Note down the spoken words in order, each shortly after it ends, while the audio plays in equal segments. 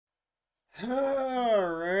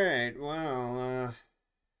Alright, well,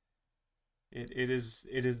 it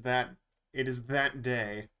is that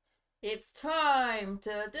day. It's time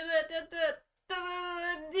to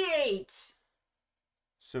date.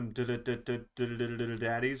 Some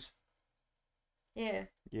daddies. Yeah.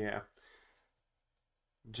 Yeah.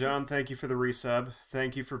 John, thank you for the resub.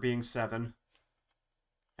 Thank you for being 7.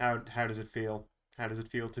 How does it feel? How does it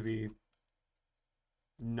feel to be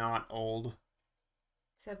not old?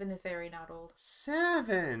 7 is very not old.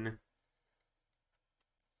 7.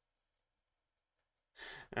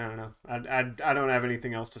 I don't know. I don't have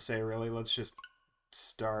anything else to say really. Let's just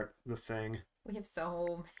start the thing. We have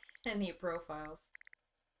so many profiles.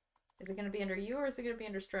 Is it going to be under you or is it going to be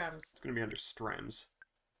under Strems? It's going to be under Strems.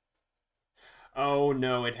 Oh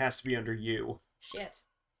no, it has to be under you. Shit.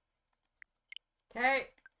 Okay.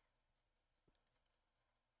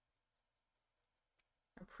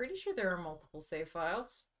 I'm pretty sure there are multiple save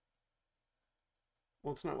files.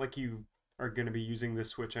 Well, it's not like you are going to be using this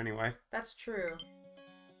Switch anyway. That's true.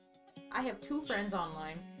 I have 2 friends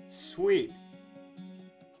online. Sweet.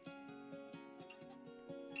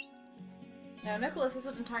 Now, Nicholas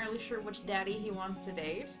isn't entirely sure which daddy he wants to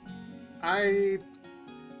date. I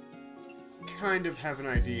kind of have an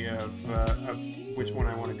idea of which one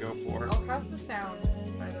I want to go for. Oh, how's the sound,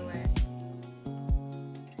 by the way?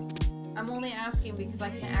 I'm only asking because I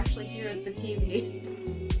can actually hear the TV.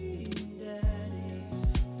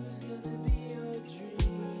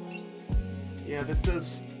 Yeah, this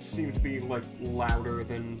does seem to be, like, louder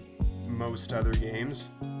than most other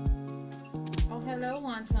games. Oh, hello,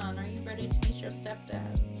 Wonton. Are you ready to meet your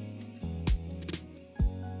stepdad?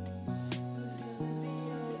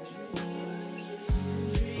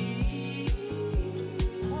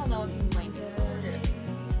 Well, no one's complaining, so we're good.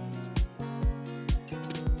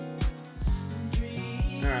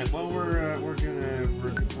 Alright, well,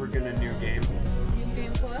 we're gonna new game. New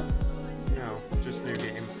Game Plus? No, just new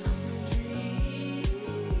game.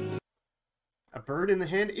 A bird in the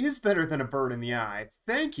hand is better than a bird in the eye.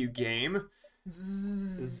 Thank you, game.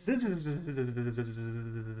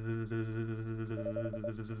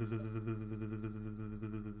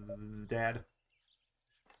 Dad.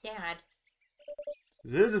 Dad.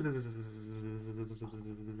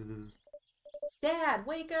 Dad,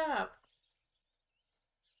 wake up!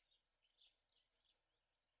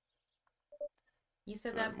 You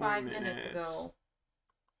said that 5 minutes ago.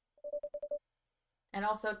 And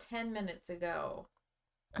also 10 minutes ago.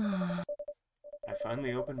 I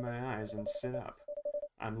finally open my eyes and sit up.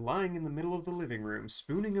 I'm lying in the middle of the living room,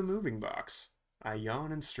 spooning a moving box. I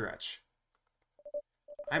yawn and stretch.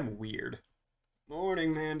 I'm weird.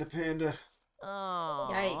 Morning, Manda Panda. Oh.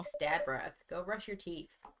 Yikes, dad breath. Go brush your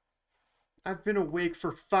teeth. I've been awake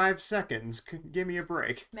for 5 seconds. Give me a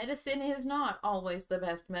break. Medicine is not always the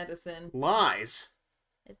best medicine. Lies.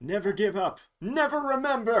 Never give up. Never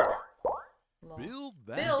remember. Bill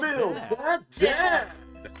Bill that dad.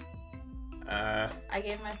 I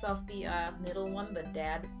gave myself the middle one, the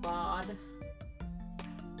dad bod.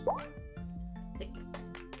 Thick.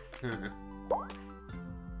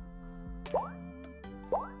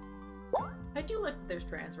 I do like that there's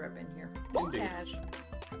trans rep in here. Just Indeed. cash.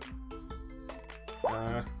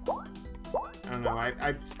 I don't know.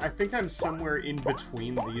 I think I'm somewhere in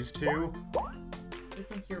between these two. You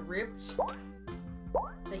think you're ripped?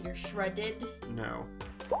 That you're shredded? No.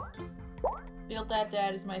 Build That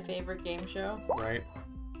Dad is my favorite game show. Right?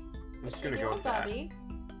 I'm just gonna go with that. Buddy?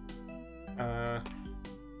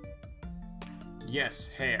 Yes,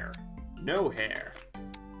 hair. No hair.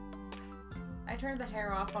 I turned the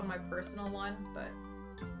hair off on my personal one, but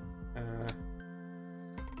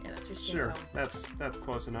yeah, that's your skin Sure. tone. That's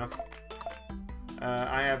close enough.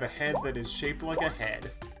 I have a head that is shaped like a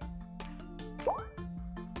head.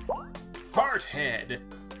 Heart head.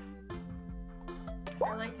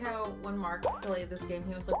 I like how when Mark played this game,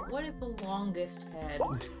 he was like, "What is the longest head?"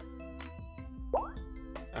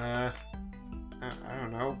 I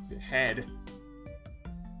don't know. Head.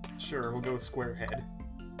 Sure, we'll go with square head.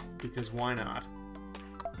 Because why not?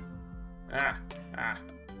 Ah.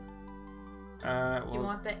 Do you Well,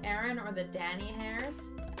 want the Aaron or the Danny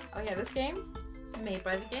hairs? Oh yeah, this game made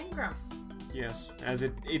by the Game Grumps. yes. As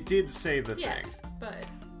it did say the Yes, thing. but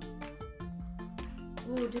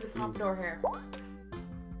ooh, do the pompadour hair.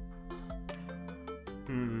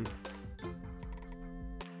 Hmm.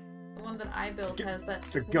 The one that I built has that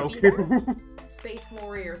The swoopy hair. Goku. Space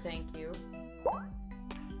Warrior, thank you.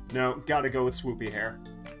 No, gotta go with swoopy hair.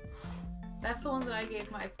 That's the one that I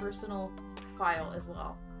gave my personal file as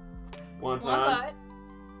well. Once One on. butt.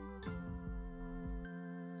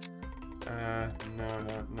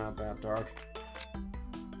 No, not that dark.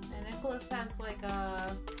 And if Nicholas has like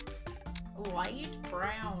a light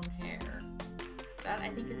brown hair. That I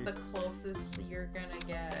think is the closest you're gonna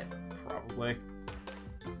get. Probably.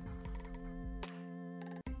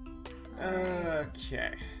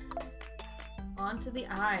 Okay. On to the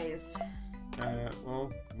eyes.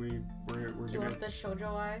 Well, we're Do you gonna... want the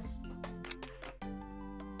shoujo eyes?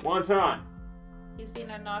 Wonton! He's being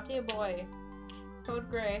a naughty boy. Code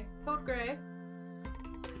gray. Code gray.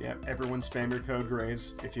 Yep, everyone spam your code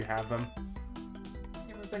grays if you have them.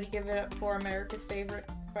 Everybody give it up for America's favorite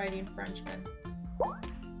fighting Frenchman.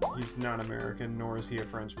 He's not American, nor is he a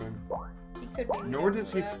Frenchman. He could be. Nor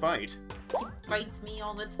does he fight. He fights me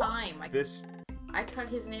all the time. I cut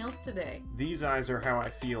his nails today. These eyes are how I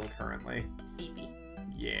feel currently. CB.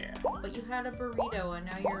 Yeah. But you had a burrito and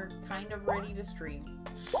now you're kind of ready to stream.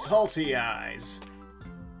 Salty eyes!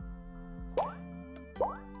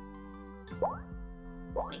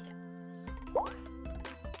 Snake eyes.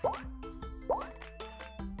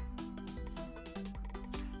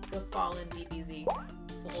 The fallen DBZ.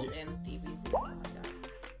 Full in DBZ. Oh my god.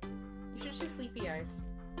 You should do sleepy eyes.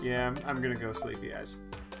 Yeah, I'm gonna go sleepy eyes.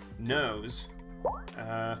 Nose.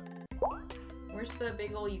 Where's the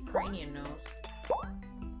big old Ukrainian nose?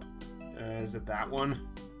 Is it that one?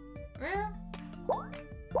 Yeah.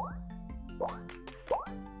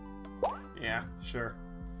 Yeah, sure.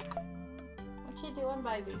 What you doing,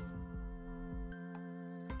 baby?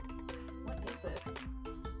 What is this?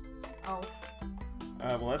 Oh.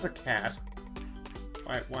 Well, that's a cat.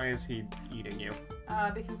 Why is he eating you?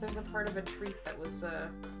 Because there's a part of a treat that was,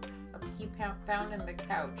 he found in the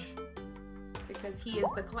couch. Because he is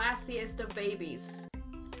the classiest of babies.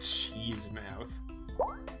 Cheese mouth.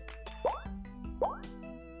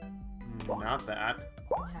 Not that.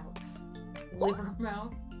 Pouts. Liver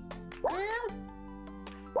mouth. Burger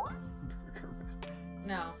mouth.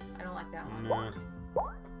 No, I don't like that one. No.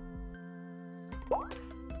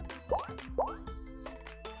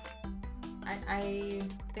 I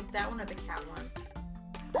think that one or the cat one.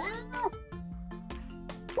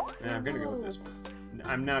 Yeah, I'm gonna go with this one.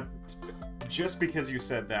 I'm not... Just because you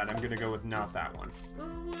said that, I'm gonna go with not that one.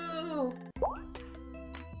 Ooh.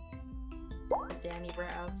 The Danny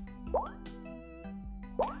brows.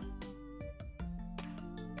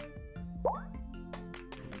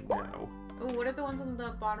 No. Ooh, what are the ones on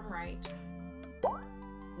the bottom right?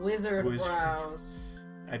 Wizard brows.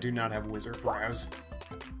 I do not have wizard brows.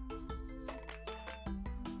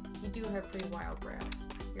 You do have pretty wild brows.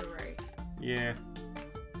 You're right. Yeah.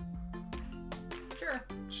 Sure.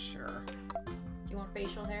 Sure. Do you want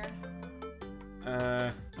facial hair?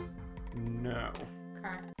 No.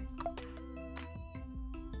 Okay.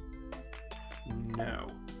 No.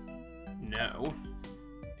 No.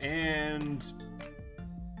 And...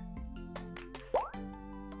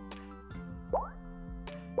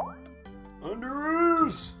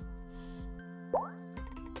 Underoos!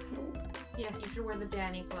 Yes, you should wear the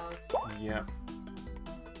Danny clothes. Yep.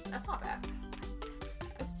 That's not bad.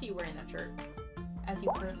 I can see you wearing that shirt. As you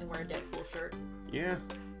currently wear a Deadpool shirt. Yeah.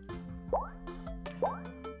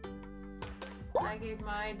 I gave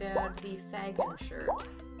my dad the sagging shirt.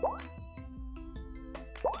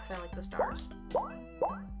 Because I like the stars.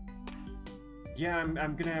 Yeah, I'm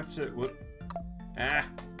gonna have to... Whoop. Ah!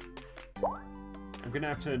 I'm gonna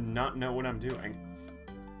have to not know what I'm doing.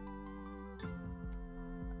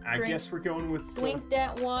 I guess we're going with... Drink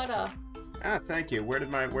that water. Ah, thank you. Where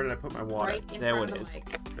did I put my water? Right in there front it of is. the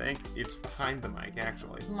mic. It's behind the mic,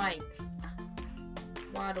 actually. Mike.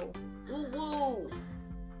 Waddle. Ooh, woo.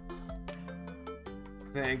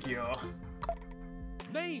 Thank you.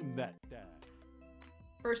 Name that dad.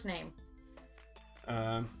 First name.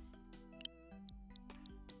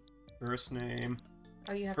 First name.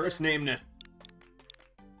 Oh, you have First to... name. No,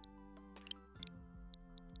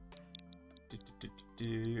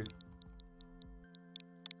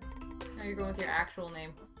 you're going with your actual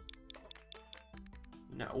name.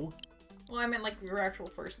 No. Well, I meant like your actual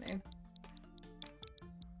first name.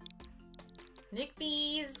 Nick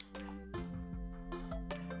Bees.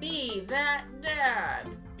 Be that dad.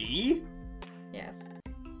 B? Yes.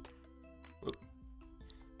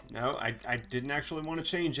 No, I didn't actually want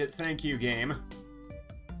to change it. Thank you, game.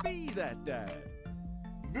 Be that dad.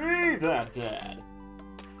 Be that dad.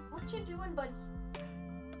 What you doing, buddy?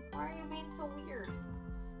 Why are you being so weird?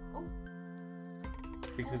 Oh.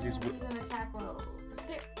 Because he's... He's in attack mode.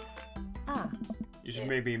 Here. Ah. You should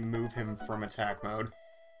maybe move him from attack mode.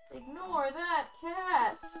 Ignore that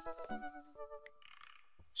cat.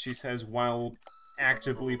 She says while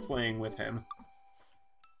actively playing with him.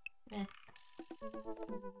 Eh.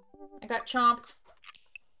 I got chomped.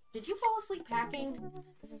 Did you fall asleep packing?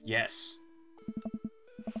 Yes.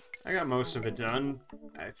 I got most of it done,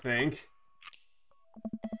 I think.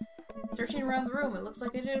 Searching around the room, it looks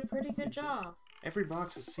like I did a pretty good job. Every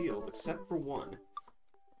box is sealed except for one.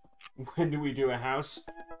 When do we do a house?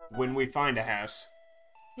 When we find a house.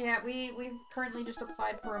 Yeah, we've currently just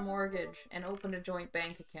applied for a mortgage and opened a joint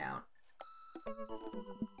bank account.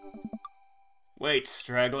 Wait,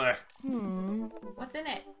 straggler. What's in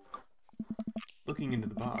it? Looking into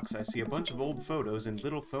the box, I see a bunch of old photos in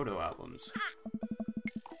little photo albums.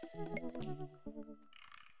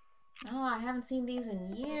 Oh, I haven't seen these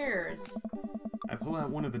in years. I pull out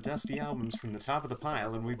one of the dusty albums from the top of the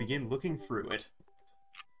pile and we begin looking through it.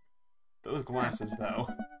 Those glasses, though.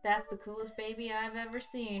 That's the coolest baby I've ever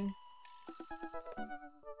seen.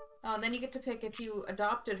 Oh, and then you get to pick if you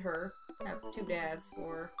adopted her, have two dads,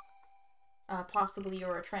 or possibly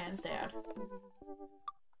you're a trans dad.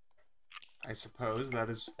 I suppose that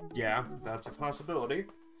is... yeah, that's a possibility.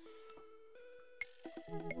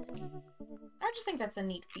 I just think that's a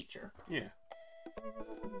neat feature. Yeah.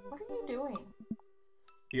 What are you doing?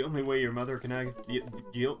 The only way your mother can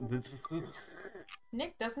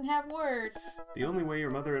Nick doesn't have words. The only way your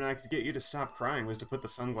mother and I could get you to stop crying was to put the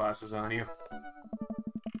sunglasses on you.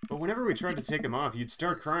 But whenever we tried to take them off, you'd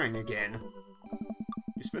start crying again.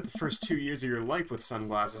 You spent the first 2 years of your life with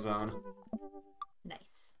sunglasses on.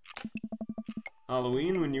 Nice.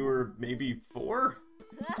 Halloween when you were maybe 4?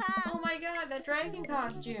 Oh my god, that dragon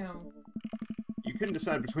costume! You couldn't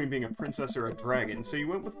decide between being a princess or a dragon, so you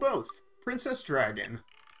went with both. Princess Dragon.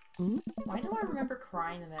 Why do I remember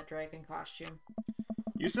crying in that dragon costume?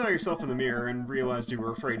 You saw yourself in the mirror and realized you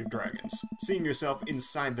were afraid of dragons. Seeing yourself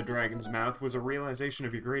inside the dragon's mouth was a realization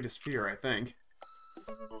of your greatest fear, I think.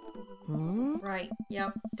 Right,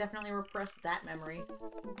 yep, definitely repressed that memory.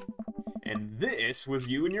 And this was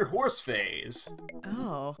you in your horse phase.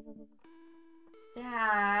 Oh.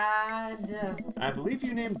 Dad! I believe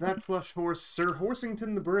you named that plush horse Sir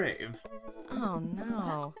Horsington the Brave. Oh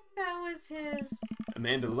no. That was his...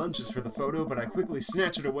 Amanda lunges for the photo, but I quickly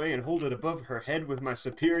snatch it away and hold it above her head with my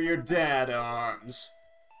superior dad arms.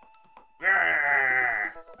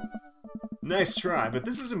 Arrgh! Nice try, but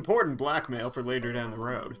this is important blackmail for later down the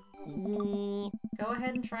road. Go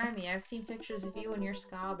ahead and try me. I've seen pictures of you and your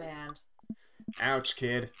ska band. Ouch,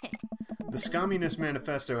 kid. The Scommunist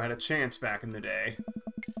Manifesto had a chance back in the day.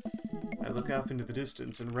 I look off into the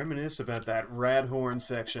distance and reminisce about that rad horn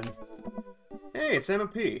section. Hey, it's Emma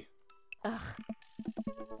P. Ugh.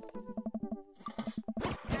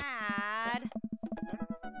 Dad.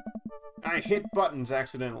 I hit buttons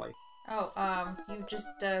accidentally. Oh, you just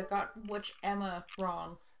got which Emma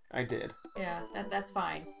wrong. I did. Yeah, that's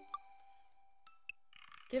fine.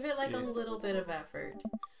 Give it like Yeah. a little bit of effort.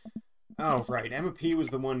 Oh, right. Emma P was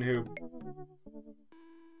the one who...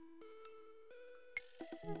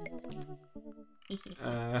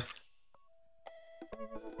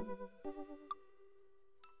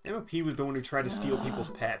 Emma P was the one who tried to steal people's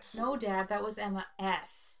pets. No, Dad, that was Emma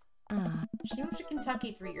S. She moved to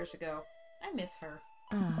Kentucky 3 years ago. I miss her.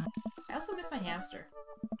 I also miss my hamster.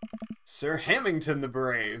 Sir Hamilton the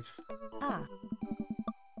Brave.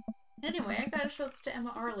 Anyway, I gotta show this to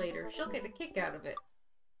Emma R later. She'll get a kick out of it.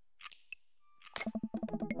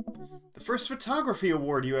 The first photography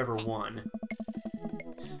award you ever won.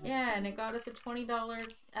 Yeah, and it got us a $20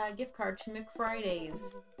 gift card to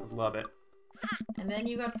McFriday's. Love it. And then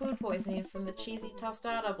you got food poisoning from the cheesy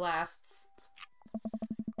tostada blasts.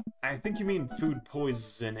 I think you mean food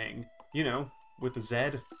poisoning. You know, with a Z.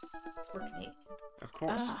 It's we're Canadian. Of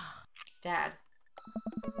course. Dad.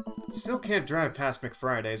 Still can't drive past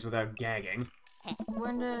McFriday's without gagging.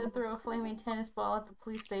 When to throw a flaming tennis ball at the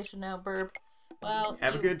police station now, Burb. Well,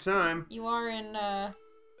 Have a good time. You are in,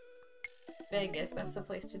 Vegas. That's the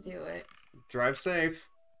place to do it. Drive safe.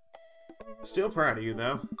 Still proud of you,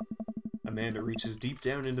 though. Amanda reaches deep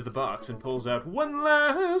down into the box and pulls out one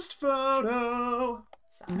last photo.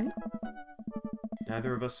 Sorry.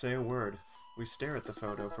 Neither of us say a word. We stare at the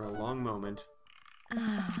photo for a long moment.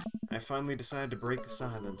 I finally decide to break the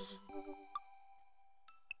silence.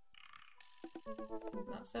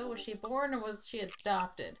 So, was she born or was she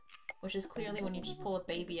adopted? Which is clearly when you just pull a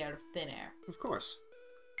baby out of thin air. Of course.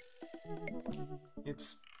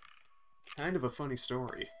 It's kind of a funny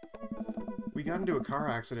story. We got into a car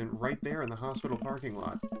accident right there in the hospital parking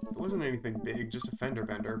lot. It wasn't anything big, just a fender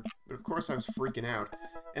bender, but of course I was freaking out.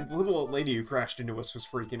 And the little old lady who crashed into us was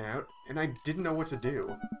freaking out, and I didn't know what to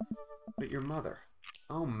do. But your mother,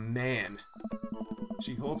 oh man.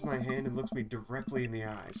 She holds my hand and looks me directly in the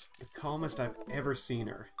eyes, the calmest I've ever seen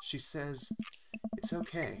her. She says, "It's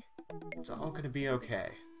okay. It's all gonna be okay."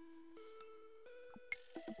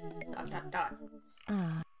 Dot, dot, dot.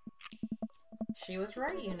 She was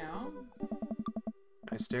right, you know.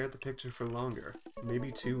 I stare at the picture for longer.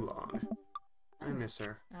 Maybe too long. I miss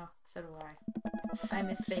her. Oh, so do I. I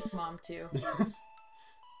miss fake mom, too.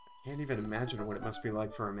 Can't even imagine what it must be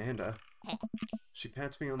like for Amanda. She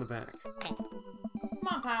pats me on the back. Come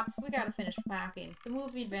on, Pops, we gotta finish packing. The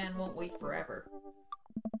movie van won't wait forever.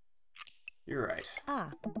 You're right.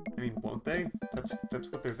 Ah. I mean, won't they? That's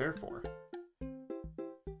what they're there for.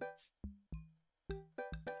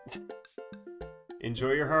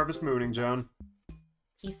 Enjoy your harvest mooning, John.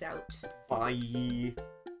 Peace out. Bye.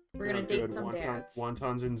 We're gonna Oh, date good. some dads.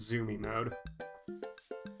 Wonton's in zoomy mode.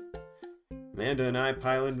 Amanda and I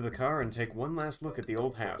pile into the car and take one last look at the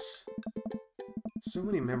old house. So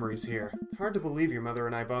many memories here. Hard to believe your mother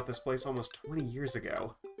and I bought this place almost 20 years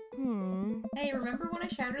ago. Hey, remember when I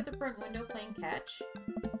shattered the front window playing catch?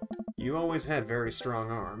 You always had very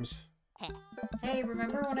strong arms. Hey,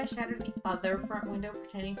 remember when I shattered the other front window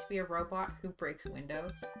pretending to be a robot who breaks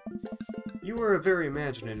windows? You were a very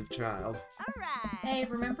imaginative child. Hey,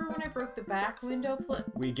 remember when I broke the back window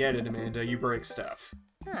We get it, Amanda. You break stuff.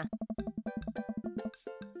 Huh.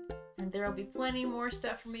 And there'll be plenty more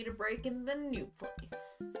stuff for me to break in the new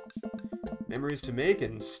place. Memories to make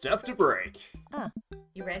and stuff to break.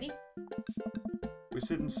 You ready? We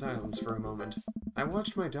sit in silence for a moment. I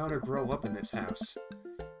watched my daughter grow up in this house.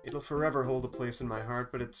 It'll forever hold a place in my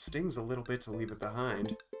heart, but it stings a little bit to leave it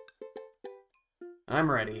behind.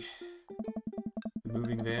 I'm ready. The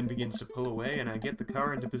moving van begins to pull away, and I get the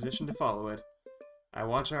car into position to follow it. I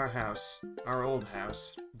watch our house, our old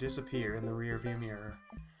house, disappear in the rearview mirror.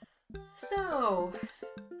 So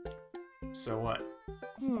what?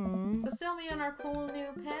 So sell me on our cool new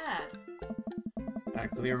pad. I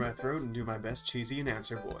clear my throat and do my best cheesy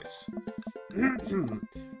announcer voice.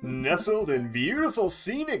 Nestled in beautiful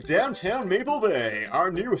scenic downtown Maple Bay,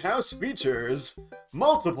 our new house features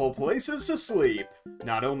multiple places to sleep.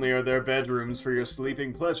 Not only are there bedrooms for your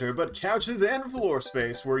sleeping pleasure, but couches and floor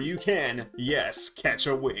space where you can, yes, catch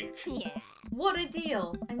a wink. What a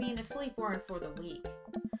deal! I mean, if sleep weren't for the weak.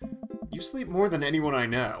 You sleep more than anyone I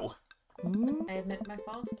know. I admit my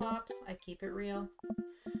faults, Pops. I keep it real.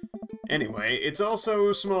 Anyway, it's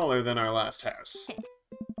also smaller than our last house.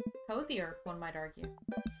 Cozier, one might argue.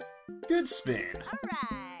 Good spin.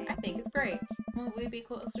 I think it's great. Won't we be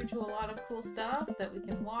closer to a lot of cool stuff that we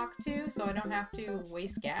can walk to so I don't have to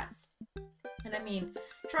waste gas? And I mean,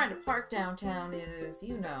 trying to park downtown is,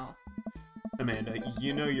 you know. Amanda,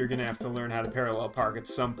 you know you're gonna have to learn how to parallel park at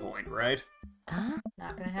some point, right?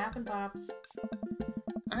 Not gonna happen, Pops.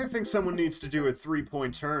 I think someone needs to do a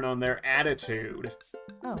 3-point turn on their attitude.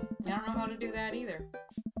 I don't know how to do that either.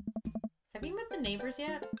 Have you met the neighbors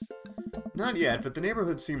yet? Not yet, but the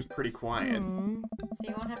neighborhood seems pretty quiet. So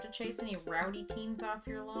you won't have to chase any rowdy teens off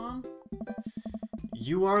your lawn?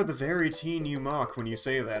 You are the very teen you mock when you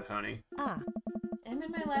say that, honey. I'm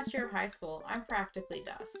in my last year of high school. I'm practically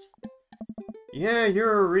dust. Yeah,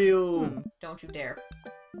 you're a real... Don't you dare.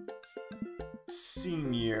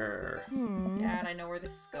 senior... Dad, I know where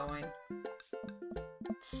this is going.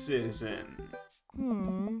 citizen.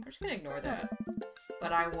 I'm just gonna ignore that.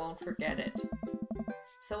 But I won't forget it.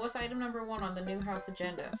 So what's item number 1 on the new house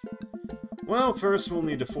agenda? Well, first we'll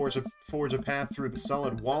need to forge a path through the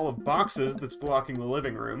solid wall of boxes that's blocking the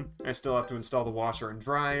living room. I still have to install the washer and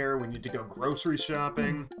dryer. We need to go grocery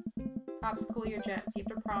shopping. Pops, cool your jets. You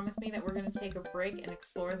have to promise me that we're gonna take a break and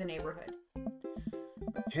explore the neighborhood.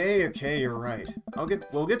 Okay, you're right.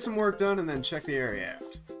 We'll get some work done and then check the area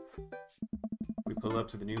out. We pull up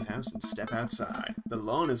to the new house and step outside. The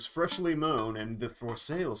lawn is freshly mown and the for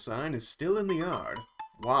sale sign is still in the yard.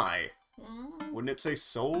 Why? Wouldn't it say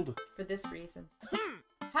sold? For this reason.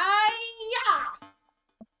 Hi-ya!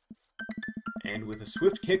 And with a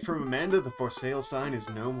swift kick from Amanda, the for sale sign is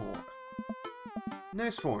no more.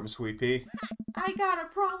 Nice form, Sweet Pea. I got a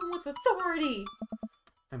problem with authority!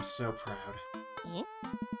 I'm so proud.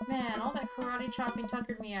 Man, all that karate chopping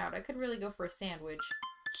tuckered me out. I could really go for a sandwich.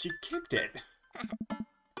 She kicked it.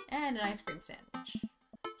 And an ice cream sandwich.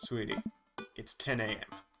 Sweetie, it's 10 a.m.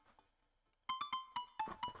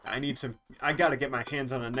 I gotta get my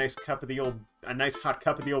hands on a nice hot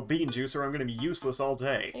cup of the old bean juice or I'm gonna be useless all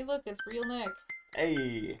day. Hey look, it's real Nick.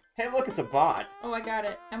 Hey look, it's a bot. Oh, I got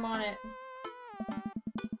it. I'm on it.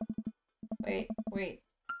 Wait.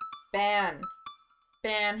 Ban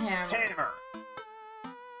Hammer. Hammer!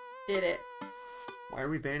 Did it. Why are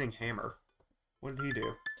we banning Hammer? What did he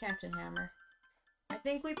do? Captain Hammer. I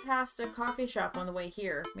think we passed a coffee shop on the way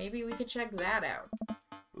here. Maybe we could check that out.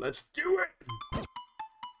 Let's do it!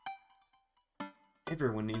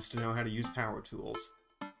 Everyone needs to know how to use power tools.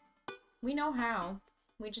 We know how.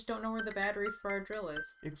 We just don't know where the battery for our drill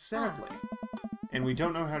is. Exactly. and we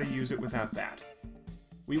don't know how to use it without that.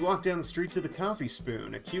 We walk down the street to the Coffee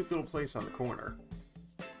Spoon, a cute little place on the corner.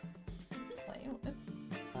 What's he playing with?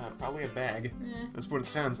 Probably a bag. Eh. That's what it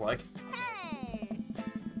sounds like.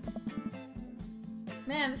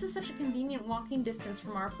 Man, this is such a convenient walking distance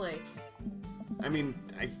from our place. I mean,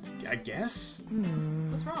 I guess?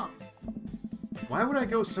 What's wrong? Why would I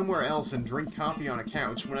go somewhere else and drink coffee on a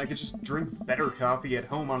couch when I could just drink better coffee at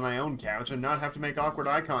home on my own couch and not have to make awkward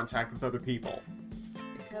eye contact with other people?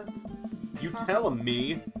 Because... You tell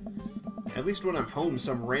me! At least when I'm home,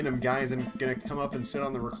 some random guy isn't gonna come up and sit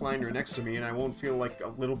on the recliner next to me and I won't feel like a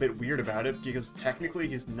little bit weird about it, because technically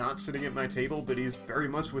he's not sitting at my table, but he's very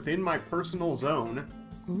much within my personal zone.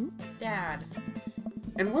 Dad.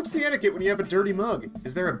 And what's the etiquette when you have a dirty mug?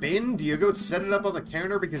 Is there a bin? Do you go set it up on the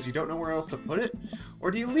counter because you don't know where else to put it?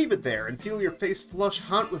 Or do you leave it there and feel your face flush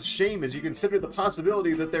hot with shame as you consider the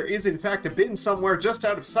possibility that there is in fact a bin somewhere just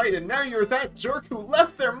out of sight and now you're that jerk who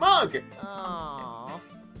left their mug? Aww.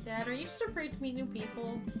 Dad, are you just afraid to meet new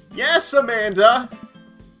people? Yes, Amanda!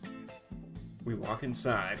 We walk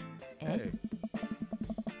inside. Hey.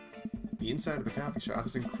 The inside of the coffee shop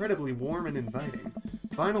is incredibly warm and inviting.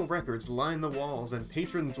 Vinyl records line the walls and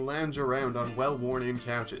patrons lounge around on well-worn-in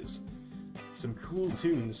couches. Some cool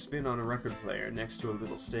tunes spin on a record player next to a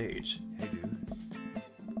little stage. Hey, dude.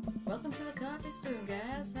 Welcome to the Coffee Spoon,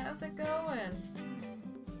 guys. How's it going?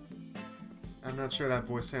 I'm not sure that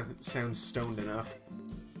voice sounds stoned enough.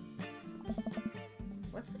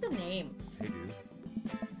 What's with the name? Hey, dude.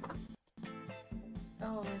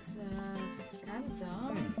 Oh, it's kind of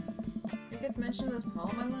dumb. It gets mentioned in this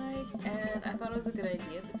poem I like, and I thought it was a good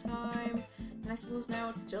idea at the time. And I suppose now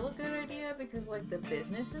it's still a good idea because, like, the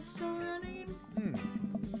business is still running.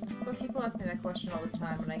 But people ask me that question all the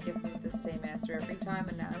time, and I give them the same answer every time,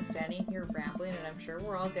 and now I'm standing here rambling, and I'm sure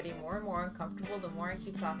we're all getting more and more uncomfortable the more I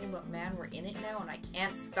keep talking about, man, we're in it now, and I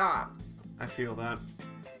can't stop. I feel that.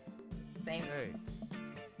 Same. Hey.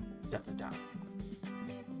 Da da da.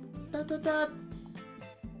 Da da da.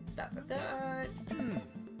 Dot, dot, dot.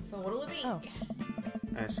 So what'll it be? Oh.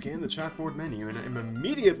 I scan the chalkboard menu and I'm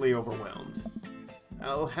immediately overwhelmed.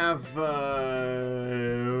 I'll have,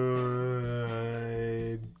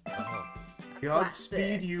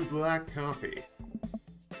 Godspeed You Black Coffee.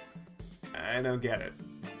 I don't get it.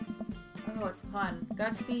 Oh, it's a pun.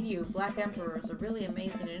 Godspeed You, Black Emperor is a really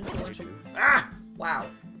amazing and influential... Ah! Wow.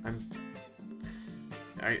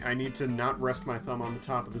 I need to not rest my thumb on the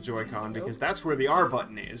top of the Joy-Con because that's where the R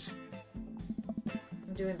button is.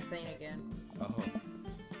 I'm doing the thing again. Oh.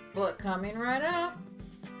 But coming right up.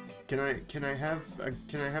 Can I have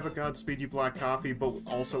a Godspeed You Black Coffee, but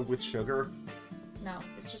also with sugar? No,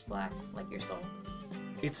 it's just black, like your soul.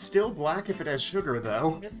 It's still black if it has sugar,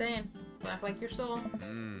 though. I'm just saying, black like your soul.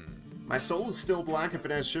 My soul is still black if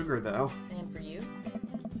it has sugar, though. And for you?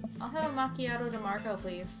 I'll have a macchiato DeMarco,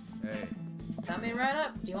 please. Hey. Coming right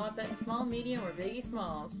up. Do you want that in small, medium, or biggie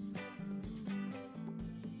smalls?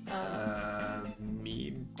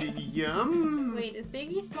 Medium? Wait, is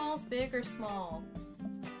biggie smalls big or small?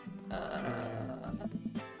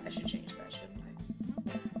 I should change that, shouldn't I?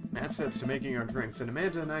 Matt sets to making our drinks, and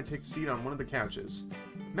Amanda and I take a seat on one of the couches.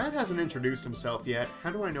 Matt hasn't introduced himself yet.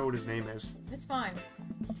 How do I know what his name is? It's fine.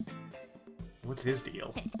 What's his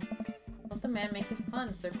deal? Let the man make his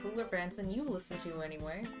puns. They're cooler bands than you listen to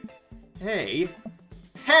anyway. Hey!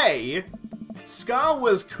 Hey! Ska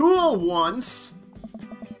was cool once!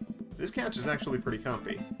 This couch is actually pretty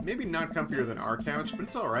comfy. Maybe not comfier than our couch, but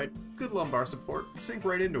it's alright. Good lumbar support. Sink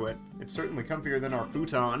right into it. It's certainly comfier than our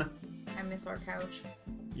futon. I miss our couch.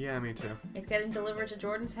 Yeah, me too. It's getting delivered to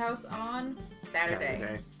Jordan's house on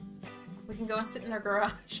Saturday. We can go and sit in their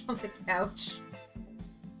garage on the couch.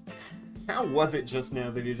 How was it just now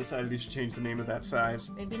that he decided he should change the name of that size?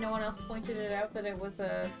 Maybe no one else pointed it out that it was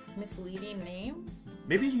a misleading name?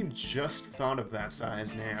 Maybe he just thought of that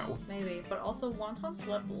size now. Maybe, but also Wonton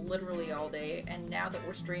slept literally all day, and now that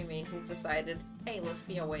we're streaming, he's decided, hey, let's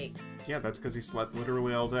be awake. Yeah, that's because he slept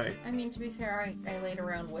literally all day. I mean, to be fair, I laid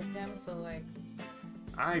around with him, so like...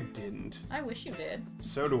 I didn't. I wish you did.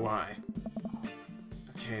 So do I.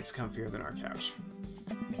 Okay, it's comfier than our couch.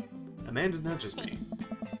 Amanda nudges me.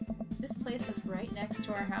 This place is right next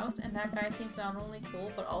to our house, and that guy seems not only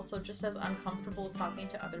cool, but also just as uncomfortable talking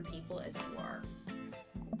to other people as you are.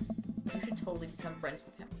 You should totally become friends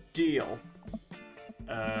with him. Deal.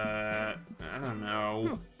 I don't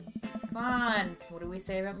know. Come on! What do we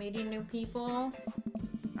say about meeting new people?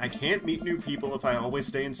 I can't meet new people if I always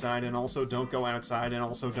stay inside and also don't go outside and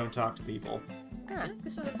also don't talk to people. I feel like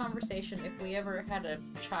this is a conversation if we ever had a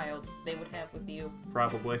child they would have with you.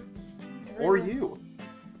 Probably. Or you.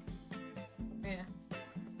 Yeah.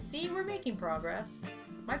 See, we're making making progress.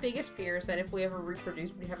 My biggest fear is that if we ever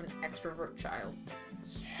reproduce, we have an extrovert child.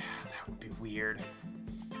 Yeah, that would be weird.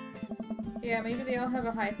 Yeah, maybe they all have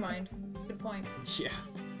a hive mind. Good point. Yeah.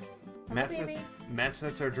 Hello, baby. Matt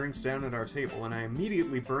sets our drinks down at our table, and I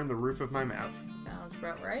immediately burn the roof of my mouth. Sounds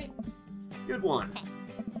about right. Good one.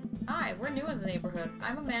 Hi, we're new in the neighborhood.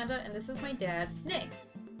 I'm Amanda, and this is my dad, Nick.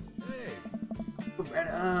 Hey. Right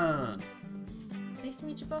on. Nice to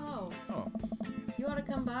meet you both. Oh. You ought to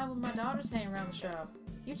come by when my daughter's hanging around the shop.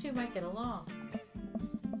 You two might get along.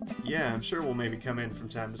 Yeah, I'm sure we'll maybe come in from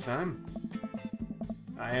time to time.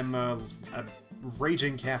 I am a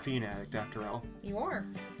raging caffeine addict, after all. You are.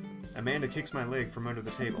 Amanda kicks my leg from under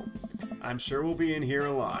the table. I'm sure we'll be in here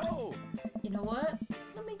a lot. Oh. You know what?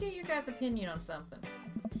 Let me get your guys' opinion on something.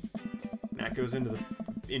 Matt goes into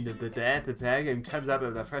the bag and comes up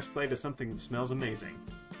with a fresh plate of something that smells amazing.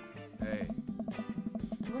 Hey.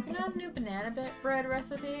 Working on a new banana bread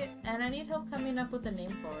recipe, and I need help coming up with a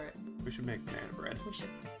name for it. We should make banana bread. We should.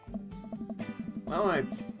 Well, I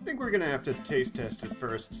think we're gonna have to taste test it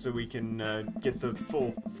first so we can get the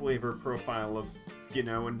full flavor profile of, you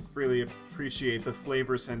know, and really appreciate the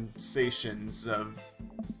flavor sensations of...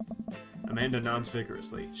 Amanda nods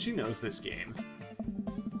vigorously. She knows this game.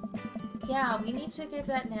 Yeah, we need to give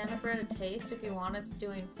that nana bread a taste if you want us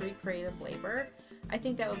doing free creative labor. I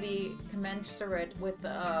think that would be commensurate with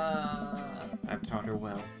I've taught her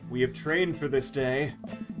well. We have trained for this day.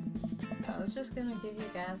 I was just gonna give you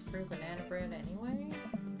guys free banana bread anyway.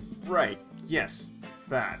 Right, yes,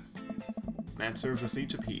 that. Matt serves us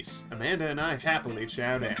each a piece. Amanda and I happily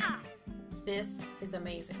chow down. This is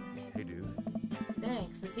amazing. Hey, dude.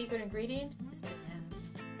 Thanks. The secret ingredient is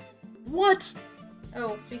bananas. What?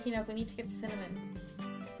 Oh, speaking of, we need to get cinnamon.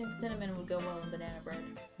 I think cinnamon would go well in banana bread.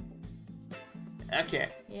 Okay.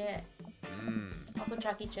 Yeah. Mmm. Also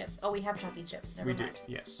chalky chips. Oh, we have chalky chips. Never We do, mind.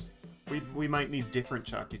 yes. We might need different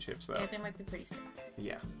chalky chips, though. Yeah, they might be pretty stout.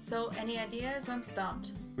 Yeah. So, any ideas? I'm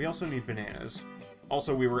stumped. We also need bananas.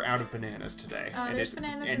 Also, we were out of bananas today. Oh, there's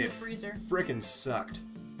bananas in the freezer. Frickin' sucked.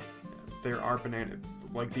 There are bananas,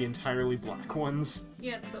 like the entirely black ones.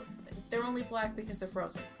 Yeah, they're only black because they're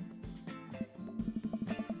frozen.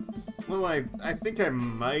 Well, I think I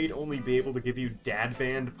might only be able to give you dad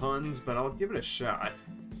band puns, but I'll give it a shot.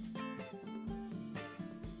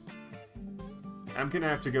 I'm gonna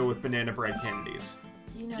have to go with Banana Bread Candies.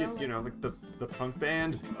 You know. You know, like the punk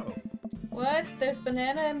band. Oh. What? There's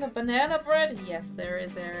banana in the banana bread? Yes, there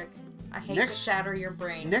is, Eric. I hate to shatter your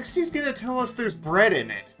brain. Next he's gonna tell us there's bread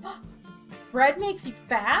in it. Bread makes you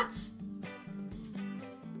fat?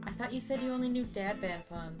 I thought you said you only knew dad band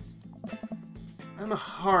puns. I'm a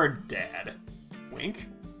hard dad. Wink.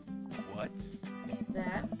 What?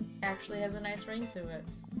 That actually has a nice ring to it.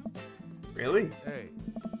 Really? Hey.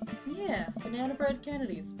 Yeah, banana bread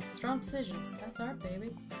Kennedys. Strong decisions. That's art,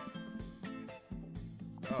 baby.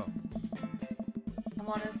 Oh. I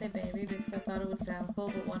wanted to say baby because I thought it would sound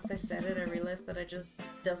cool, but once I said it, I realized that it just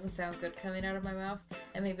doesn't sound good coming out of my mouth,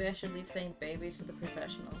 and maybe I should leave saying baby to the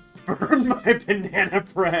professionals. Burn my banana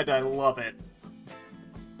bread. I love it.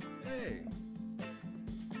 Hey.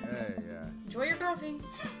 Hey, yeah. Enjoy your coffee.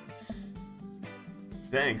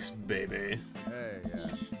 Thanks, baby. Hey, yeah.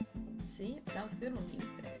 See, it sounds good when you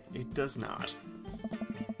say it. It does not.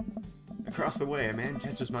 Across the way, a man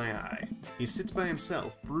catches my eye. He sits by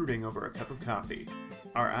himself, brooding over a cup of coffee.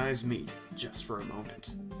 Our eyes meet, just for a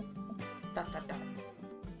moment. Dot, dot, dot.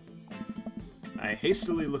 I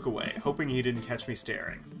hastily look away, hoping he didn't catch me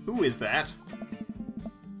staring. Who is that?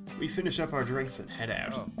 We finish up our drinks and head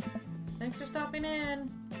out. Oh. Thanks for stopping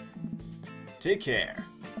in. Take care.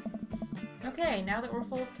 Okay, now that we're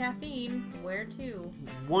full of caffeine, where to?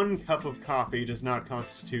 1 cup of coffee does not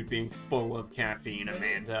constitute being full of caffeine,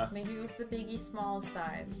 Amanda. Maybe it was the Biggie small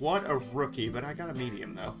size. What a rookie, but I got a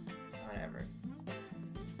medium, though. Whatever.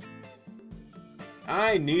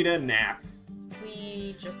 I need a nap.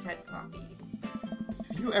 We just had coffee.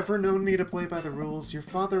 Have you ever known me to play by the rules? Your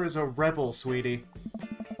father is a rebel, sweetie.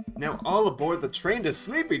 Now all aboard the train to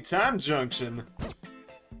Sleepy Time Junction.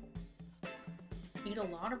 Eat a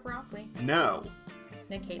lot of broccoli. No.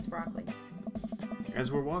 Nick hates broccoli.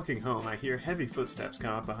 As we're walking home, I hear heavy footsteps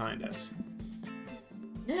come up behind us.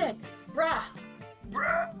 Nick! Brah!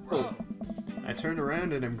 Oh. I turn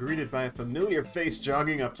around and am greeted by a familiar face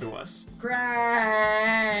jogging up to us.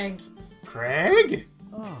 Greg! Craig?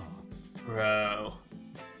 Oh. Bro.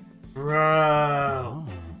 Bro.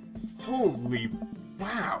 Holy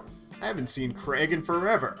wow. I haven't seen Craig in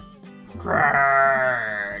forever.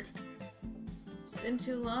 Craig. It's been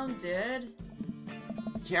too long, dude.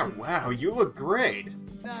 Yeah, wow, you look great.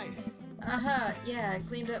 Nice. Uh-huh, yeah, I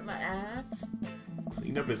cleaned up my act.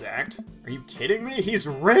 Cleaned up his act? Are you kidding me? He's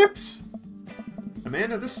ripped!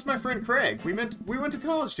 Amanda, this is my friend Craig. We went to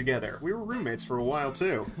college together. We were roommates for a while,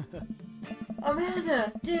 too.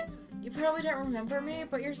 Amanda, dude, you probably don't remember me,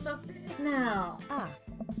 but you're so big now. Ah.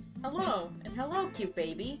 Hello, and hello, cute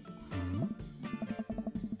baby.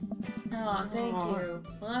 Oh, thank you.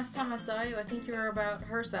 The last time I saw you, I think you were about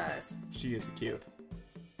her size. She is cute.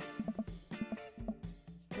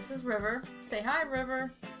 This is River. Say hi,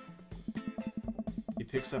 River. He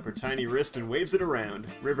picks up her tiny wrist and waves it around.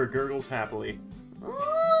 River gurgles happily.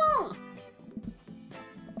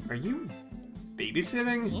 Are you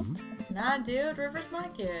babysitting? Nah, dude, River's my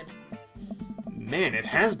kid. Man, it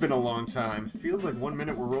has been a long time. Feels like 1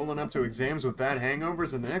 minute we're rolling up to exams with bad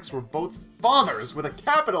hangovers, and the next we're both fathers with a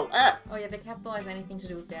capital F. Oh yeah, they capitalize anything to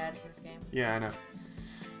do with dads in this game. Yeah, I know.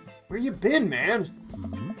 Where you been, man?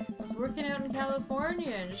 I was working out in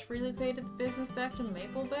California and just relocated the business back to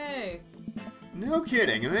Maple Bay. No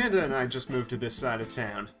kidding. Amanda and I just moved to this side of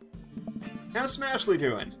town. How's Smashley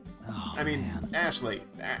doing? Oh, I mean, man. Ashley.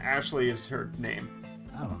 Ashley is her name.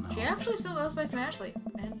 I don't know. She actually still goes by Smashley,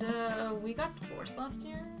 and we got divorced last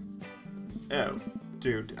year. Oh,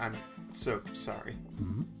 dude, I'm so sorry.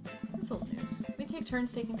 That's old news. We take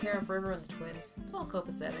turns taking care of River and the twins. It's all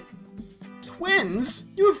copacetic.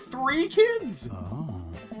 Twins? You have 3 kids? Oh.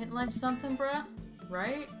 Ain't life something, bruh?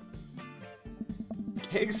 Right?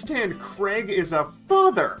 Kegstand Craig is a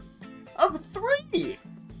father of 3!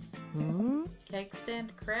 Keg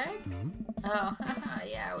stand Craig? Oh, haha,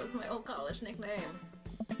 yeah, it was my old college nickname.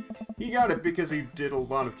 He got it because he did a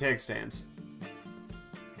lot of keg stands.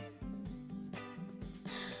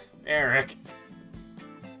 Eric.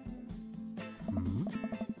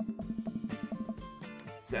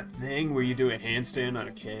 It's that thing where you do a handstand on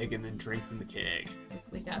a keg and then drink from the keg.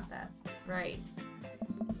 We got that. Right.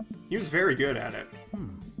 He was very good at it.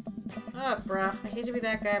 Oh, bruh, I hate to be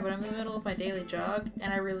that guy, but I'm in the middle of my daily jog,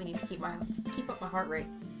 and I really need to keep up my heart rate.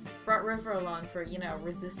 Brought River along for, you know,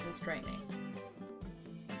 resistance training.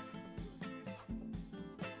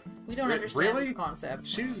 We don't understand this concept.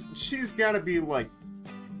 She's gotta be like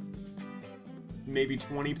maybe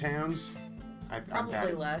 20 pounds.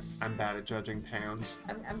 Probably less. I'm bad at judging pounds.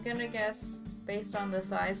 I'm gonna guess, based on the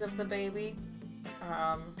size of the baby,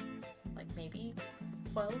 like maybe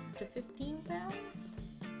 12 to 15 pounds?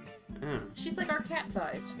 She's like our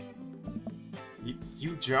cat-sized.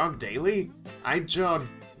 You jog daily? I jog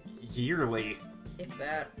yearly. If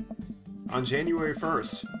that. On January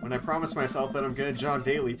 1st, when I promised myself that I'm gonna jog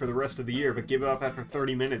daily for the rest of the year, but give up after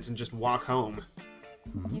 30 minutes and just walk home.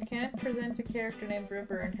 You can't present a character named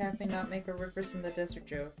River and have me not make a Rivers in the Desert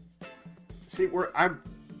joke. See,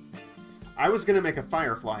 I was gonna make a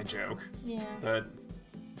Firefly joke, Yeah. but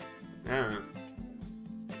I don't know.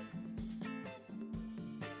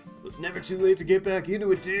 It's never too late to get back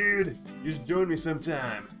into it, dude. You should join me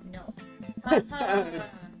sometime. No.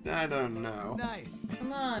 I don't know. Nice.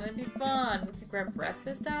 Come on, it'd be fun. We could grab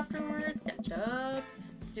breakfast afterwards, catch up,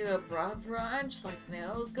 do a broad brunch like in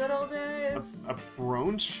the old good old days. A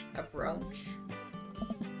brunch? A brunch.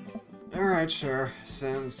 Alright, sure.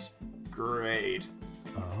 Sounds great.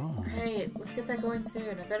 Oh. Great, let's get that going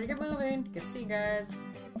soon. I better get moving. Good to see you guys.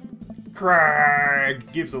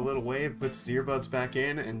 Craig gives a little wave, puts his earbuds back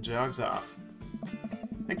in, and jogs off.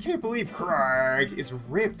 I can't believe Craig is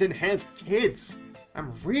ripped and has kids.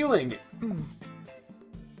 I'm reeling.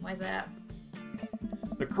 Why's that?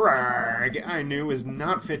 The Craig I knew is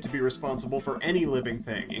not fit to be responsible for any living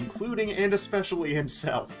thing, including and especially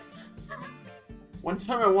himself. One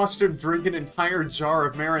time I watched him drink an entire jar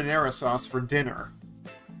of marinara sauce for dinner.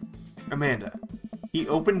 Amanda, he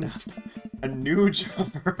opened up a new jar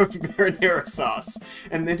of marinara sauce,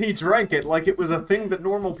 and then he drank it like it was a thing that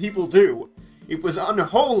normal people do. It was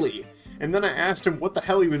unholy. And then I asked him what the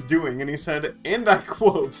hell he was doing, and he said, and I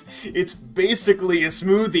quote, "It's basically a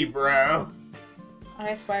smoothie, bro." I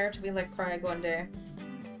aspire to be like Craig one day.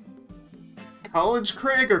 College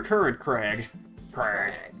Craig or current Craig?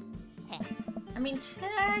 Craig. I mean,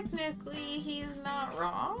 technically, he's not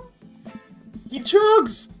wrong. He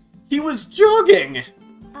jogs! He was jogging!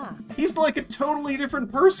 Ah. He's like a totally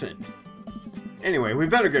different person. Anyway, we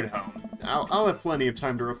better get home. I'll have plenty of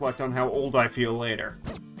time to reflect on how old I feel later.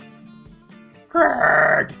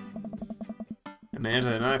 Craig!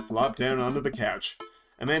 Amanda and I flop down onto the couch.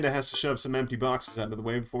 Amanda has to shove some empty boxes out of the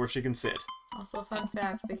way before she can sit. Also, a fun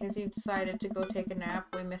fact, because you decided to go take a nap,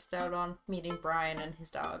 we missed out on meeting Brian and his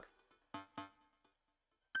dog.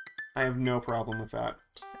 I have no problem with that.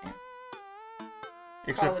 Just saying.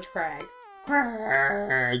 Except College Craig.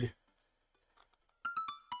 Craig!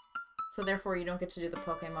 So therefore, you don't get to do the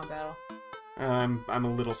Pokemon battle. I'm a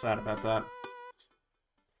little sad about that.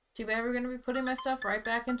 Too bad we're gonna be putting my stuff right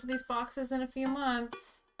back into these boxes in a few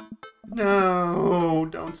months. No,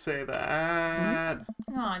 don't say that.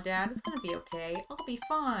 Aw, Dad, it's gonna be okay. I'll be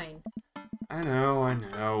fine. I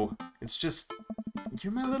know. It's just,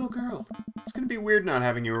 you're my little girl. It's gonna be weird not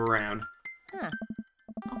having you around.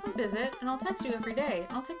 I'll come visit, and I'll text you every day,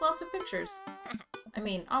 and I'll take lots of pictures. I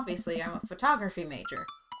mean, obviously, I'm a photography major.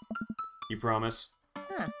 You promise?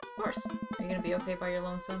 Of course. Are you gonna be okay by your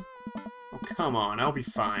lonesome? Oh, come on, I'll be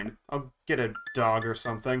fine. I'll get a dog or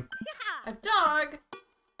something. A dog?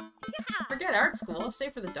 Forget art school. I'll stay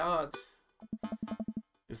for the dog.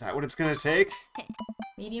 Is that what it's gonna take?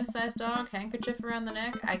 Medium-sized dog, handkerchief around the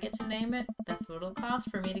neck, I get to name it. That's what it'll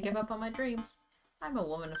cost for me to give up on my dreams. I'm a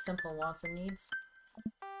woman of simple wants and needs.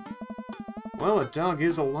 Well, a dog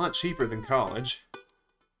is a lot cheaper than college.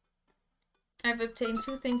 I've obtained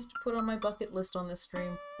 2 things to put on my bucket list on this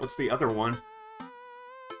stream. What's the other one?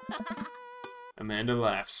 Amanda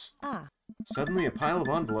laughs. Suddenly, a pile of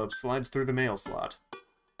envelopes slides through the mail slot.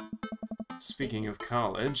 Speaking of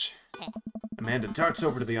college, Amanda darts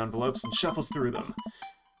over to the envelopes and shuffles through them.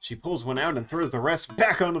 She pulls one out and throws the rest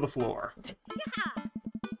back onto the floor.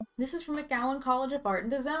 This is from McGowan College of Art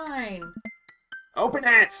and Design. Open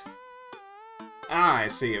it! Ah, I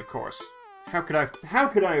see, of course. How could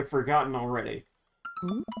I have forgotten already?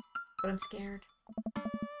 But I'm scared.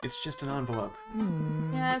 It's just an envelope.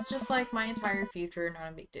 Yeah, it's just like my entire future,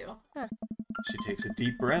 not a big deal. She takes a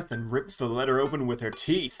deep breath and rips the letter open with her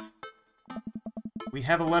teeth. We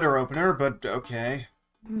have a letter opener, but okay.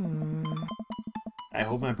 I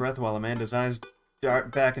hold my breath while Amanda's eyes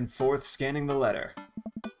dart back and forth, scanning the letter.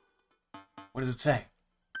 What does it say?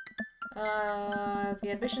 The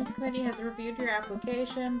admissions committee has reviewed your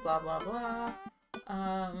application, blah blah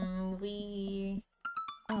blah. We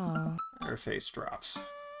Her face drops.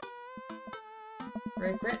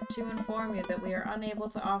 regret to inform you that we are unable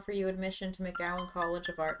to offer you admission to McGowan College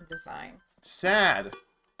of Art and Design. Sad!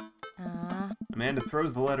 Amanda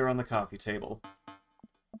throws the letter on the coffee table.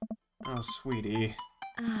 Oh, sweetie.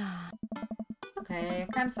 Okay, I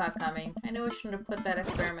kind of saw it coming. I knew I shouldn't have put that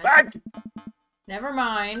experiment. Never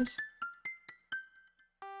mind.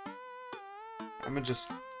 I'ma just...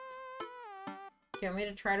 Do you want me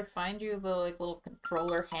to try to find you the little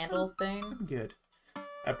controller handle thing? I'm good.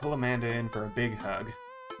 I pull Amanda in for a big hug.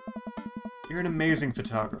 You're an amazing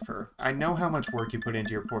photographer. I know how much work you put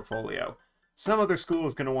into your portfolio. Some other school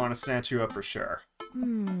is gonna want to snatch you up for sure.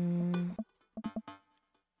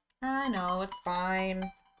 I know, it's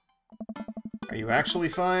fine. Are you actually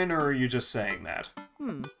fine, or are you just saying that?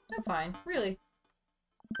 I'm fine, really.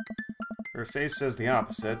 Her face says the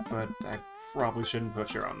opposite, but I probably shouldn't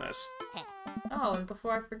push her on this. Oh, and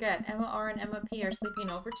before I forget, Emma R and Emma P are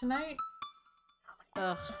sleeping over tonight?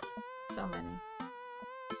 So many.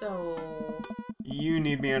 So... You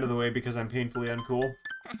need me out of the way because I'm painfully uncool?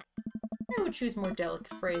 I would choose more delicate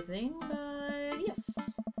phrasing, but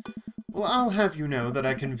yes. Well, I'll have you know that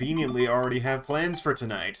I conveniently already have plans for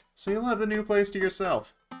tonight, so you'll have the new place to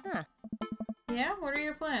yourself. Yeah? What are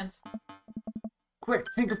your plans? Quick,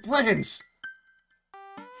 think of plans!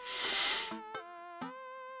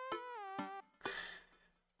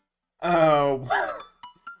 Oh,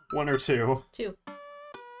 1 or 2. 2.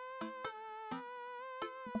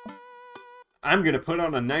 I'm gonna put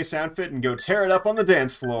on a nice outfit and go tear it up on the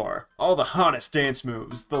dance floor. All the hottest dance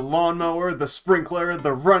moves. The lawnmower, the sprinkler,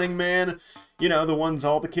 the running man. You know, the ones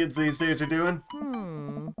all the kids these days are doing.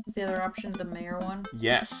 Is the other option the mayor one?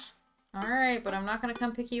 Yes. Alright, but I'm not gonna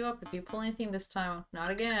come pick you up if you pull anything this time.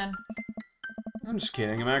 Not again. I'm just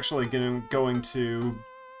kidding. I'm actually going to...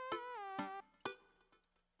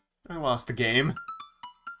 I lost the game.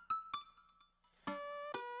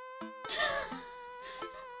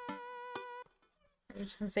 You're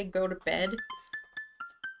just gonna say go to bed?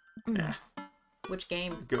 Yeah. Which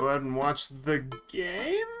game? Go out and watch the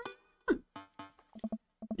game?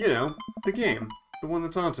 You know, the game. The one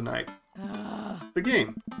that's on tonight. The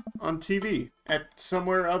game. On TV. At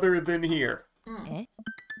somewhere other than here.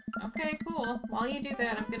 Okay, cool. While you do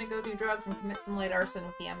that, I'm gonna go do drugs and commit some light arson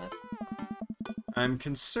with the Emmas. I'm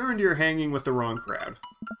concerned you're hanging with the wrong crowd.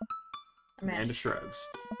 Imagine. Amanda shrugs.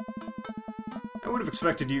 I would have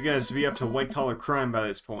expected you guys to be up to white-collar crime by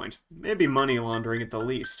this point. Maybe money laundering at the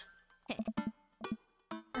least.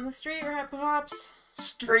 I'm a street rat, Pops.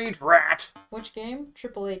 Street rat! Which game?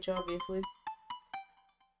 Triple H, obviously.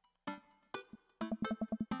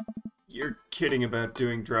 You're kidding about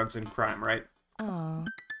doing drugs and crime, right?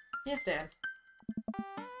 Yes, Dad.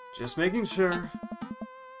 Just making sure.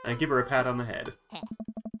 I give her a pat on the head.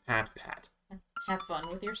 Pat, pat. Have fun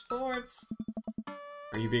with your sports.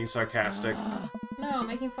 Are you being sarcastic? No,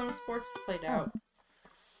 making fun of sports is played out.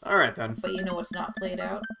 Alright then. But you know what's not played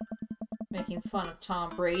out? Making fun of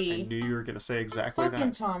Tom I Brady. knew you were gonna say exactly Fucking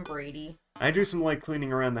that. Tom Brady. I do some light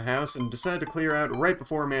cleaning around the house and decide to clear out right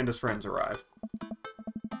before Amanda's friends arrive.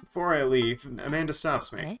 Before I leave, Amanda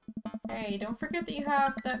stops me. Hey, don't forget that you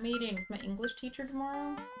have that meeting with my English teacher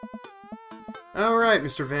tomorrow. Alright,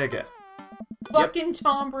 Mr. Vega. Fucking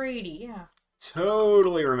Tom Brady, yeah.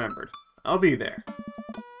 Totally remembered. I'll be there.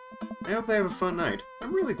 I hope they have a fun night.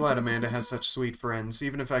 I'm really glad Amanda has such sweet friends,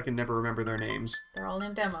 even if I can never remember their names. They're all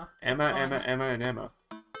named Emma. Emma, It's Emma, fine. Emma, and Emma.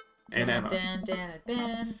 And Dan, Emma. Dan, Dan, and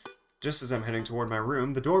Ben. Just as I'm heading toward my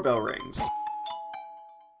room, the doorbell rings.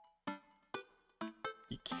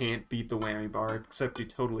 You can't beat the whammy bar, except you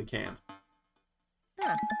totally can.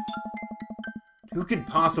 Huh. Who could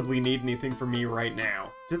possibly need anything from me right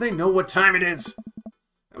now? Do they know what time it is?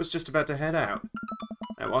 I was just about to head out.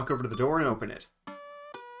 I walk over to the door and open it.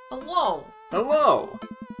 Hello! Hello!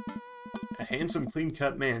 A handsome,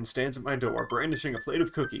 clean-cut man stands at my door, brandishing a plate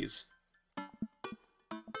of cookies.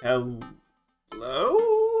 Hello?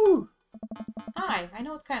 Hi, I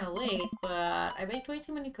know it's kind of late, but I baked way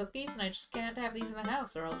too many cookies and I just can't have these in the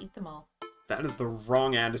house or I'll eat them all. That is the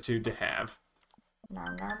wrong attitude to have.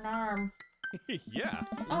 Narm, narm, narm. Yeah.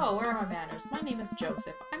 Oh, where are my manners? My name is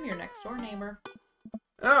Joseph. I'm your next door neighbor.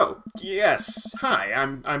 Oh, yes. Hi,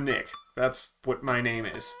 I'm Nick. That's what my name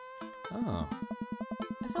is. Oh.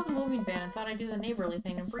 I saw the moving van and thought I'd do the neighborly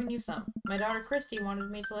thing and bring you some. My daughter Christy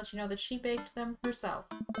wanted me to let you know that she baked them herself.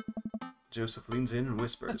 Joseph leans in and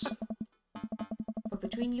whispers. But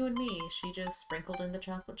between you and me, she just sprinkled in the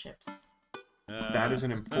chocolate chips. That is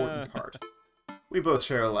an important part. We both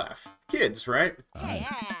share a laugh. Kids, right?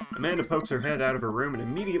 Amanda pokes her head out of her room and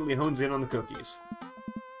immediately hones in on the cookies.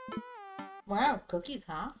 Wow, cookies,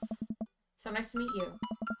 huh? So nice to meet you.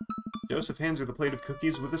 Joseph hands her the plate of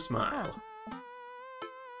cookies with a smile.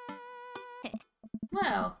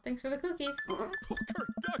 Well, thanks for the cookies.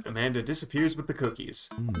 Amanda disappears with the cookies.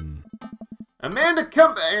 Hmm. Amanda,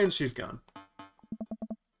 come back! And she's gone.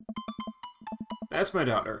 That's my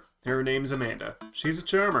daughter. Her name's Amanda. She's a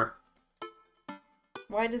charmer.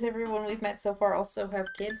 Why does everyone we've met so far also have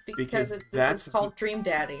kids? Because It's called Dream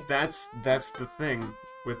Daddy. That's the thing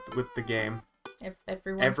with the game.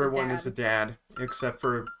 Everyone is a dad, except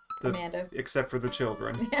for Amanda. except for the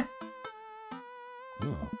children. Yeah.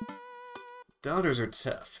 Oh. Daughters are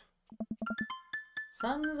tough.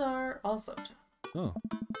 Sons are also tough. Oh.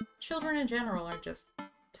 Children in general are just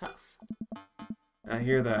tough. I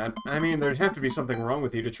hear that. I mean, there'd have to be something wrong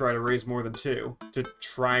with you to try to raise more than two. To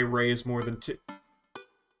try raise more than two.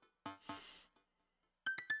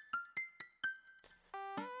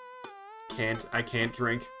 I can't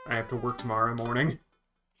drink. I have to work tomorrow morning.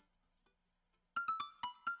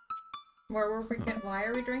 Why are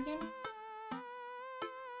we drinking?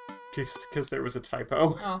 Because there was a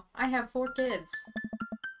typo. Oh, I have 4 kids.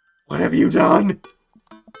 What have you done?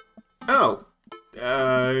 Oh.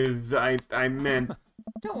 I meant...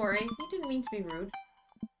 Don't worry, you didn't mean to be rude.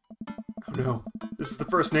 Oh no. This is the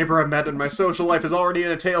first neighbor I've met and my social life is already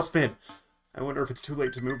in a tailspin. I wonder if it's too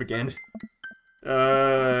late to move again.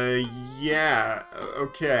 Yeah,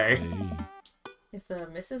 okay. Hey. Is the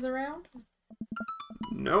missus around?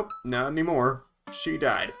 Nope, not anymore. She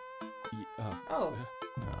died. Oh,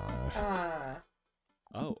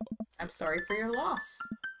 Oh. I'm sorry for your loss.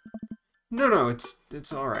 No,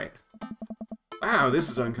 it's alright. Wow, this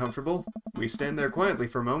is uncomfortable. We stand there quietly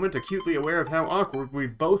for a moment, acutely aware of how awkward we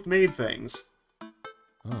both made things.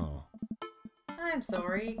 Oh. I'm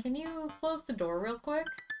sorry, can you close the door real quick?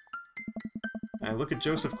 I look at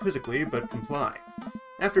Joseph quizzically, but comply.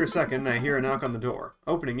 After a second, I hear a knock on the door.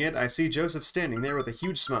 Opening it, I see Joseph standing there with a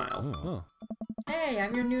huge smile. Oh. Hey,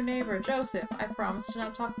 I'm your new neighbor, Joseph. I promised to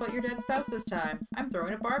not talk about your dead spouse this time. I'm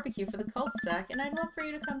throwing a barbecue for the cul-de-sac, and I'd love for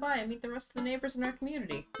you to come by and meet the rest of the neighbors in our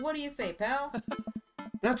community. What do you say, pal?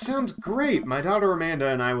 That sounds great! My daughter Amanda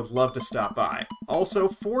and I would love to stop by. Also,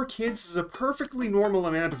 4 kids is a perfectly normal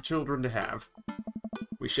amount of children to have.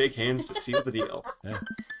 We shake hands to seal the deal. Yeah.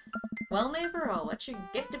 Well, neighbor, I'll let you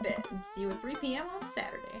get to bed. See you at 3 p.m. on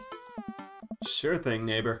Saturday. Sure thing,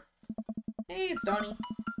 neighbor. Hey, it's Donnie.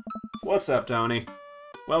 What's up, Donnie?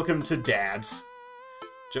 Welcome to Dad's.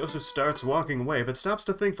 Joseph starts walking away, but stops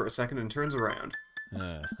to think for a second and turns around.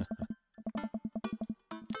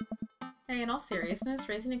 Hey, in all seriousness,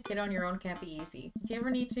 raising a kid on your own can't be easy. If you ever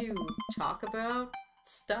need to talk about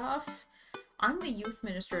stuff, I'm the youth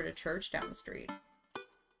minister at a church down the street.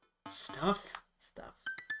 Stuff? Stuff.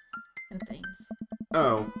 And things.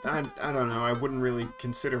 Oh, I don't know. I wouldn't really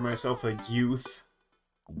consider myself a youth.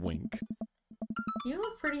 Wink. You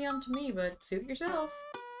look pretty young to me, but suit yourself.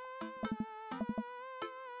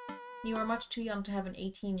 You are much too young to have an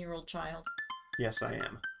 18-year-old child. Yes, I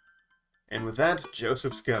am. And with that,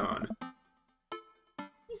 Joseph's gone.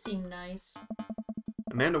 You seem nice.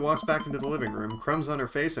 Amanda walks back into the living room, crumbs on her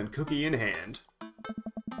face and cookie in hand.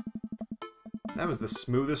 That was the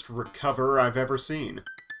smoothest recover I've ever seen.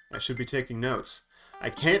 I should be taking notes. I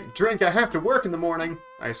can't drink, I have to work in the morning!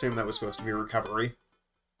 I assume that was supposed to be recovery.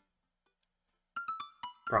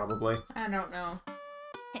 Probably. I don't know.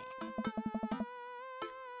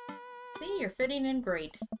 See, you're fitting in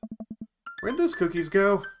great. Where'd those cookies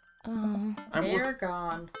go? Oh. They're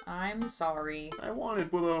gone. I'm sorry. I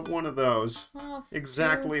wanted one of those. Well,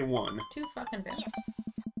 Exactly one. too fucking bad.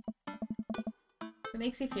 If it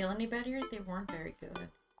makes you feel any better, they weren't very good.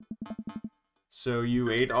 So you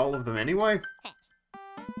ate all of them anyway?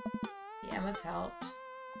 The Emma's helped.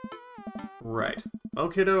 Right. Well,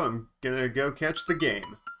 kiddo, I'm gonna go catch the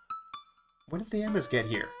game. When did the Emmas get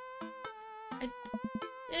here?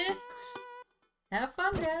 Have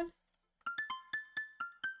fun, Dad.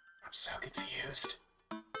 I'm so confused.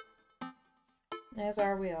 As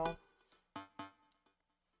are we all.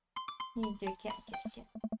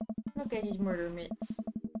 Look at his murder mitts.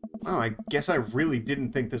 Well, I guess I really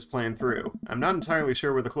didn't think this plan through. I'm not entirely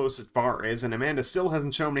sure where the closest bar is, and Amanda still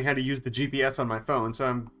hasn't shown me how to use the GPS on my phone, so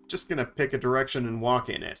I'm just gonna pick a direction and walk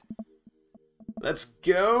in it. Let's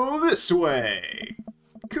go this way!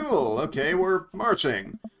 Cool, okay, we're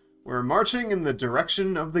marching. We're marching in the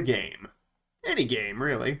direction of the game. Any game,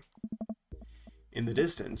 really. In the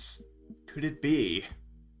distance, could it be?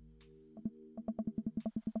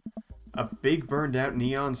 A big burned-out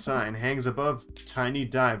neon sign hangs above tiny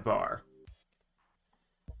dive bar.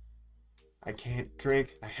 I can't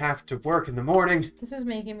drink. I have to work in the morning. This is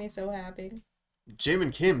making me so happy. Jim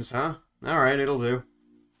and Kim's, huh? Alright, it'll do.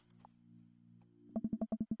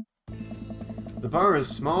 The bar is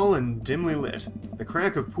small and dimly lit. The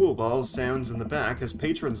crack of pool balls sounds in the back as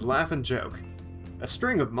patrons laugh and joke. A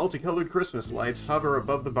string of multicolored Christmas lights hover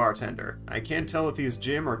above the bartender. I can't tell if he's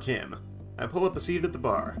Jim or Kim. I pull up a seat at the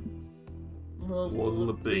bar. What'll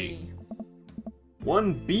it be?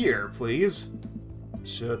 One beer, please.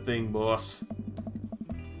 Sure thing, boss.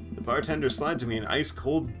 The bartender slides me an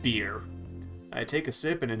ice-cold beer. I take a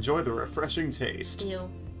sip and enjoy the refreshing taste. Ew.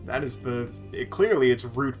 That is clearly it's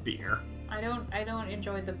root beer. I don't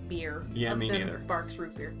enjoy the beer. Yeah, me the neither. Barks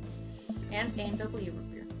root beer. And A&W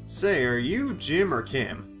root beer. Say, are you Jim or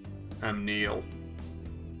Kim? I'm Neil.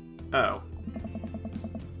 Oh.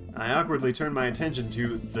 I awkwardly turn my attention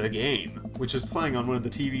to the game, which is playing on one of the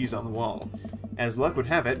TVs on the wall. As luck would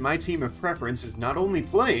have it, my team of preference is not only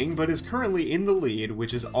playing, but is currently in the lead,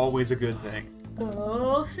 which is always a good thing.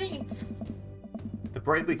 Oh, Saints! The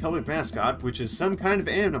brightly colored mascot, which is some kind of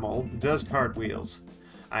animal, does cartwheels.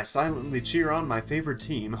 I silently cheer on my favorite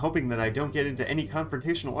team, hoping that I don't get into any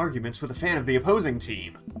confrontational arguments with a fan of the opposing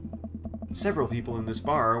team. Several people in this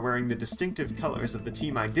bar are wearing the distinctive colors of the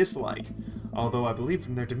team I dislike, although I believe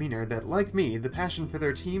from their demeanor that, like me, the passion for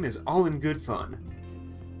their team is all in good fun.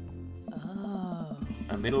 Oh.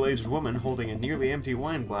 A middle-aged woman holding a nearly empty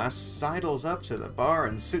wine glass sidles up to the bar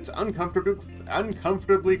and sits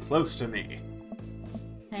uncomfortably close to me.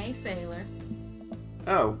 Hey, sailor.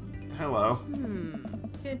 Oh, hello.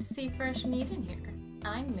 Good to see fresh meat in here.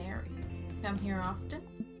 I'm Mary. Come here often?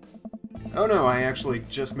 Oh no, I actually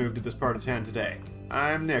just moved to this part of town today.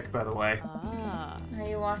 I'm Nick, by the way. Ah. Are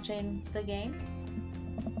you watching the game?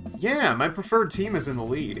 Yeah, my preferred team is in the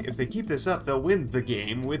lead. If they keep this up, they'll win the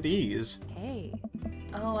game with ease. Hey.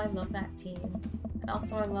 Oh, I love that team. And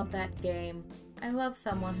also I love that game. I love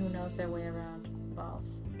someone who knows their way around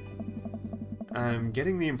balls. I'm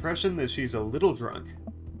getting the impression that she's a little drunk.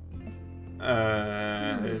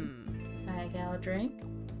 I got a drink?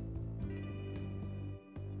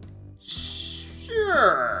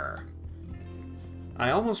 Sure. I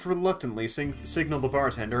almost reluctantly signal the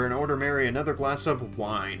bartender and order Mary another glass of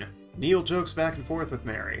wine. Neil jokes back and forth with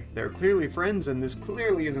Mary. They're clearly friends, and this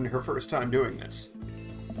clearly isn't her first time doing this.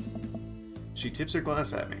 She tips her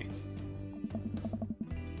glass at me.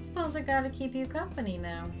 Suppose I gotta keep you company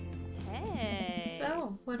now. Hey.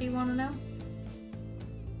 So, what do you want to know?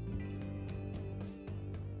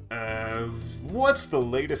 What's the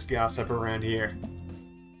latest gossip around here?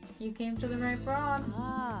 You came to the right broad.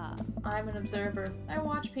 Ah. I'm an observer. I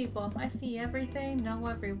watch people. I see everything, know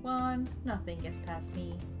everyone. Nothing gets past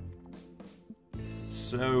me.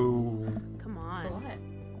 So... Come So on. what?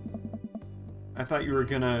 I thought you were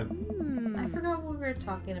gonna... I forgot what we were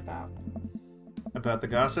talking about. About the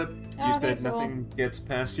gossip? Oh, You hey, said Soul. nothing gets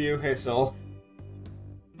past you? Hey, Soul.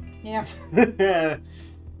 Yeah.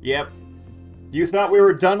 Yep. You thought we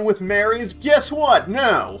were done with Mary's? Guess what?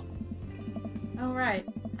 No! Oh, right.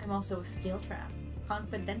 I'm I'm also a steel trap.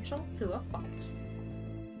 Confidential to a fault.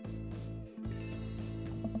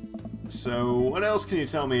 So, what else can you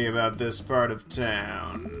tell me about this part of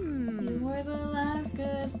town? You were the last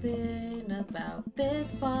good thing about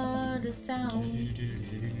this part of town.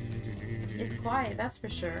 It's quiet, that's for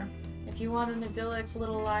sure. If you want an idyllic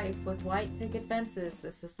little life with white picket fences,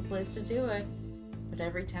 this is the place to do it. But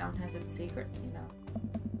every town has its secrets, you know.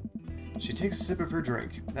 She takes a sip of her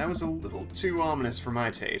drink. That was a little too ominous for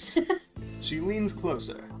my taste. She leans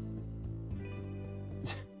closer.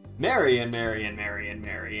 Marion,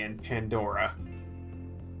 Pandora.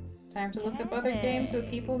 Time to look up other games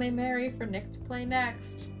with people they marry for Nick to play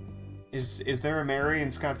next. Is there a Mary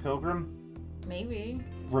in Scott Pilgrim? Maybe.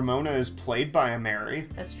 Ramona is played by a Mary.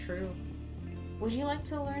 That's true. Would you like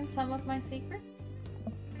to learn some of my secrets?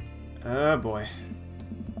 Oh boy.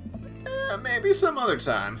 Maybe some other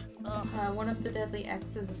time. One of the deadly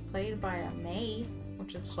exes is played by a May,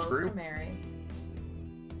 which is close true. to Mary.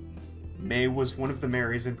 May was one of the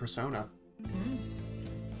Marys in Persona.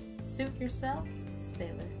 Suit yourself,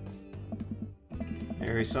 sailor.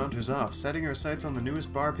 Mary saunters off, setting her sights on the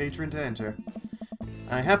newest bar patron to enter.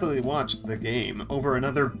 I happily watched the game over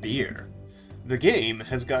another beer. The game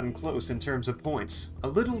has gotten close in terms of points. A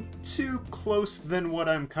little too close than what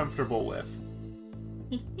I'm comfortable with.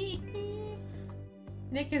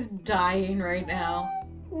 Nick is dying right now.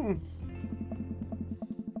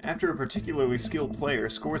 After a particularly skilled player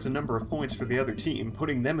scores a number of points for the other team,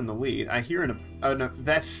 putting them in the lead, I hear an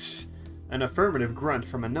affirmative grunt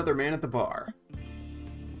from another man at the bar.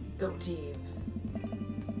 Go team.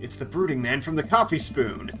 It's the brooding man from the Coffee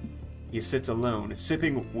Spoon. He sits alone,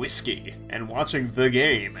 sipping whiskey, and watching the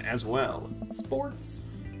game as well. Sports.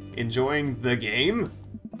 Enjoying the game?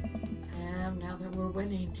 Now that we're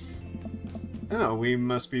winning. Oh, we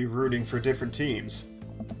must be rooting for different teams.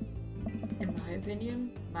 In my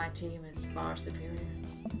opinion, my team is far superior.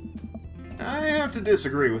 I have to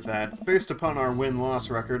disagree with that. Based upon our win-loss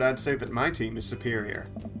record, I'd say that my team is superior.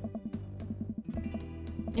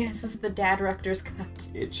 Yeah, this is the Dadrector's cut.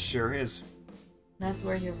 It sure is. That's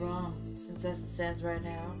where you're wrong, since as it stands right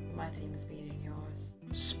now, my team is beating yours.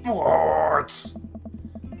 Sports!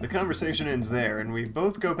 The conversation ends there, and we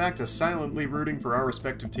both go back to silently rooting for our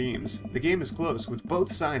respective teams. The game is close, with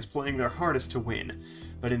both sides playing their hardest to win.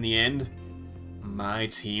 But in the end, my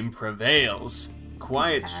team prevails.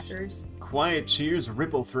 Quiet cheers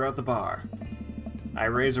ripple throughout the bar. I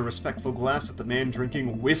raise a respectful glass at the man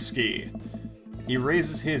drinking whiskey. He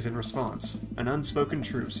raises his in response. An unspoken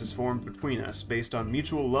truce is formed between us based on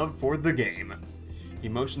mutual love for the game. He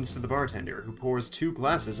motions to the bartender, who pours 2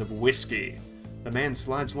 glasses of whiskey. The man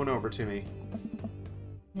slides one over to me.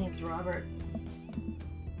 Name's Robert.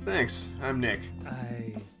 Thanks, I'm Nick.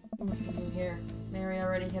 You must be new here. Mary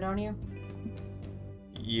already hit on you?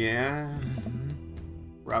 Yeah?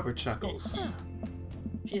 Robert chuckles.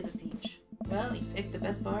 She's a peach. Well, you picked the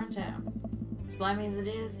best bar in town. Slimy as it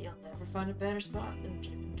is, you'll never find a better spot than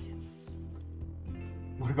Jim and Kim's.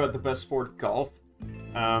 What about the best sport, golf?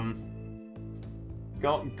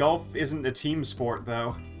 Golf isn't a team sport,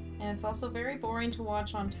 though. And it's also very boring to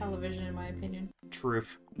watch on television, in my opinion.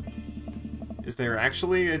 Truth. Is there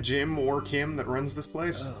actually a Jim or Kim that runs this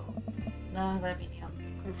place? Oh. No, that'd be Neil.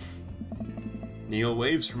 Neil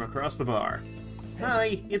waves from across the bar.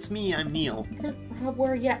 Hi, it's me, I'm Neil. Rob,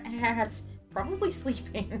 where you at? Probably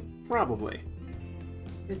sleeping. Probably.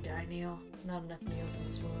 Good die, Neil. Not enough Neils in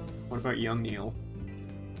this world. What about young Neil?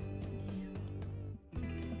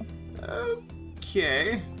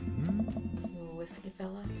 Okay. You a whiskey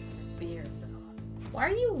fella? A beer fella? Why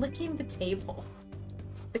are you licking the table?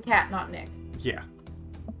 The cat, not Nick. Yeah.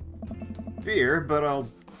 Beer, but I'll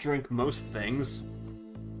drink most things.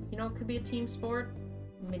 You know what could be a team sport?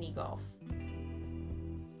 Mini golf.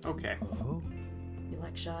 Okay. You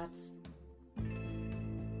like shots?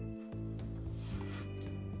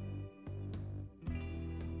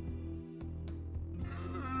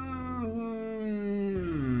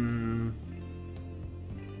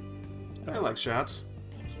 I like shots.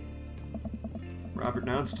 Thank you. Robert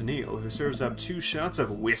nods to Neil, who serves up 2 shots of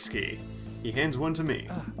whiskey. He hands one to me.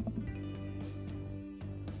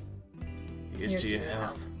 Here's to your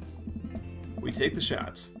health. We take the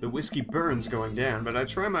shots. The whiskey burns going down, but I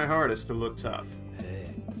try my hardest to look tough.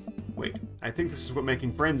 Wait, I think this is what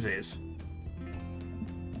making friends is.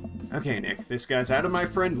 Okay, Nick, this guy's out of my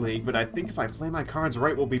friend league, but I think if I play my cards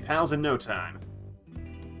right, we'll be pals in no time.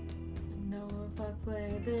 Know if I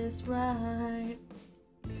play this right.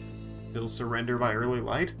 He'll surrender by early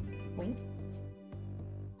light? Wink.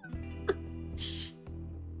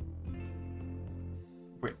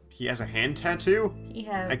 Wait, he has a hand tattoo? He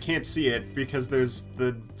has... I can't see it because there's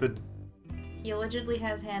the... He allegedly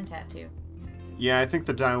has hand tattoo. Yeah, I think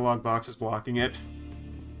the dialogue box is blocking it.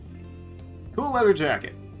 Cool leather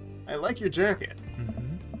jacket. I like your jacket.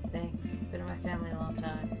 Thanks. Been in my family a long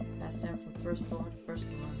time. Passed down from firstborn to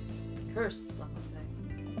firstborn. Cursed, some would say.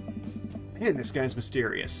 Man, this guy's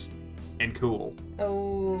mysterious. And cool.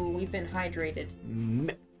 Oh, we've been hydrated.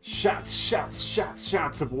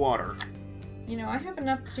 Shots of water. You know, I have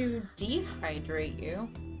enough to dehydrate you.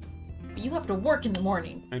 But you have to work in the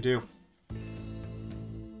morning. I do.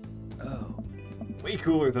 Oh. Way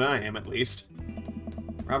cooler than I am, at least.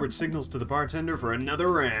 Robert signals to the bartender for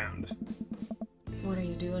another round. What are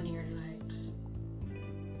you doing here tonight?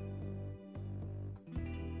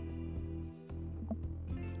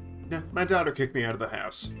 No, my daughter kicked me out of the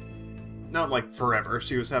house. Not like forever,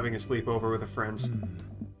 she was having a sleepover with her friends.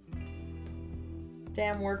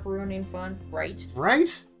 Damn work ruining fun, right?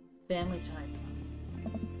 Right? Family time.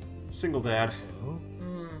 Single dad. Oh.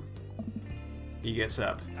 He gets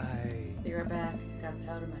up. Be right back. Got a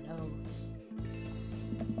powder my nose.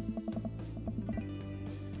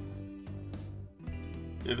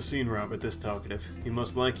 Never seen Robert this talkative. He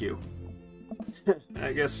must like you.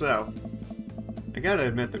 I guess so. I gotta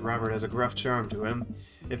admit that Robert has a gruff charm to him.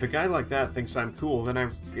 If a guy like that thinks I'm cool, then I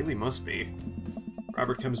really must be.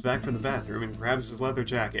 Robert comes back from the bathroom and grabs his leather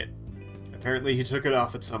jacket. Apparently he took it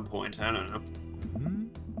off at some point, I don't know.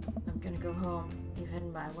 I'm gonna go home. You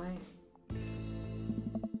heading my way?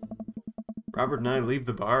 Robert and I leave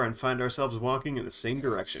the bar and find ourselves walking in the same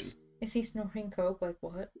direction. Is he snorting coke? Like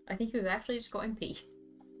what? I think he was actually just going pee.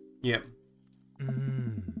 Yep.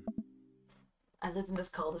 I live in this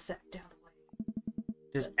cul-de-sac down the way.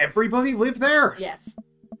 Does everybody live there? Yes.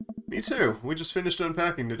 Me too. We just finished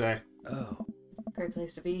unpacking today. Oh. Great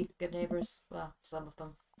place to be. Good neighbors. Well, some of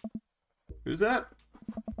them. Who's that?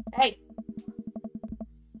 Hey!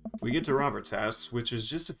 We get to Robert's house, which is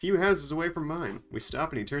just a few houses away from mine. We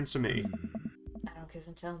stop and he turns to me. I don't kiss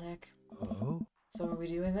and tell, Nick. Oh. So are we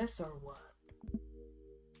doing this or what?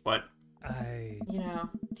 What? You know,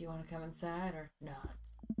 do you want to come inside or not?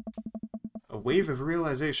 A wave of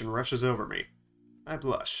realization rushes over me. I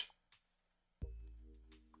blush.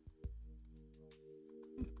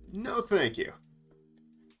 No, thank you.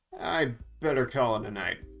 I'd better call it a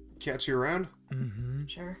night. Catch you around?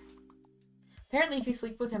 Sure. Apparently if you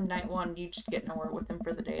sleep with him night one, you just get nowhere with him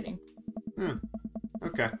for the dating.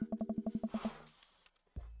 Okay.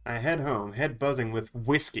 I head home, head buzzing with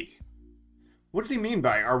whiskey. What did he mean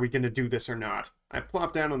by, are we gonna do this or not? I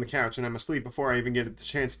plop down on the couch and I'm asleep before I even get the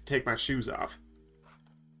chance to take my shoes off.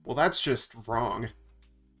 Well, that's just wrong.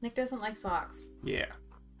 Nick doesn't like socks. Yeah.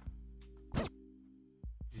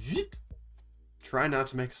 Try not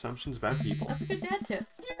to make assumptions about people. That's a good dad tip.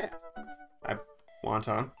 Yeah. I want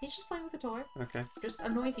on. He's just playing with a toy. Okay. Just a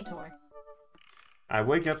noisy toy. I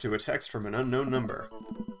wake up to a text from an unknown number.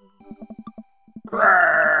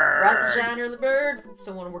 Rise and shine, early bird.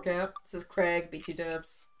 Still want to work out? This is Craig, BT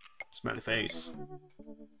dubs. Smiley face.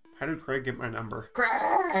 How did Craig get my number?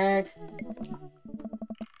 Craig!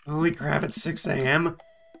 Holy crap, it's 6 a.m.?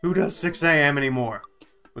 Who does 6 a.m. anymore?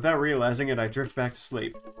 Without realizing it, I drift back to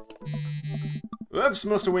sleep. Oops,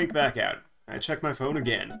 must have winked back out. I check my phone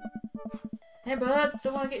again. Hey bud,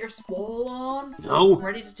 still want to get your swole on? No! I'm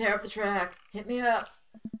ready to tear up the track. Hit me up.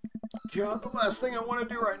 God, the last thing I want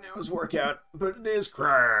to do right now is work out, but it is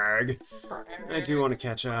Craig. I do want to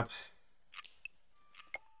catch up.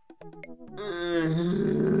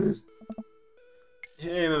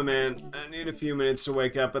 Hey, my man, I need a few minutes to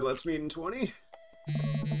wake up, but let's meet in 20.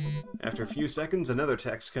 After a few seconds, another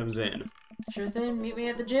text comes in. Sure thing, meet me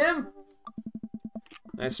at the gym.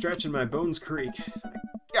 I stretch and my bones creak. I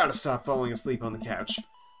gotta stop falling asleep on the couch.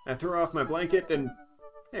 I throw off my blanket and...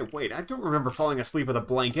 Hey, wait, I don't remember falling asleep with a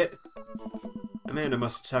blanket. Amanda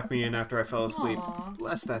must have tucked me in after I fell asleep. Aww.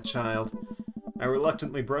 Bless that child. I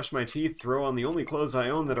reluctantly brush my teeth, throw on the only clothes I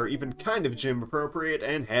own that are even kind of gym appropriate,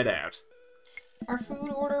 and head out. Our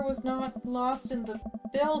food order was not lost in the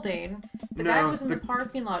building. The guy was in the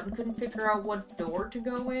parking lot and couldn't figure out what door to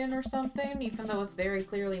go in or something, even though it's very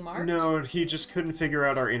clearly marked. No, he just couldn't figure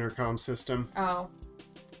out our intercom system. Oh.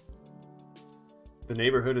 The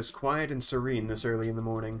neighborhood is quiet and serene this early in the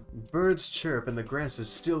morning. Birds chirp and the grass is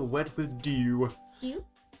still wet with dew. You?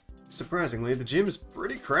 Surprisingly, the gym is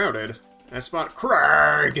pretty crowded. I spot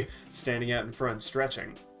Craig standing out in front,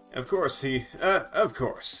 stretching. Of course, he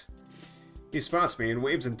spots me and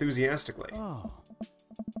waves enthusiastically. Oh.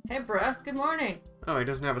 Hey bruh, good morning. Oh, he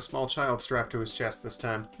doesn't have a small child strapped to his chest this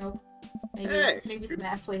time. Nope. Hey, Maybe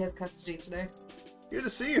Smashley has custody today. Good to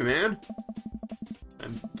see you, man.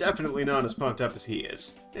 I'm definitely not as pumped up as he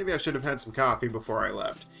is. Maybe I should have had some coffee before I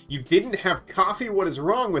left. You didn't have coffee? What is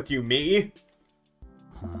wrong with you, me?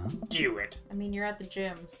 Huh? Do it. I mean, you're at the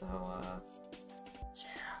gym, so,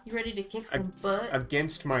 you ready to kick some butt?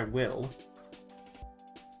 Against my will.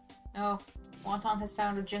 Oh, Wonton has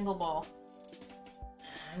found a jingle ball.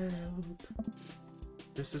 Help.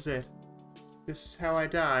 This is it. This is how I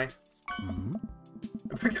die. Hmm?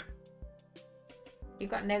 You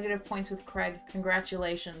got negative points with Craig.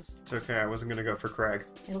 Congratulations. It's okay, I wasn't gonna go for Craig.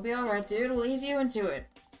 It'll be alright, dude. We'll ease you into it.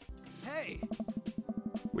 Hey!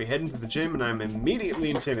 We head into the gym and I'm immediately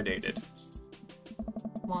intimidated.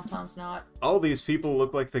 Wonton's not. All these people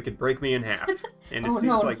look like they could break me in half. And it Oh seems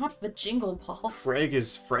no, like not the jingle balls. Craig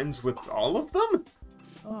is friends with all of them?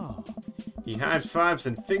 Oh. He high-fives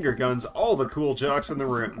and finger guns all the cool jocks in the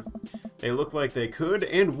room. They look like they could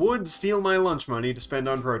and would steal my lunch money to spend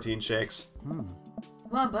on protein shakes. Hmm.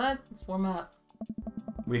 Come on, bud. Let's warm up.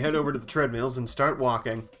 We head over to the treadmills and start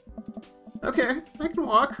walking. Okay, I can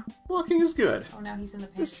walk. Walking is good. Oh, now he's in the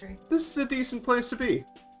This pantry. is a decent place to be.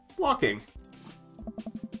 Walking.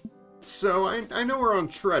 So, I know we're on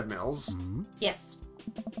treadmills, Hmm? Yes.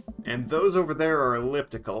 and those over there are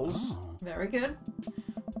ellipticals. Oh. Very good.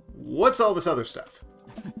 What's all this other stuff?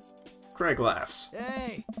 Craig laughs.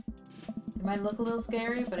 Hey! They might look a little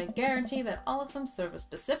scary, but I guarantee that all of them serve a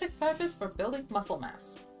specific purpose for building muscle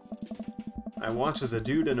mass. I watch as a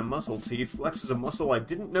dude in a muscle tee flexes a muscle I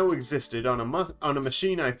didn't know existed on a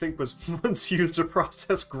machine I think was once used to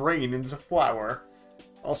process grain into flour.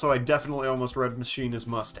 Also, I definitely almost read machine as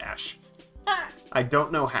mustache. I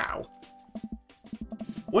don't know how.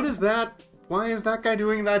 What is that? Why is that guy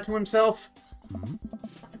doing that to himself? Hmm?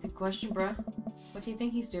 That's a good question, bruh. What do you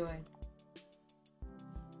think he's doing?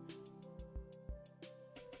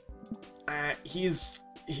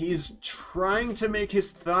 He's trying to make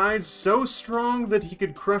his thighs so strong that he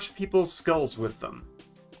could crush people's skulls with them.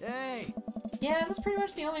 Hey! Yeah, that's pretty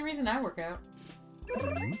much the only reason I work out.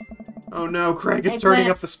 Hmm? Oh no, Craig is turning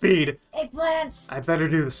up Eggplants. the speed. Eggplants! I better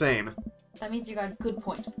do the same. That means you got good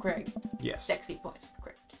points with Craig. Yes. Sexy points with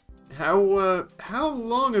Craig. How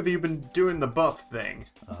long have you been doing the buff thing?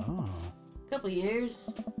 Oh. Couple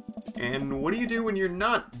years. And what do you do when you're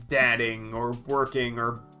not dadding or working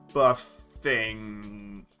or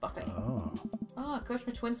buffing? Buffet. Oh. Oh, I coach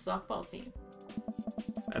my twins softball team.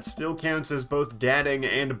 That still counts as both dadding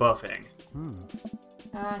and buffing. Hmm.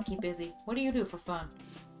 Ah, keep busy. What do you do for fun?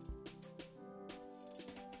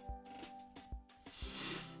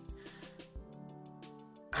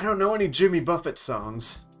 I don't know any Jimmy Buffett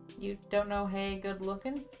songs. You don't know Hey Good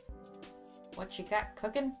Looking? What you got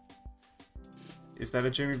cooking? Is that a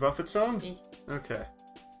Jimmy Buffett song? Eh. Okay.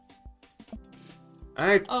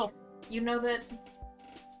 Oh, you know that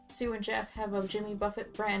Sue and Jeff have a Jimmy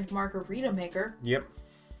Buffett brand margarita maker. Yep.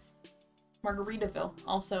 Margaritaville,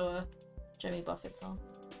 also a Jimmy Buffett song.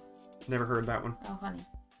 Never heard that one. Oh, honey.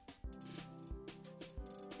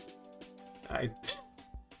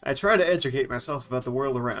 I try to educate myself about the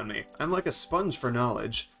world around me. I'm like a sponge for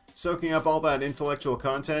knowledge, soaking up all that intellectual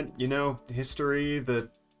content, you know, history, the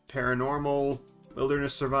paranormal,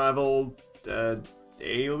 wilderness survival,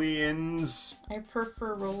 aliens, I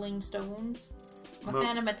prefer Rolling Stones. I'm a Mo-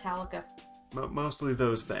 fan of Metallica. mostly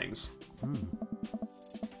those things. Hmm.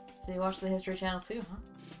 So you watch the History Channel too, huh?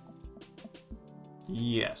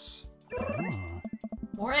 Yes. Oh.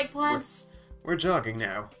 More eggplants! We're jogging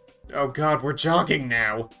now. Oh god, we're jogging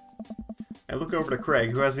now! I look over to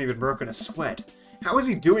Craig, who hasn't even broken a sweat. How is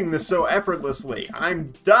he doing this so effortlessly?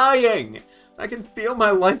 I'm dying! I can feel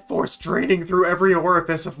my life force draining through every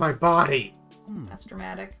orifice of my body. Hmm. That's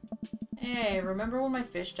dramatic. Hey, remember when my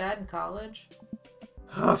fish died in college?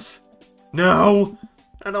 Huff. No!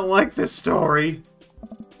 I don't like this story.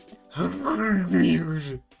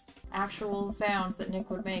 Actual sounds that Nick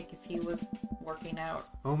would make if he was working out.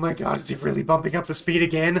 Oh my god, is he really bumping up the speed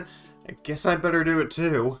again? I guess I better do it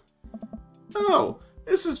too. Oh,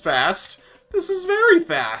 this is fast. This is very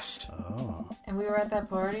fast. Oh. And we were at that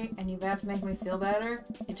party, and you vowed to make me feel better.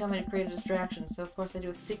 You told me to create a distraction, so of course I do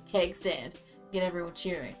a sick keg stand. Get everyone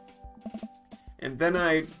cheering. And then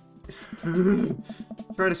I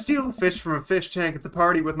try to steal a fish from a fish tank at the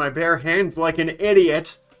party with my bare hands like an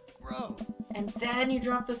idiot. Bro! And then you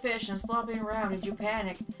drop the fish and it's flopping around and you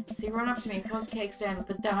panic. So you run up to me and close cake stand with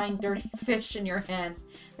the dying, dirty fish in your hands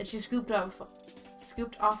that you scooped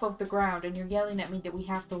off of the ground, and you're yelling at me that we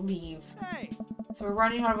have to leave. Hey! So we're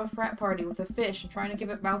running out of a frat party with a fish and trying to give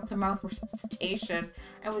it mouth-to-mouth resuscitation.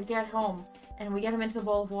 And we get home and we get him into the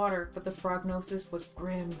bowl of water, but the prognosis was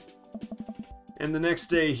grim. And the next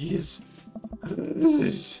day he's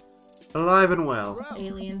alive and well. Bro!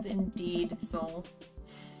 Aliens indeed, soul.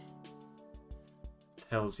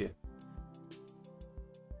 tells you.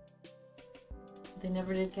 They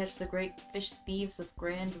never did catch the great fish thieves of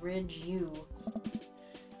Grand Ridge U.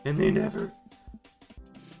 And they never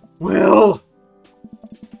will!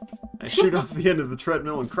 I shoot off the end of the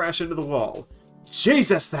treadmill and crash into the wall.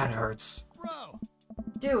 Jesus, that hurts! Bro!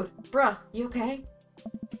 Dude, bruh, you okay?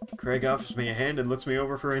 Craig offers me a hand and looks me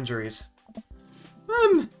over for injuries.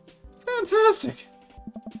 I'm fantastic!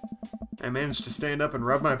 I managed to stand up and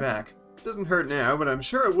rub my back. It doesn't hurt now, but I'm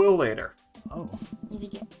sure it will later. Oh. You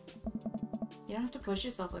don't have to push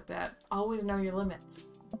yourself like that. Always know your limits.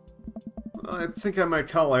 I think I might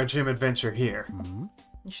call our gym adventure here. Hmm?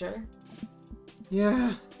 You sure?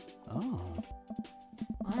 Yeah. Oh.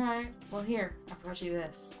 Alright, well here, I brought you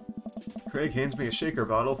this. Craig hands me a shaker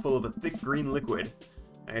bottle full of a thick green liquid.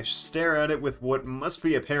 I stare at it with what must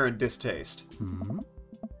be apparent distaste. Hmm?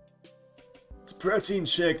 It's a protein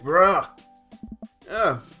shake, bruh!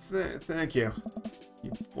 Oh, thank you.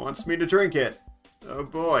 He wants me to drink it. Oh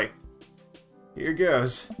boy. Here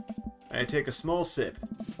goes. I take a small sip.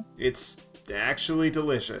 It's actually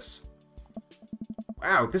delicious.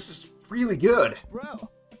 Wow, this is really good. Bro!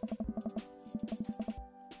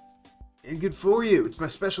 And good for you. It's my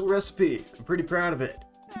special recipe. I'm pretty proud of it.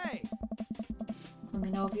 Hey! Let me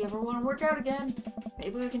know if you ever want to work out again.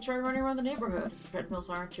 Maybe we can try running around the neighborhood. Treadmills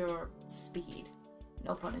aren't your speed.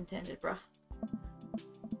 No pun intended, bruh.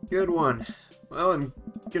 Good one. Well, I'm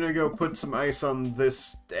gonna go put some ice on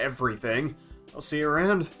this everything. I'll see you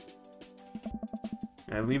around.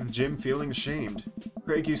 I leave the gym feeling ashamed.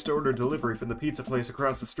 Craig used to order delivery from the pizza place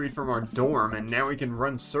across the street from our dorm, and now he can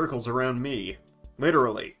run circles around me.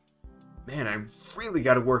 Literally. Man, I really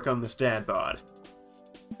gotta work on this dad bod.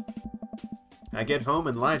 I get home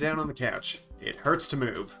and lie down on the couch. It hurts to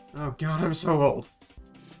move. Oh god, I'm so old.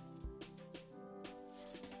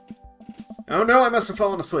 Oh no, I must have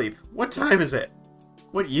fallen asleep. What time is it?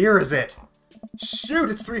 What year is it? Shoot,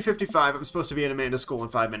 it's 3:55. I'm supposed to be at Amanda's school in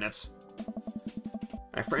 5 minutes.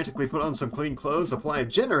 I frantically put on some clean clothes, apply a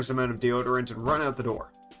generous amount of deodorant, and run out the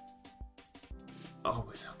door.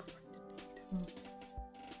 Always help a friend in need.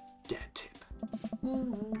 Dad tip.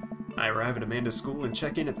 I arrive at Amanda's school and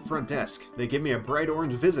check in at the front desk. They give me a bright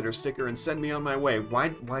orange visitor sticker and send me on my way. Why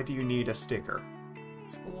do you need a sticker?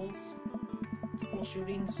 Schools, school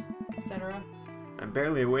shootings, etc. I'm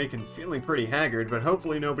barely awake and feeling pretty haggard, but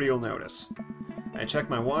hopefully nobody will notice. I check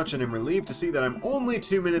my watch and am relieved to see that I'm only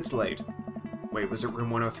 2 minutes late. Wait, was it room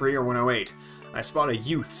 103 or 108? I spot a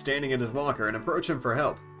youth standing at his locker and approach him for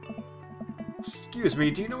help. Excuse me,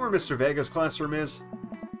 do you know where Mr. Vega's classroom is?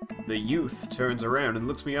 The youth turns around and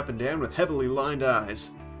looks me up and down with heavily lined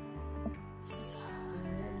eyes. Son.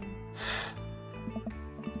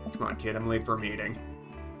 Come on, kid, I'm late for a meeting.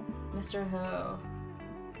 Mr. Ho.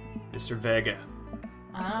 Mr. Vega.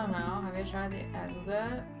 I don't know. Have you tried the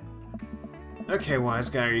exit? Okay, wise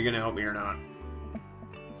guy, are you gonna help me or not?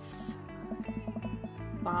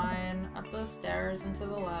 Fine. Up those stairs and to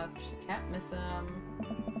the left. Can't miss him.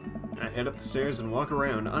 I head up the stairs and walk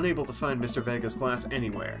around, unable to find Mr. Vega's class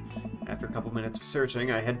anywhere. After a couple minutes of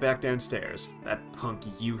searching, I head back downstairs. That punk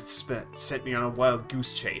youth sent me on a wild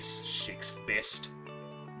goose chase. Shakes fist.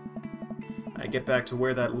 I get back to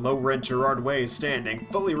where that low-rent Gerard Way is standing,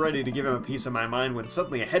 fully ready to give him a piece of my mind when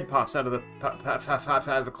suddenly a head pops out of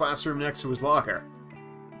the classroom next to his locker.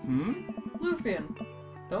 Hmm? Lucian,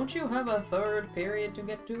 don't you have a third period to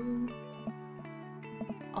get to?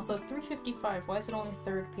 Also, it's 3:55. Why is it only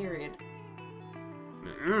third period?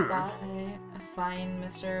 Fine,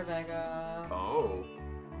 Mr. Vega. Oh.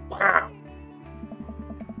 Wow.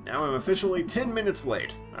 Now I'm officially 10 minutes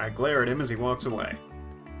late. I glare at him as he walks away.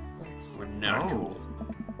 We're not cool.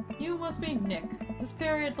 You must be Nick. This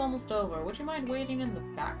period's almost over. Would you mind waiting in the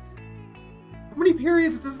back? How many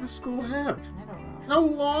periods does the school have? I don't know. How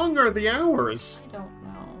long are the hours? I don't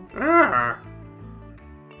know.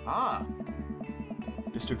 Ah.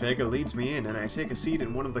 Mr. Vega leads me in, and I take a seat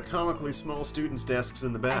in one of the comically small students' desks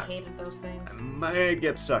in the I back. hated those things. I might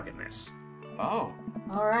get stuck in this. Oh.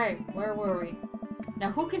 Alright, where were we?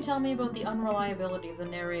 Now who can tell me about the unreliability of the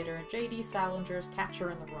narrator in J.D. Salinger's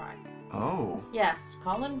Catcher in the Rye? Oh. Yes,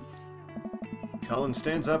 Colin? Cullen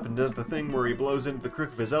stands up and does the thing where he blows into the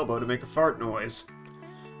crook of his elbow to make a fart noise.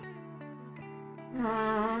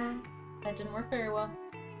 That didn't work very well.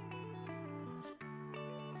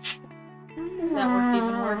 That worked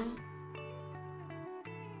even worse.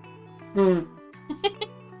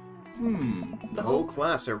 The whole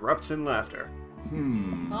class erupts in laughter.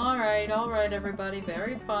 Alright, everybody.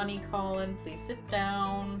 Very funny, Colin. Please sit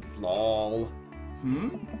down. Lol.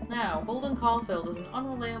 Now, Holden Caulfield is an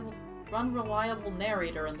unreliable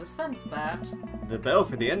narrator in the sense that The bell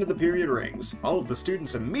for the end of the period rings. All of the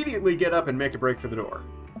students immediately get up and make a break for the door.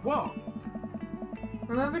 Whoa.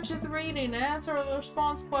 Remember to read and answer the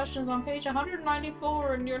response questions on page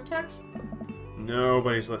 194 in your textbook.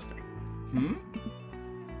 Nobody's listening. Hmm?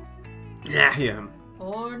 Yeah, I am.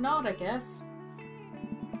 Or not, I guess.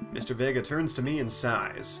 Mr. Vega turns to me and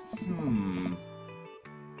sighs.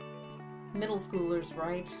 Middle schoolers,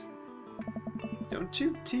 right? Don't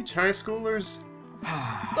you teach high schoolers?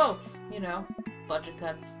 Both, you know. Budget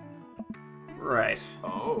cuts. Right.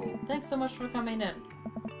 Oh. Thanks so much for coming in.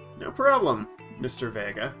 No problem, Mr.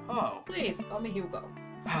 Vega. Oh. Please, call me Hugo.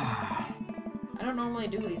 I don't normally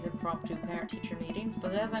do these impromptu parent-teacher meetings,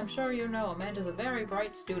 but as I'm sure you know, Amanda's a very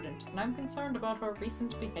bright student, and I'm concerned about her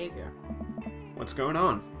recent behavior. What's going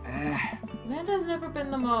on? Amanda's never been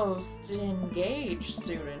the most engaged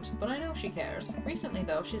student, but I know she cares. Recently,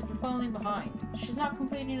 though, she's been falling behind. She's not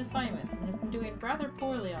completing assignments and has been doing rather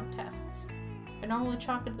poorly on tests. I normally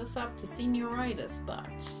chalk this up to senioritis,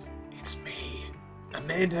 but... It's me.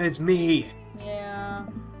 Amanda is me. yeah...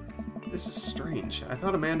 This is strange. I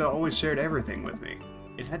thought Amanda always shared everything with me.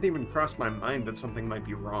 It hadn't even crossed my mind that something might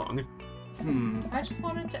be wrong. I just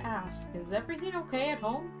wanted to ask, is everything okay at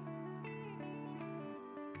home?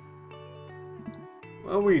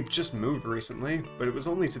 Well, we just moved recently, but it was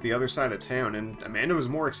only to the other side of town, and Amanda was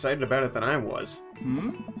more excited about it than I was.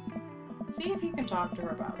 See if you can talk to her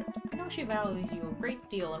about it. I know she values you a great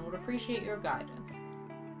deal and would appreciate your guidance.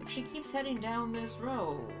 If she keeps heading down this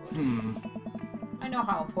road... I know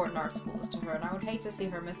how important art school is to her, and I would hate to see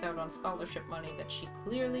her miss out on scholarship money that she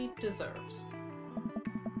clearly deserves.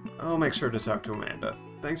 I'll make sure to talk to Amanda.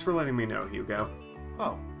 Thanks for letting me know, Hugo.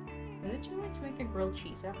 Oh. Would you like to make a grilled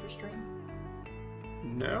cheese after stream?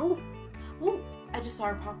 No? Ooh! I just saw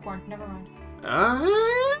her popcorn. Never mind.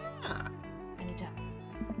 Ah! Anytime.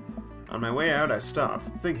 On my way out, I stop,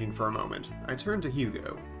 thinking for a moment. I turn to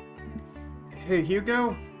Hugo. Hey,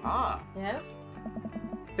 Hugo? Ah. Yes?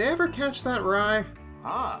 They ever catch that rye?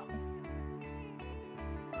 Ah.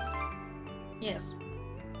 Yes.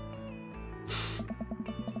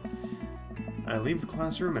 I leave the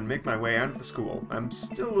classroom and make my way out of the school. I'm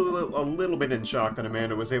still a little bit in shock that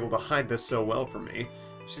Amanda was able to hide this so well from me.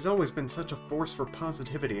 She's always been such a force for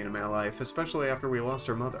positivity in my life, especially after we lost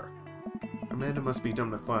her mother. Amanda must be done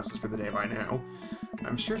with classes for the day by now.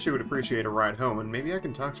 I'm sure she would appreciate a ride home, and maybe I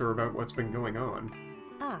can talk to her about what's been going on.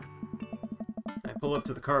 I pull up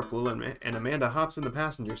to the carpool, and Amanda hops in the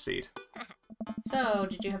passenger seat. So,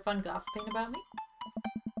 did you have fun gossiping about me?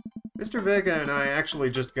 Mr. Vega and I actually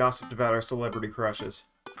just gossiped about our celebrity crushes.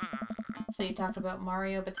 So you talked about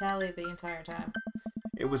Mario Batali the entire time.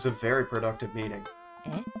 It was a very productive meeting.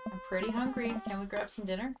 I'm pretty hungry. Can we grab some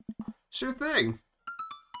dinner? Sure thing.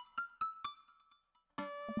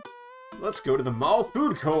 Let's go to the mall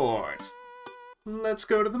food court. Let's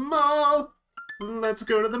go to the mall. Let's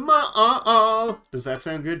go to the mall. Does that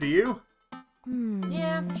sound good to you?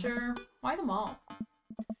 Yeah, sure. Why the mall?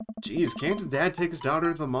 Geez, can't Dad take his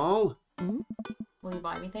daughter to the mall? Will you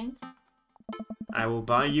buy me things? I will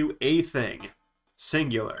buy you a thing.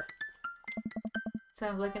 Singular.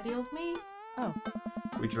 Sounds like a deal to me.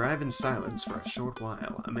 We drive in silence for a short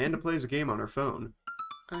while. Amanda plays a game on her phone.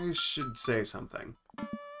 I should say something.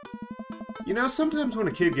 You know, sometimes when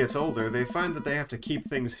a kid gets older, they find that they have to keep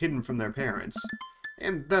things hidden from their parents.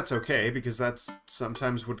 And that's okay, because that's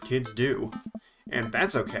sometimes what kids do. And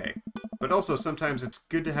that's okay. But also sometimes it's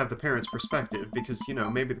good to have the parents' perspective, because, you know,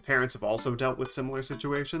 maybe the parents have also dealt with similar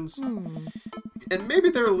situations. And maybe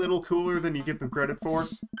they're a little cooler than you give them credit for.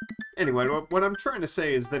 Anyway, what I'm trying to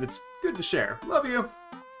say is that it's good to share. Love you!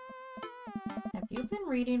 Have you been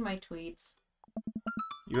reading my tweets?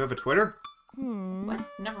 You have a Twitter? What?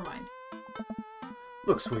 Never mind.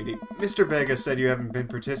 Look, sweetie, Mr. Vega said you haven't been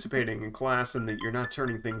participating in class and that you're not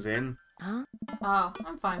turning things in. Oh,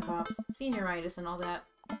 I'm fine, Pops. Senioritis and all that.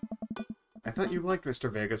 I thought you liked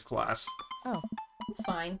Mr. Vega's class. It's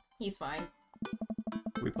fine. He's fine.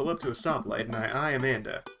 We pull up to a stoplight and I eye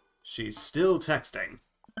Amanda. She's still texting.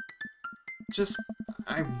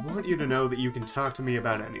 I want you to know that you can talk to me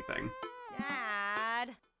about anything.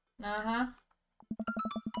 Dad. Uh-huh.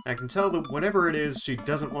 I can tell that whatever it is, she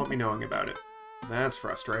doesn't want me knowing about it. That's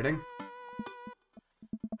frustrating.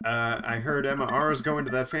 I heard Emma R is going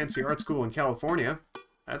to that fancy art school in California.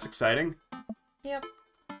 That's exciting. Yep.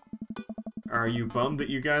 Are you bummed that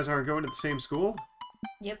you guys aren't going to the same school?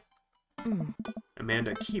 Yep.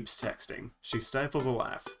 Amanda keeps texting. She stifles a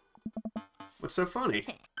laugh. What's so funny?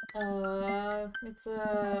 I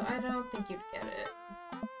don't think you'd get it.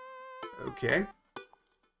 Okay.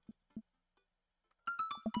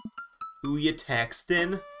 Who you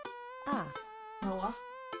texting? Noah?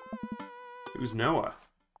 Who's Noah?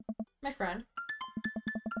 My friend.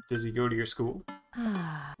 Does he go to your school?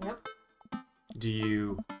 Yep. Do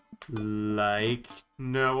you like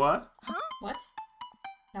Noah? What?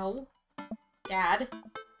 No. Dad.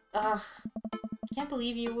 Ugh. I can't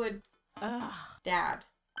believe you would... Ugh. Dad.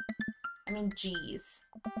 I mean, jeez.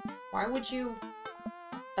 Why would you...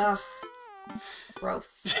 Ugh.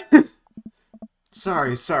 Gross.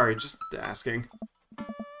 Sorry, just asking.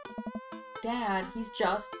 Dad, he's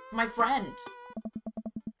just my friend.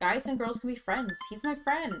 Guys and girls can be friends. He's my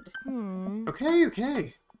friend.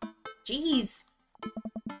 Okay. Jeez.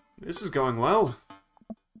 This is going well.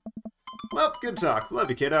 Well, good talk. Love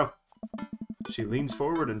you, kiddo. She leans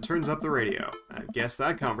forward and turns up the radio. I guess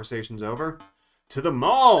that conversation's over. To the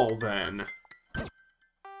mall, then.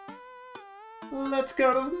 Let's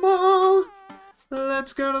go to the mall.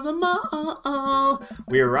 Let's go to the mall.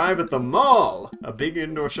 We arrive at the mall, a big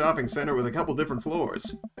indoor shopping center with a couple different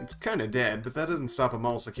floors. It's kinda dead, but that doesn't stop a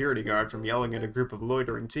mall security guard from yelling at a group of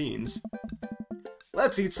loitering teens.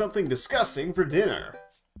 Let's eat something disgusting for dinner.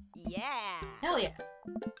 Yeah. Hell yeah.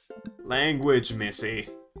 Language, Missy.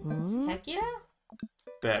 Heck yeah.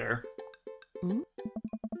 Better.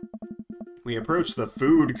 We approach the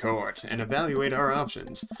food court and evaluate our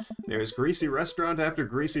options. There's greasy restaurant after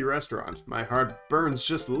greasy restaurant. My heart burns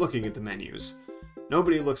just looking at the menus.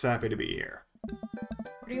 Nobody looks happy to be here.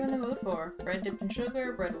 What are you in the mood for? Bread dipped in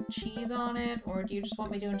sugar, bread with cheese on it, or do you just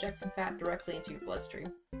want me to inject some fat directly into your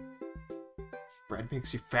bloodstream? Bread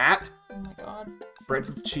makes you fat? Oh my god. Bread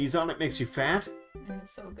with cheese on it makes you fat? And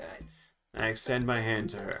it's so good. I extend my hand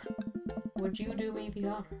to her. Would you do me the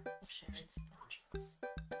honor of sharing some nachos?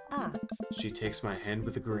 She takes my hand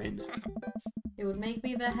with a grin. It would make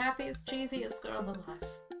me the happiest, cheesiest girl alive.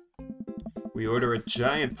 We order a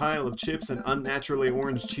giant pile of chips and unnaturally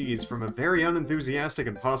orange cheese from a very unenthusiastic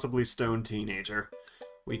and possibly stoned teenager.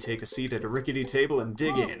 We take a seat at a rickety table and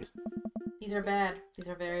dig in. These are bad. These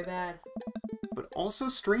are very bad. But also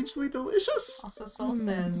strangely delicious. Also, Soul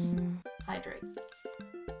says, hydrate.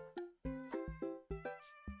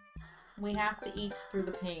 We have to eat through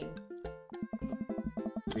the pain.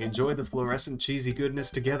 We enjoy the fluorescent cheesy goodness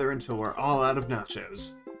together until we're all out of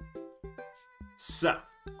nachos. So,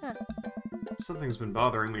 something's been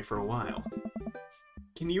bothering me for a while.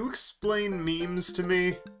 Can you explain memes to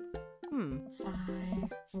me? Sigh.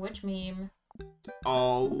 Which meme?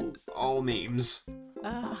 All memes.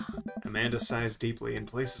 Ugh. Amanda sighs deeply and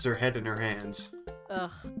places her head in her hands.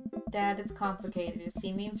 Ugh. Dad, it's complicated.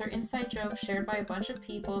 See, memes are inside jokes shared by a bunch of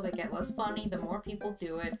people that get less funny the more people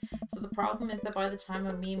do it. So the problem is that by the time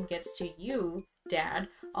a meme gets to you, Dad,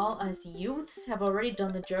 all us youths have already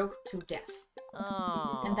done the joke to death.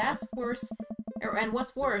 Oh. And that's worse, and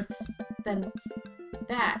what's worse than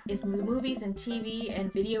that is the movies and TV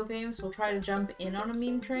and video games will try to jump in on a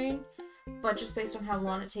meme train, but just based on how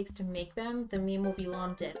long it takes to make them, the meme will be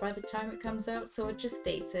long dead by the time it comes out, so it just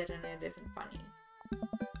dates it and it isn't funny.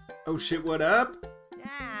 Oh shit, what up?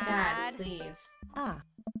 Dad, please. Ah.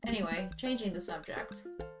 Anyway, changing the subject.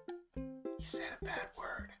 You said a bad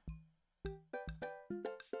word.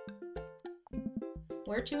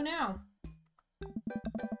 Where to now?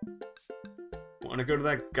 Wanna go to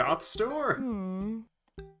that goth store?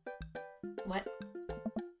 What?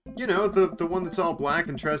 You know, the one that's all black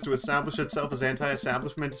and tries to establish itself as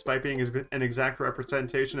anti-establishment despite being an exact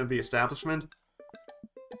representation of the establishment?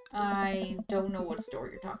 I don't know what store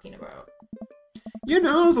you're talking about. You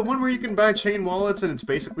know, the one where you can buy chain wallets and it's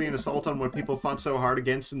basically an assault on what people fought so hard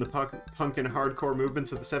against in the punk and hardcore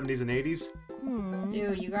movements of the 70s and 80s?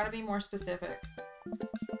 Dude, you gotta be more specific.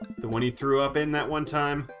 The one you threw up in that one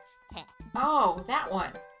time? Oh, that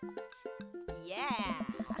one. Yeah.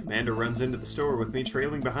 Amanda runs into the store with me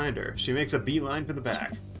trailing behind her. She makes a beeline for the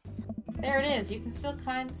back. There it is. You can still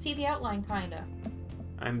see the outline, kinda.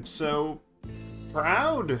 I'm so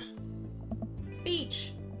proud.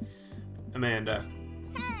 Speech. Amanda.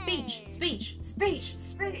 Speech. Speech. Speech.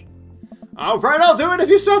 Speech. Alright, I'll do it if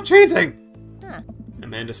you stop chanting! Huh.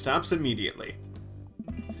 Amanda stops immediately.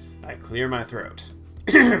 I clear my throat.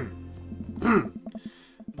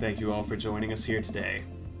 Thank you all for joining us here today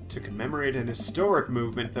to commemorate an historic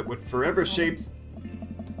movement that would forever shape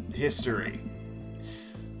history.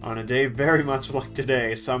 On a day very much like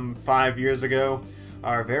today, some 5 years ago,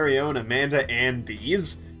 our very own Amanda Ann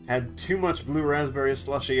Bees had too much blue raspberry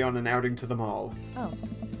slushy on an outing to the mall. Oh.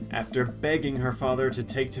 After begging her father to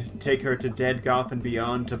take her to Dead Goth and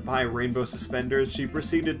Beyond to buy rainbow suspenders, she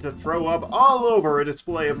proceeded to throw up all over a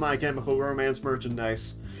display of My Chemical Romance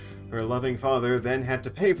merchandise. Her loving father then had to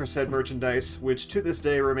pay for said merchandise, which to this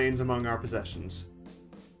day remains among our possessions.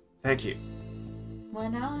 Thank you.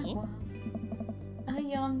 When I was A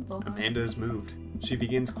young boy. Amanda is moved. She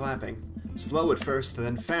begins clapping. Slow at first,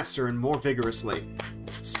 then faster and more vigorously.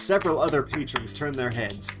 Several other patrons turn their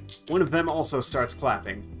heads. One of them also starts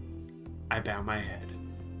clapping. I bow my head.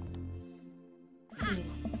 See.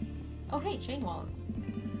 Oh, hey, chain wallets.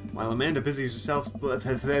 While Amanda busies herself with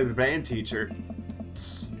the band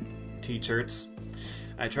T-shirts,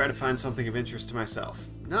 I try to find something of interest to myself.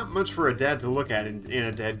 Not much for a dad to look at in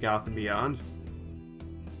a dead Goth and Beyond.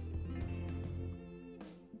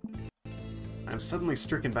 I'm suddenly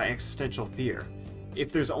stricken by existential fear.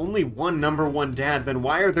 If there's only one #1 dad, then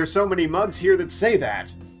why are there so many mugs here that say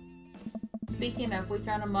that? Speaking of, we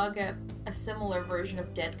found a mug at a similar version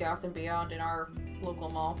of Dead Goth and Beyond in our local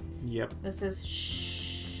mall. Yep, That says,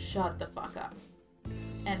 shut the fuck up.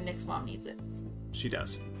 And Nick's mom needs it. she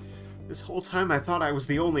does. This whole time I thought I was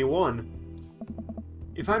the only one.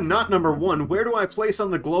 If I'm not #1, where do I place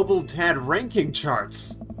on the global dad ranking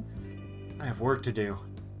charts? I have work to do.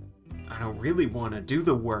 I don't really want to do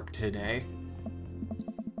the work today.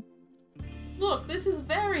 Look, this is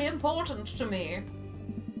very important to me.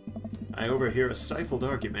 I overhear a stifled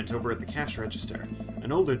argument over at the cash register.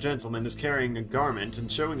 An older gentleman is carrying a garment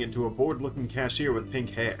and showing it to a bored-looking cashier with pink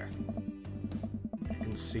hair. I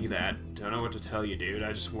can see that. Don't know what to tell you, dude.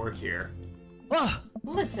 I just work here. Ah,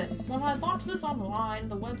 Listen, when I bought this online,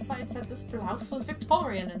 the website said this blouse was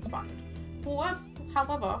Victorian-inspired.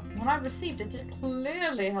 However, when I received it, it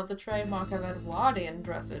clearly had the trademark of Edwardian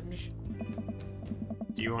dressage.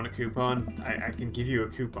 Do you want a coupon? I can give you a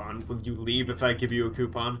coupon. Will you leave if I give you a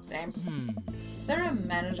coupon? Same. Is there a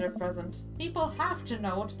manager present? People have to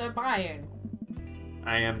know what they're buying.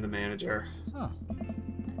 I am the manager. huh.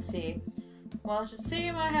 I see. Well, it should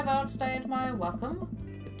seem I have outstayed my welcome.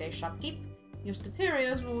 Good day, shopkeep. Your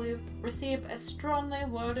superiors will receive a strongly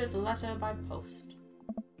worded letter by post.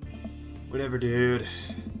 Whatever, dude.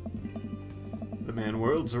 The man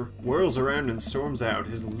whirls around and storms out,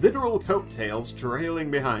 his literal coattails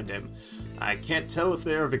trailing behind him. I can't tell if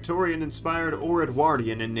they are Victorian-inspired or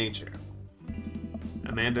Edwardian in nature.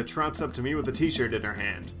 Amanda trots up to me with a t-shirt in her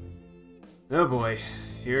hand. Oh boy,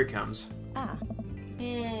 here it comes. Ah.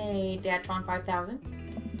 Hey, Datron 5000.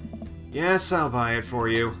 Yes, I'll buy it for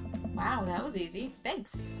you. Wow, that was easy.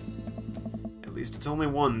 Thanks. At least it's only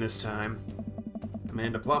one this time.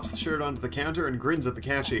 Amanda plops the shirt onto the counter and grins at the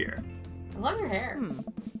cashier. I love your hair.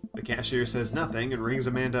 The cashier says nothing and rings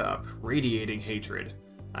Amanda up, radiating hatred.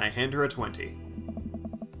 I hand her a 20.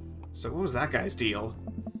 So what was that guy's deal?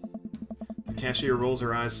 The cashier rolls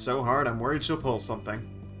her eyes so hard I'm worried she'll pull something.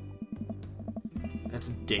 That's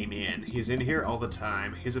Damien. He's in here all the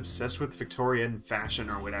time. He's obsessed with Victorian fashion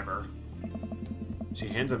or whatever. She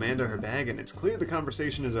hands Amanda her bag and it's clear the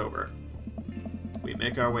conversation is over. We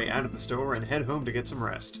make our way out of the store and head home to get some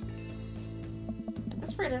rest. At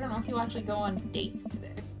this rate, I don't know if you'll actually go on dates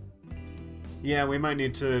today. Yeah, we might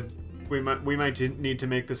need to need to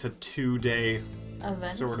make this a 2-day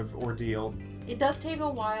Event. sort of ordeal. It does take a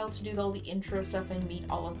while to do all the intro stuff and meet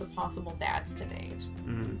all of the possible dads to date.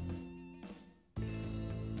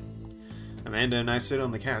 Amanda and I sit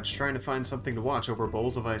on the couch trying to find something to watch over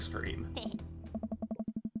bowls of ice cream.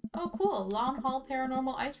 Oh, cool. Long Haul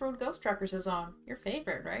Paranormal Ice Road Ghost Truckers is on. Your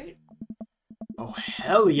favorite, right? Oh,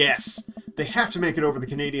 hell yes! They have to make it over the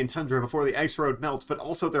Canadian tundra before the ice road melts, but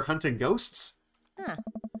also they're hunting ghosts? Huh.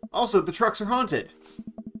 Also, the trucks are haunted!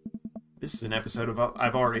 This is an episode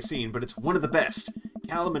I've already seen, but it's one of the best.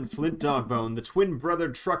 Callum and Flint Dogbone, the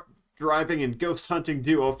twin-brother truck-driving and ghost-hunting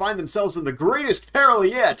duo, find themselves in the greatest peril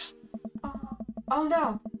yet! Oh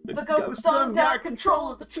no! The ghost done got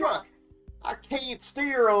control of the truck! I can't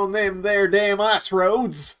steer on them there damn ice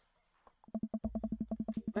roads!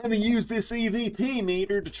 Let me use this EVP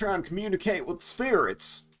meter to try and communicate with the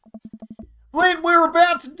spirits. Flint, we're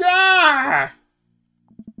about to die!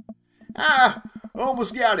 Ah,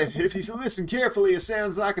 almost got it. If you listen carefully, it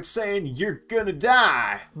sounds like it's saying you're gonna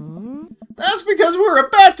die. That's because we're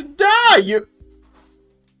about to die, you...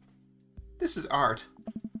 This is art.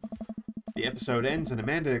 The episode ends and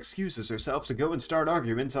Amanda excuses herself to go and start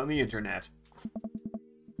arguments on the internet.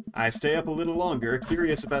 I stay up a little longer,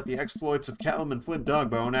 curious about the exploits of Callum and Flint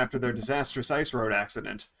Dogbone after their disastrous ice road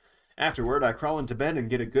accident. Afterward, I crawl into bed and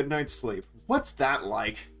get a good night's sleep. What's that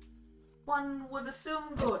like? One would assume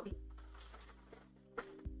good.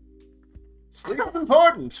 Sleep is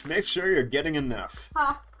important. Make sure you're getting enough.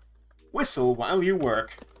 Huh. Whistle while you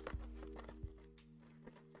work.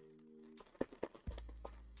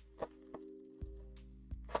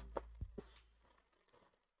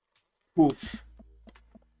 Oof.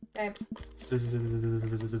 Babe.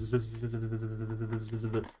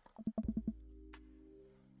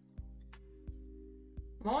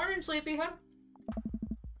 Morning, sleepyhead.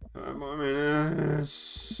 5 more minutes.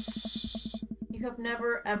 You have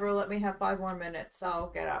never, ever let me have 5 more minutes,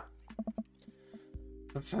 so get up.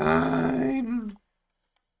 Fine.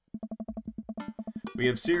 We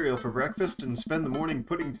have cereal for breakfast and spend the morning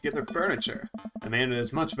putting together furniture. Amanda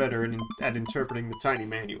is much better at interpreting the tiny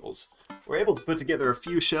manuals. We're able to put together a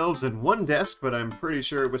few shelves and one desk, but I'm pretty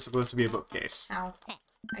sure it was supposed to be a bookcase. How?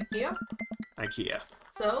 IKEA? IKEA.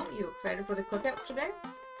 So, you excited for the cookout today?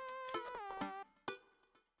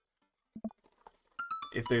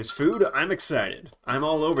 If there's food, I'm excited. I'm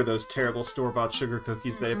all over those terrible store-bought sugar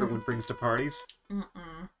cookies that everyone brings to parties.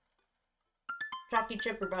 Chocolate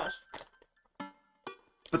chip or bust.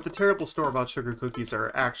 But the terrible store-bought sugar cookies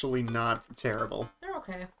are actually not terrible. They're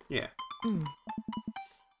okay. Yeah.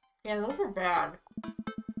 Yeah, those were bad.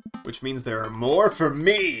 Which means there are more for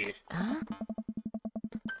me!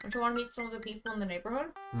 Don't you want to meet some of the people in the neighborhood?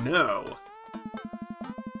 No.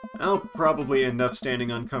 I'll probably end up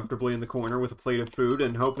standing uncomfortably in the corner with a plate of food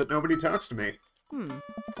and hope that nobody talks to me.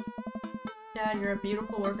 Dad, you're a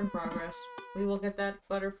beautiful work in progress. We will get that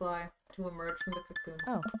butterfly to emerge from the cocoon.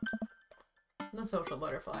 Oh. The social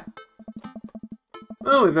butterfly.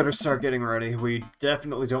 Well, we better start getting ready. We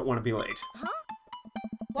definitely don't want to be late.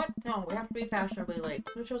 What? No, we have to be fashionably late.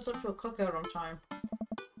 Who shows up to a cookout on time?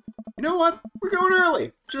 You know what? We're going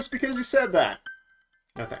early, just because you said that.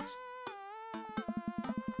 No thanks.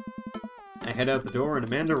 I head out the door and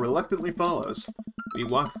Amanda reluctantly follows. We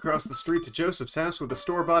walk across the street to Joseph's house with a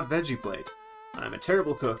store-bought veggie plate. I'm a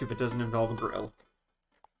terrible cook if it doesn't involve a grill.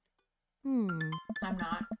 I'm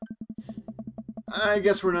not. I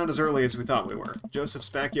guess we're not as early as we thought we were. Joseph's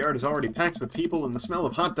backyard is already packed with people and the smell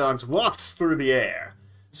of hot dogs wafts through the air.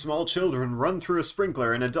 Small children run through a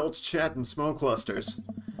sprinkler and adults chat in small clusters.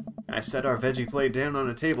 I set our veggie plate down on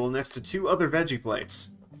a table next to 2 other veggie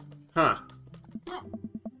plates. Huh.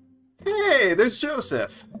 Hey, there's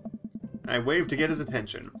Joseph! I wave to get his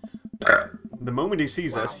attention. The moment he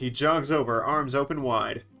sees us, he jogs over, arms open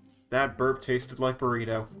wide. That burp tasted like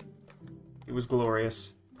burrito. It was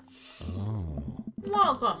glorious.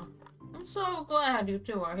 Welcome. I'm so glad you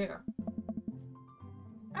two are here.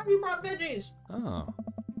 Have you brought veggies? Oh.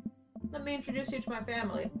 Let me introduce you to my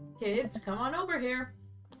family. Kids, come on over here.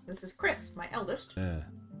 This is Chris, my eldest.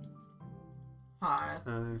 Hi.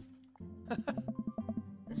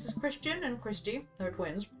 This is Christian and Christy. They're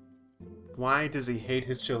twins. Why does he hate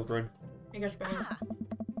his children? It gets better.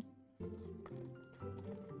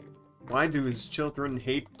 Why do his children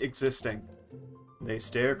hate existing? They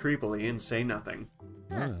stare creepily and say nothing.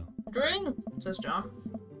 Drink, says John.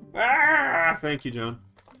 Ah! Thank you, John.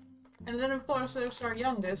 And then, of course, there's our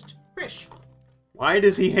youngest, Krish. Why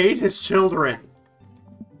does he hate his children?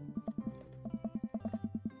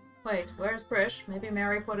 Wait, where's Krish? Maybe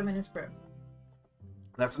Mary put him in his crib.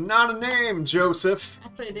 That's not a name, Joseph!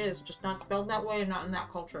 Actually, it is, just not spelled that way and not in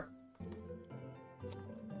that culture.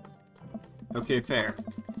 Okay, fair.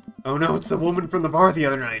 Oh no, it's the woman from the bar the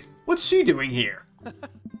other night. What's she doing here?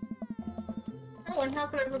 Oh, and how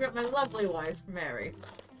could I forget my lovely wife, Mary?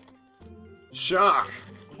 Shock!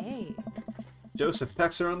 Hey. Joseph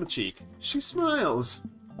pecks her on the cheek. She smiles.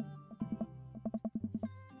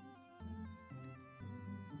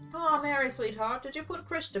 Oh, Mary, sweetheart, did you put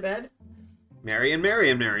Krish to bed? Mary and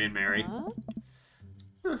Mary and Mary and Mary.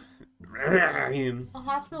 Huh? I'll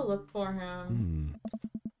have to look for him.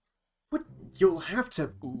 What? You'll have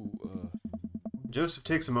to... Joseph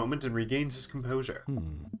takes a moment and regains his composure.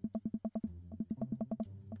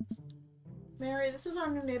 Mary, this is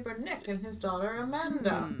our new neighbor Nick and his daughter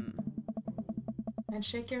Amanda. I'd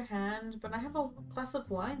shake your hand, but I have a glass of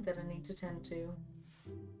wine that I need to tend to.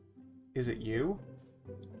 Is it you?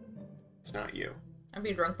 It's not you. I'd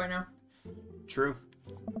be drunk by now. True.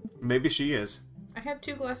 Maybe she is. I had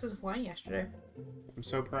 2 glasses of wine yesterday. I'm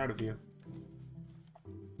so proud of you.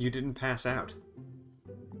 You didn't pass out.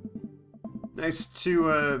 Nice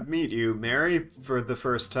to, meet you, Mary, for the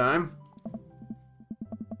first time.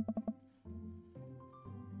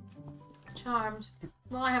 Charmed.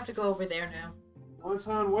 Well, I have to go over there now. What's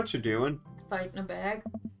on what you're doing? Fight in a bag.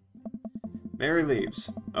 Mary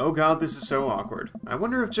leaves. Oh god, this is so awkward. I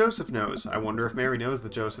wonder if Joseph knows. I wonder if Mary knows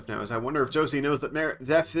that Joseph knows. I wonder if Josie knows that Mary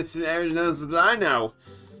knows that I know.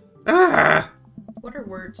 Ah! What are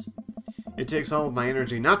words? It takes all of my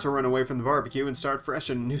energy not to run away from the barbecue and start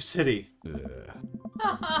fresh in a new city.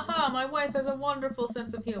 Ha ha ha! My wife has a wonderful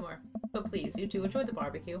sense of humor. But please, you two enjoy the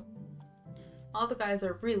barbecue. All the guys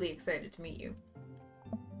are really excited to meet you.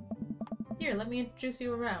 Here, let me introduce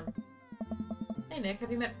you around. Hey Nick,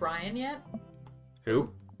 have you met Brian yet?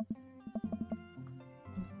 Who?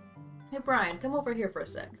 Hey Brian, come over here for a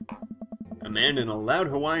sec. A man in a loud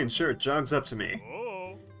Hawaiian shirt jogs up to me.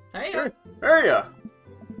 Hey, yo. Hey ya!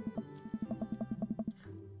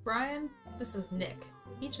 Brian, this is Nick.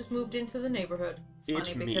 He just moved into the neighborhood. It's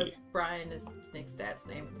funny because Brian is Nick's dad's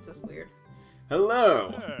name. This is weird.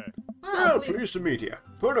 Hello! Hey. Oh, Well, pleased to meet you.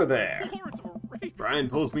 Put her there. Lords of Arabia. Brian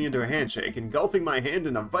pulls me into a handshake, engulfing my hand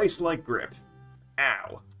in a vice-like grip.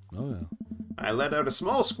 Ow. Oh, yeah. I let out a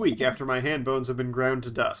small squeak after my hand bones have been ground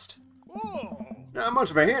to dust. Whoa. Not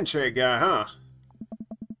much of a handshake guy, huh?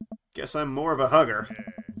 Guess I'm more of a hugger.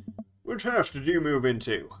 Which house did you move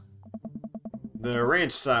into? The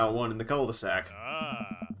ranch-style one in the cul-de-sac. Ah.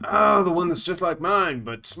 Oh, the one that's just like mine,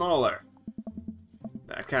 but smaller.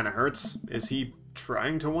 That kind of hurts. Is he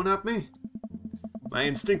trying to one-up me? My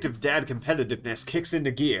instinctive dad competitiveness kicks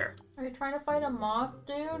into gear. Are you trying to fight a moth,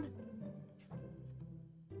 dude?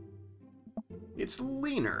 It's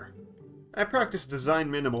leaner. I practice design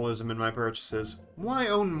minimalism in my purchases. Why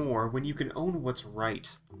own more when you can own what's right?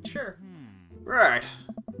 Sure. Right.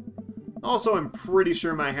 Also, I'm pretty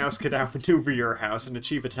sure my house could outmaneuver your house and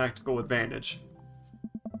achieve a tactical advantage.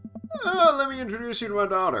 Let me introduce you to my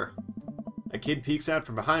daughter. A kid peeks out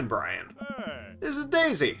from behind Brian. Hey. This is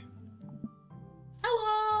Daisy.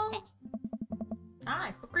 Hello!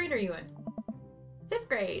 Hi, what grade are you in? 5th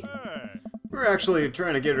grade. Hey. We're actually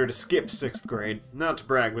trying to get her to skip 6th grade. Not to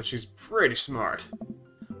brag, but she's pretty smart.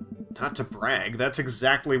 Not to brag, that's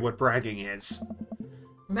exactly what bragging is.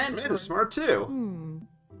 Amanda's smart too.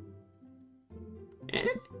 Eh?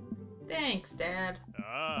 Thanks, Dad.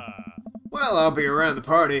 Ah. Well, I'll be around the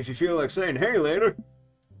party if you feel like saying hey later.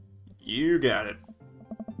 You got it.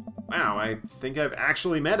 Wow, I think I've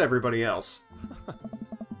actually met everybody else.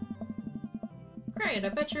 Great, I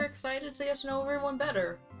bet you're excited to get to know everyone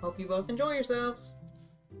better. Hope you both enjoy yourselves.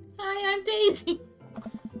 Hi, I'm Daisy.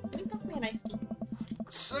 Can you pass me an iced tea?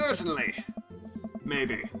 Certainly.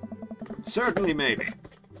 Maybe. Certainly maybe.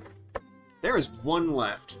 There is one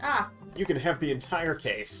left. Ah, You can have the entire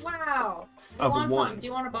case. wow. Of Wonton, one. do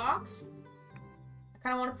you want a box? I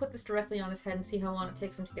kind of want to put this directly on his head and see how long it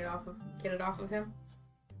takes him to get it off of him.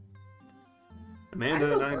 Amanda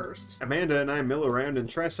I'm and the I worst. Amanda and I mill around and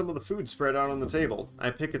try some of the food spread out on the table.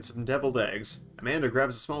 I pick at some deviled eggs. Amanda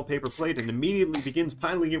grabs a small paper plate and immediately begins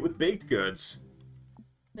piling it with baked goods.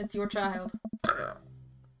 It's your child.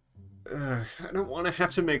 I don't want to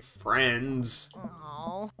have to make friends.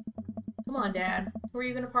 Aww. Come on, Dad. Who are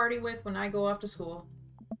you going to party with when I go off to school?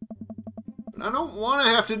 I don't want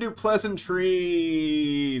to have to do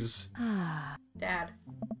pleasantries. Dad.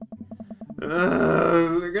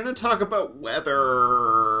 They're gonna talk about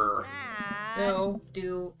weather. Go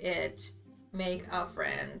do it. Make a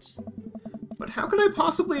friend. But how could I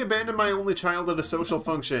possibly abandon my only child at a social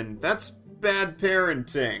function? That's bad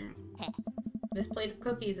parenting. This plate of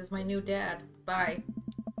cookies is my new dad. Bye.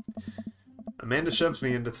 Amanda shoves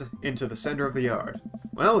me into the center of the yard.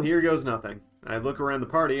 Well, here goes nothing. I look around the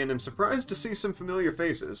party and am surprised to see some familiar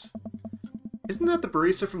faces. Isn't that the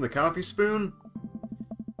barista from the Coffee Spoon?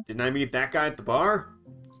 Didn't I meet that guy at the bar?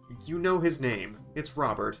 You know his name. It's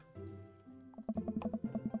Robert.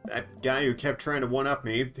 That guy who kept trying to one-up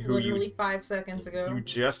me, who Literally 5 seconds ago. you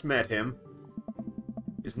just met him.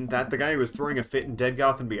 Isn't that the guy who was throwing a fit in Dead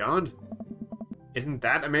Goth and Beyond? Isn't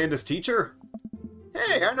that Amanda's teacher?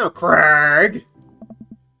 Hey, I know Craig!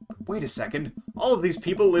 But wait a second. All of these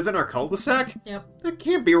people live in our cul-de-sac? Yep. That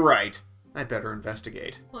can't be right. I'd better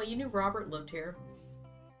investigate. Well, you knew Robert lived here.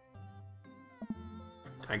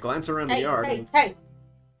 I glance around the yard. Hey!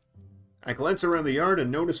 I glance around the yard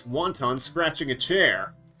and notice Wonton scratching a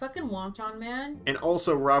chair. Fucking Wonton, man. And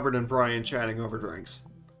also Robert and Brian chatting over drinks.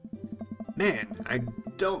 Man, I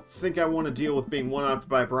don't think I want to deal with being one-upped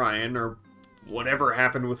by Brian, or whatever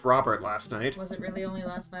happened with Robert last night. Was it really only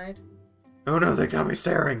last night? Oh no, they got me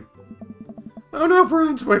staring. Oh no,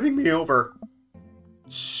 Brian's waving me over.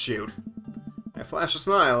 Shoot. I flash a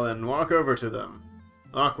smile and walk over to them.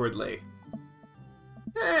 Awkwardly.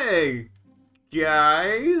 Hey,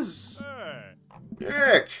 guys. Hey.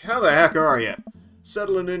 Nick, how the heck are you?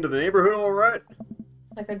 Settling into the neighborhood all right?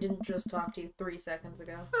 Like I didn't just talk to you 3 seconds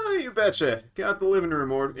ago. Oh, you betcha. Got the living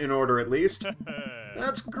room in order at least.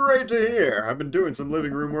 That's great to hear. I've been doing some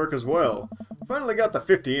living room work as well. Finally got the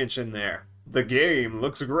 50-inch in there. The game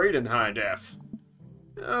looks great in high def.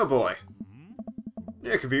 Oh boy.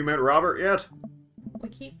 Nick, have you met Robert yet? We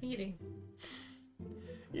keep meeting.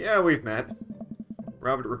 Yeah, we've met.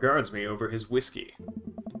 Robert regards me over his whiskey.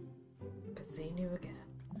 Good seeing you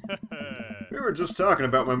again. We were just talking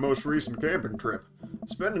about my most recent camping trip.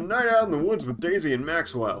 Spent a night out in the woods with Daisy and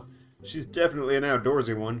Maxwell. She's definitely an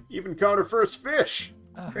outdoorsy one. Even caught her first fish.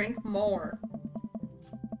 Drink more.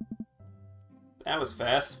 That was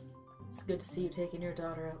fast. It's good to see you taking your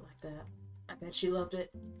daughter out like that. I bet she loved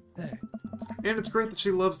it. And it's great that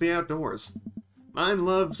she loves the outdoors. Mine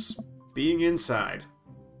loves being inside.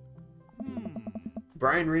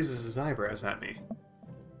 Brian raises his eyebrows at me.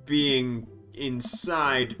 Being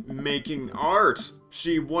inside making art.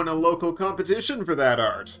 She won a local competition for that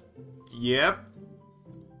art. Yep.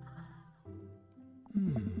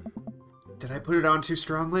 Did I put it on too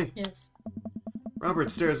strongly? Yes.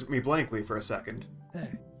 Robert stares at me blankly for a second.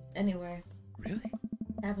 Anyway, Really?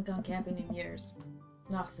 I haven't gone camping in years.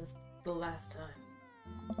 Not since the last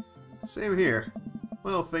time. Same here.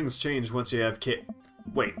 Well, things change once you have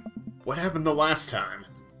Wait, what happened the last time?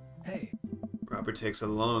 Hey. Robert takes a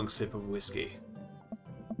long sip of whiskey.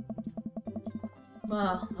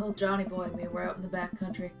 Well, old Johnny Boy and me were out in the back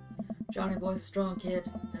country. Johnny Boy's a strong kid,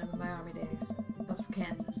 and in my army days. I was from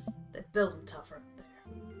Kansas. They build him tougher up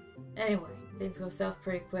there. Anyway, things go south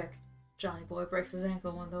pretty quick. Johnny Boy breaks his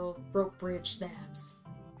ankle when the rope bridge snaps.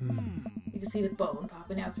 You can see the bone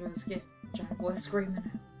popping out through the skin. Johnny Boy screaming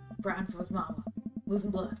out, crying for his mama,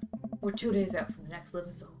 losing blood. We're 2 days out from the next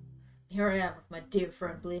living soul. And here I am with my dear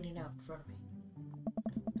friend bleeding out in front of me.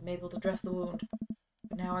 I'm able to dress the wound.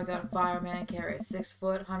 But now I got a fireman carry a 6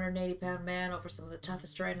 foot, 180-pound man over some of the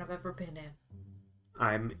toughest terrain I've ever been in.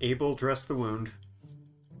 I'm able to dress the wound.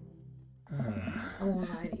 I won't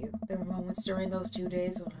lie to you. There were moments during those 2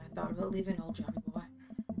 days when I thought about leaving old Johnny Boy.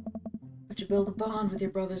 But you build a bond with your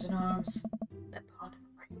brothers in arms. That bond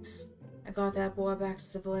never breaks. I got that boy back to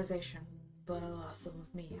civilization, but I lost some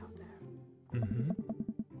of me out there.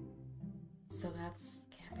 So that's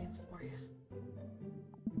campings for you.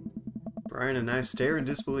 Brian and I stare in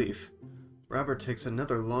disbelief. Robert takes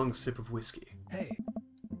another long sip of whiskey. Hey.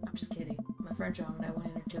 I'm just kidding. My friend John and I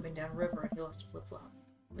went intertubing down a river and he lost a flip-flop.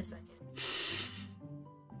 Miss that kid.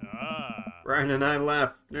 Brian and I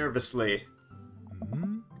laugh nervously.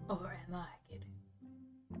 Or am I kidding?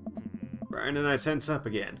 Brian and I tense up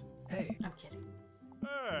again. Hey. I'm kidding.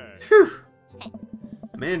 Phew!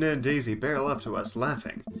 Amanda and Daisy barrel up to us,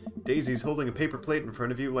 laughing. Daisy's holding a paper plate in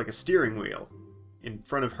front of you like a steering wheel. In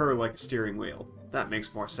front of her like a steering wheel. That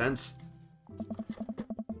makes more sense.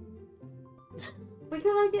 We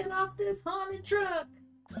gotta get off this haunted truck!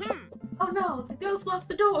 Oh no, the ghost locked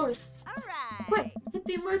the doors! Alright. Quick, hit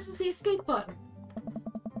the emergency escape button!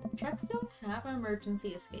 Trucks don't have emergency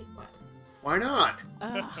escape buttons. Why not?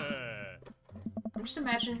 I'm just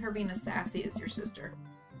imagining her being as sassy as your sister.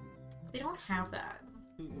 They don't have that.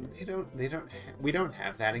 We don't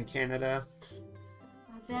have that in Canada.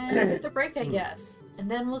 Then hit the brake, I guess. And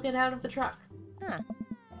then we'll get out of the truck. Huh.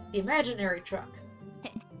 The imaginary truck.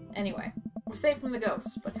 Anyway, we're safe from the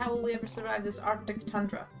ghosts, but how will we ever survive this Arctic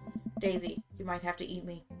tundra? Daisy, you might have to eat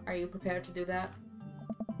me. Are you prepared to do that?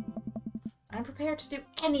 I'm prepared to do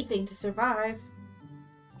anything to survive.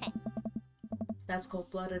 That's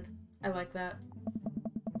cold-blooded. I like that.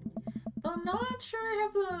 Though I'm not sure I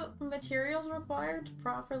have the materials required to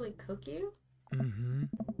properly cook you.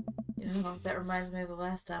 You know, that reminds me of the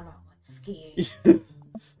last time I went skiing.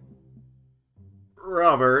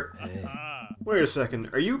 Robert, wait a second.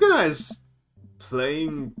 Are you guys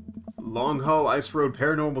playing Long Haul Ice Road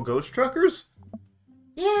Paranormal Ghost Truckers?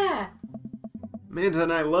 Yeah! Amanda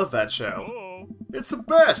and I love that show. It's the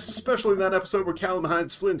best, especially that episode where Callum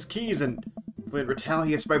hides Flint's keys and Flint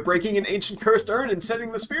retaliates by breaking an ancient cursed urn and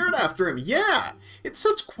sending the spirit after him. Yeah! It's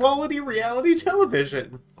such quality reality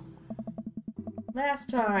television. Last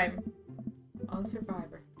time on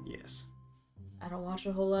Survivor. Yes. I don't watch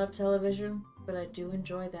a whole lot of television, but I do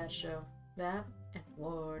enjoy that show. That and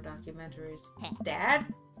war documentaries. Dad?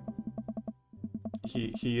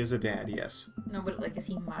 He is a dad, yes. No, but like, is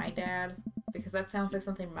he my dad? Because that sounds like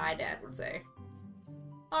something my dad would say.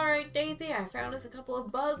 Alright, Daisy, I found us a couple of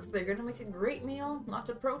bugs. They're gonna make a great meal. Lots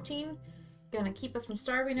of protein. Gonna keep us from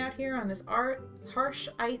starving out here on this harsh,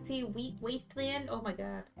 icy, wheat wasteland. Oh my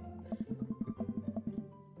god.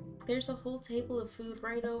 There's a whole table of food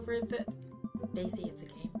right over the... Daisy, it's a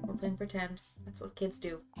game. We're playing pretend. That's what kids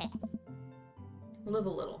do. Live a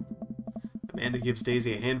little. Amanda gives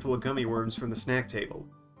Daisy a handful of gummy worms from the snack table.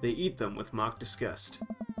 They eat them with mock disgust.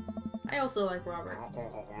 I also like Robert.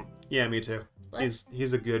 Yeah, me too.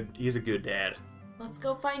 He's a good dad. Let's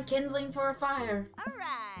go find kindling for a fire.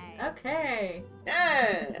 Alright. Okay.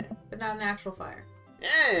 Yeah. But not an actual fire.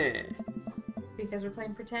 Yeah. Because we're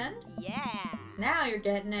playing pretend? Yeah. Now you're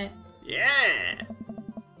getting it. Yeah.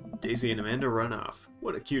 Daisy and Amanda run off.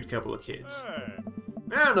 What a cute couple of kids.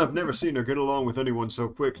 Man, I've never seen her get along with anyone so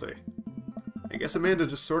quickly. I guess Amanda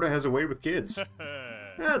just sorta has a way with kids.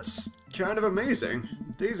 That's kind of amazing.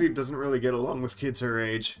 Daisy doesn't really get along with kids her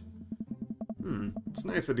age. It's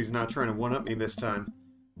nice that he's not trying to one-up me this time.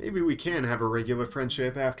 Maybe we can have a regular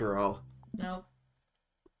friendship after all. Nope.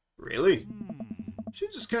 Really? She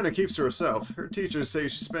just kind of keeps to herself. Her teachers say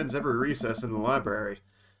she spends every recess in the library.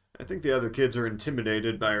 I think the other kids are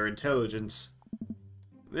intimidated by her intelligence.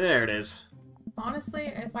 There it is. Honestly,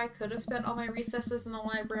 if I could have spent all my recesses in the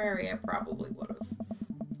library, I probably would have.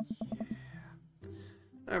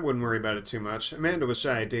 I wouldn't worry about it too much. Amanda was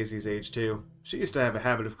shy at Daisy's age, too. She used to have a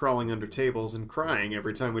habit of crawling under tables and crying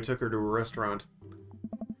every time we took her to a restaurant.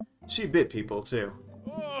 She bit people, too.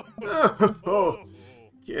 Oh,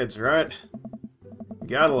 kids, right?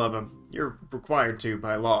 Gotta love them. You're required to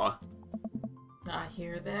by law. I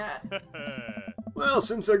hear that. Well,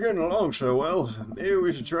 since they're getting along so well, maybe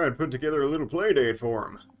we should try and put together a little play date for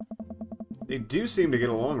them. They do seem to get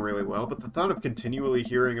along really well, but the thought of continually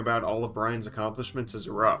hearing about all of Brian's accomplishments is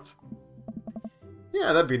rough.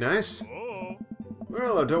 Yeah, that'd be nice.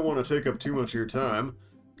 Well, I don't want to take up too much of your time.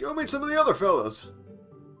 Go meet some of the other fellas.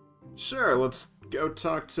 Sure, let's go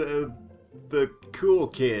talk to the cool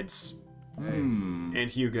kids. And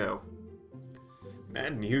Hugo.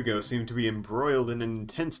 Matt and Hugo seem to be embroiled in an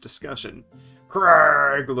intense discussion.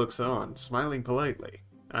 Craig looks on, smiling politely.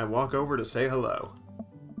 I walk over to say hello.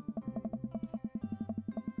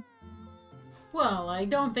 Well, I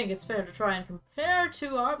don't think it's fair to try and compare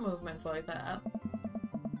two art movements like that.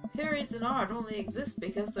 Periods in art only exist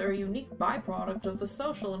because they're a unique byproduct of the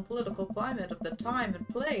social and political climate of the time and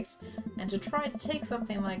place, and to try to take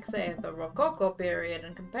something like, say, the Rococo period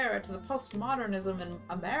and compare it to the postmodernism in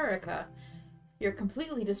America, you're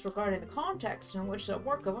completely disregarding the context in which a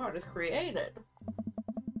work of art is created.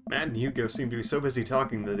 Matt and Hugo seem to be so busy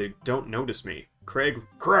talking that they don't notice me. Craig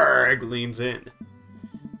leans in.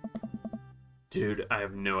 Dude, I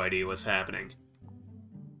have no idea what's happening.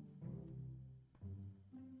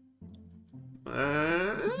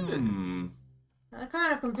 That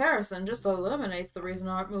kind of comparison just eliminates the reason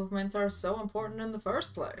art movements are so important in the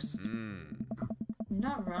first place.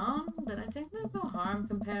 Not wrong, but I think there's no harm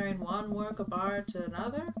comparing one work of art to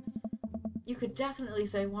another. You could definitely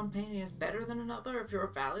say one painting is better than another if you're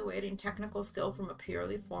evaluating technical skill from a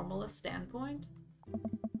purely formalist standpoint.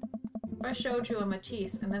 If I showed you a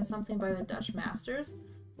Matisse and then something by the Dutch masters,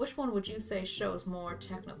 which one would you say shows more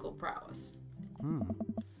technical prowess?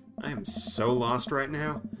 I am so lost right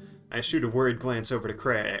now. I shoot a worried glance over to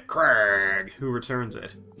Craig, who returns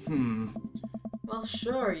it. Well,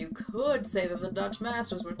 sure, you could say that the Dutch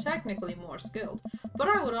masters were technically more skilled, but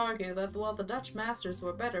I would argue that while the Dutch masters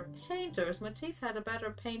were better painters, Matisse had a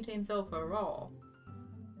better paintings overall.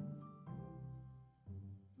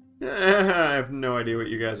 I have no idea what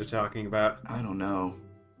you guys are talking about. I don't know.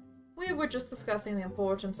 We were just discussing the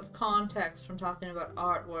importance of context when talking about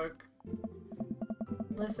artwork.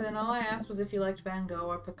 Listen, all I asked was if you liked Van Gogh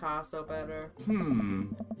or Picasso better.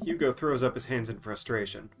 Hugo throws up his hands in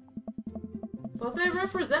frustration. But they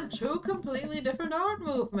represent two completely different art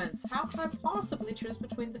movements. How could I possibly choose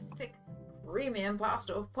between the thick, creamy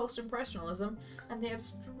impasto of post-impressionism and the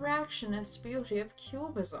abstractionist beauty of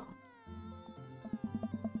cubism?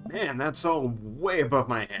 Man, that's all way above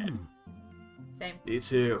my head. Same. Me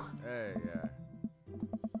too. Hey,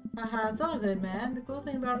 Haha, it's all good, man. The cool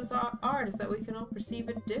thing about us art is that we can all perceive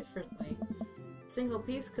it differently. A single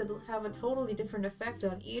piece could have a totally different effect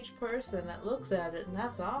on each person that looks at it, and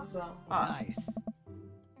that's awesome. Nice.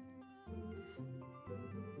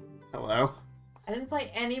 Hello? I didn't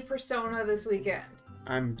play any Persona this weekend.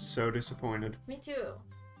 I'm so disappointed. Me too.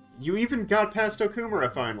 You even got past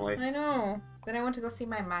Okumura finally. I know. Then I went to go see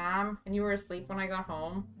my mom, and you were asleep when I got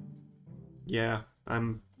home. Yeah,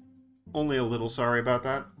 I'm only a little sorry about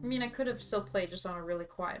that. I mean, I could have still played just on a really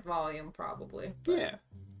quiet volume, probably. Yeah.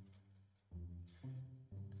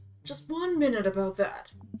 Just 1 minute about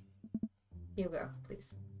that. Hugo,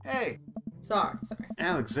 please. Hey. Sorry.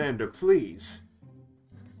 Alexander, please.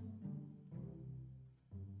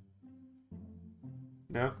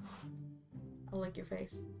 No, I'll lick your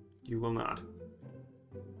face. you will not.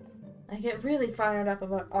 I get really fired up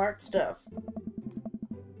about art stuff.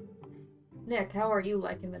 Nick, how are you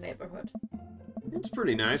liking the neighborhood? It's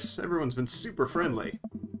pretty nice. Everyone's been super friendly.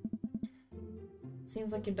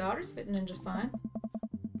 Seems like your daughter's fitting in just fine.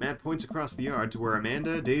 Matt points across the yard to where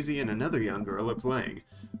Amanda, Daisy, and another young girl are playing.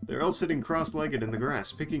 They're all sitting cross-legged in the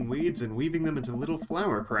grass, picking weeds and weaving them into little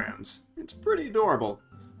flower crowns. It's pretty adorable.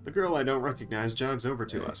 The girl I don't recognize jogs over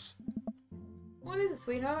to us. What is it,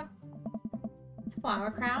 sweetheart? It's a flower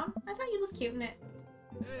crown. I thought you looked cute in it.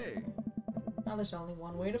 Hey. Well, there's only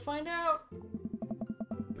one way to find out.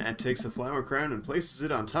 Matt takes the flower crown and places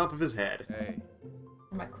it on top of his head. Hey.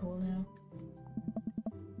 Am I cool now?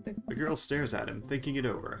 The girl stares at him, thinking it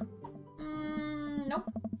over. Nope.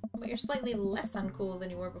 But you're slightly less uncool than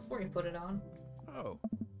you were before you put it on. Oh.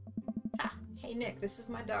 Ah, hey Nick, this is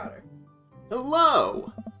my daughter.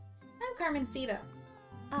 Hello! I'm Carmencita.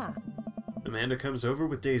 Ah. Amanda comes over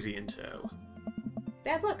with Daisy in tow.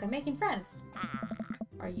 Dad, look, I'm making friends.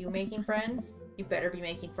 Are you making friends? You better be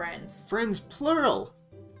making friends. Friends plural!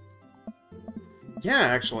 Yeah,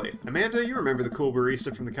 actually. Amanda, you remember the cool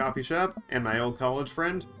barista from the coffee shop? And my old college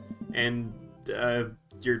friend? And,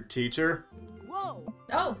 your teacher? Whoa.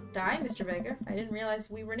 Oh, hi, Mr. Vega. I didn't realize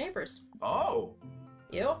we were neighbors. Oh.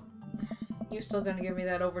 Yep. You still gonna give me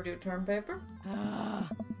that overdue term paper? Ah.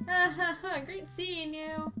 Great seeing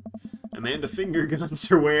you. Amanda finger guns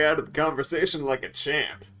her way out of the conversation like a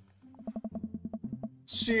champ.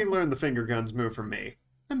 She learned the finger guns move from me.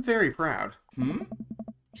 I'm very proud. Hmm?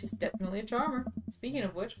 She's definitely a charmer. Speaking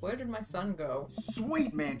of which, where did my son go?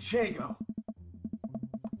 Sweet Manchego.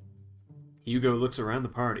 Hugo looks around the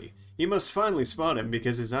party. He must finally spot him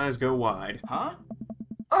because his eyes go wide. Huh?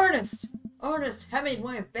 Ernest! Ernest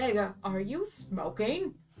Hemingway Vega, are you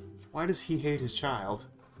smoking? Why does he hate his child?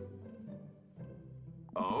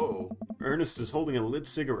 Oh. Ernest is holding a lit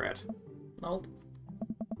cigarette. Nope.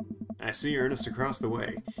 I see Ernest across the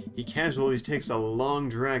way. He casually takes a long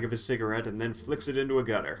drag of his cigarette and then flicks it into a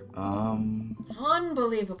gutter.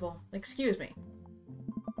 Unbelievable. Excuse me.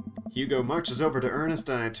 Hugo marches over to Ernest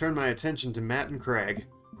and I turn my attention to Matt and Craig.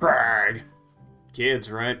 Craig! Kids,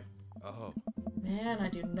 right? Oh. Man, I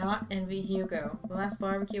do not envy Hugo. The last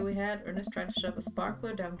barbecue we had, Ernest tried to shove a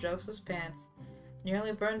sparkler down Joseph's pants.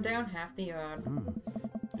 Nearly burned down half the yard.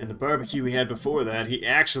 And the barbecue we had before that, he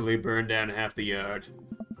actually burned down half the yard.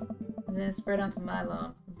 And then it spread onto my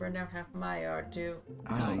lawn. And burned down half my yard, too.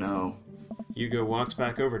 I don't know. Hugo walks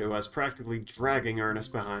back over to us, practically dragging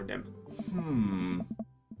Ernest behind him.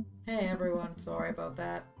 Hey, everyone. Sorry about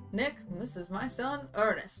that. Nick, this is my son,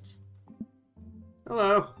 Ernest.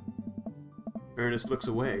 Hello. Ernest looks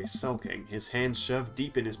away, sulking, his hands shoved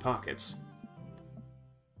deep in his pockets.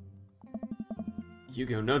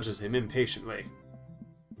 Hugo nudges him impatiently.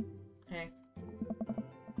 Hey,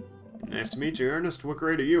 Nice to meet you, Ernest. What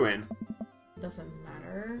grade are you in? doesn't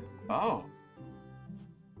matter. Oh.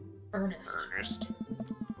 Ernest. Ernest.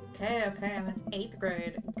 Okay, I'm in 8th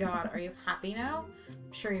grade. God, are you happy now?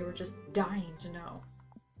 I'm sure you were just dying to know.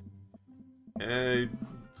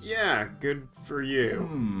 Yeah, good for you.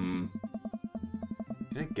 Hmm.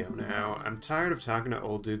 Can I go now? I'm tired of talking to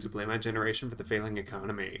old dudes who blame my generation for the failing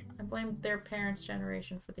economy. I blame their parents'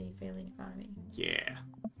 generation for the failing economy. Yeah.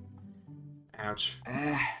 Ouch.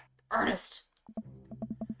 Ernest!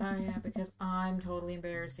 Oh yeah, because I'm totally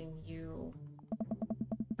embarrassing you.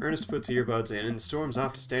 Ernest puts earbuds in and storms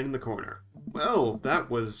off to stand in the corner. Well, that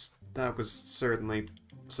was certainly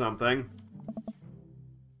something.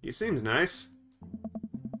 He seems nice.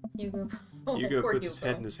 Hugo. Oh, Hugo poor puts his head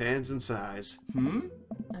Hugo. in his hands and sighs.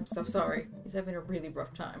 I'm so sorry. He's having a really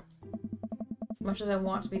rough time. As much as I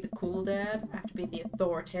want to be the cool dad, I have to be the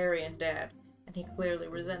authoritarian dad. And he clearly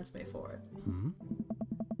resents me for it.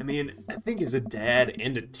 I mean, I think as a dad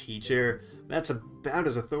and a teacher, that's about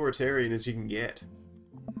as authoritarian as you can get.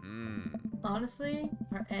 Honestly,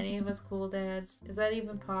 are any of us cool dads? Is that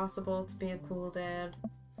even possible to be a cool dad?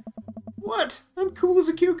 What? I'm cool as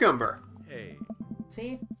a cucumber. Hey.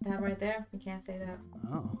 See? That right there? You can't say that.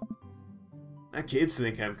 Oh. My kids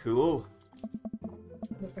think I'm cool.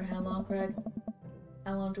 But for how long, Craig?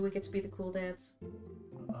 How long do we get to be the cool dads?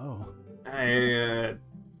 Oh. I,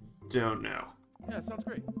 don't know. Yeah, sounds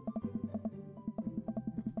great.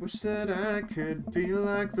 Wish that I could be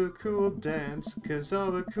like the cool dads, 'cause all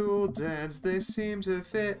the cool dads, they seem to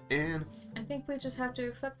fit in. I think we just have to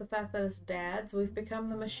accept the fact that as dads, we've become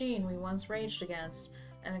the machine we once raged against,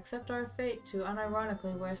 and accept our fate to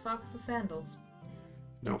unironically wear socks with sandals.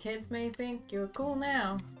 Your Nope. kids may think you're cool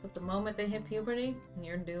now, but the moment they hit puberty,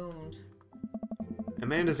 you're doomed.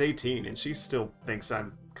 Amanda's 18 and she still thinks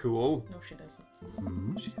I'm cool. No, she doesn't.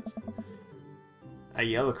 She doesn't. I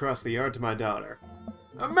yell across the yard to my daughter.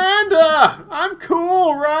 Amanda! I'm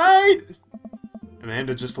cool, right?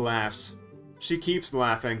 Amanda just laughs. She keeps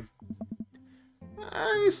laughing.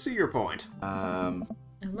 I see your point.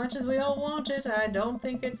 As much as we all want it, I don't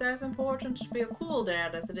think it's as important to be a cool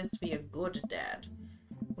dad as it is to be a good dad.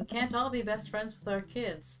 We can't all be best friends with our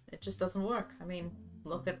kids. It just doesn't work. I mean,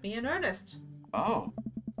 look at me and Ernest. Oh.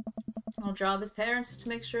 Our job as parents is to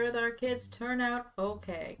make sure that our kids turn out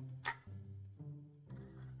okay.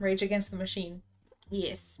 Rage Against the Machine.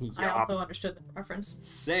 Yes, I Yup. also understood the reference.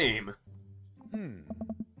 Same.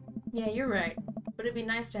 Yeah, you're right. But it'd be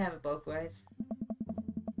nice to have it both ways.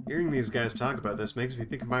 Hearing these guys talk about this makes me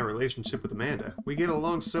think of my relationship with Amanda. We get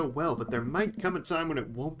along so well, but there might come a time when it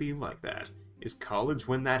won't be like that. Is college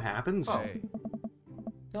when that happens? Hey.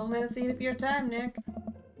 Don't let it eat up your time, Nick.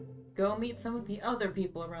 go meet some of the other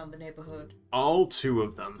people around the neighborhood. All 2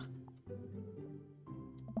 of them.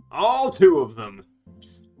 All 2 of them!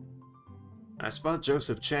 I spot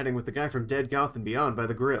Joseph chatting with the guy from Dead Goth and Beyond by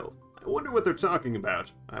the grill. I wonder what they're talking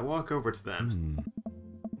about. I walk over to them.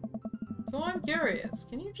 So I'm curious,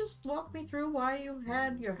 can you just walk me through why you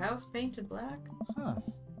had your house painted black? Huh.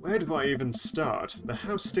 Where do I even start? The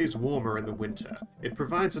house stays warmer in the winter. It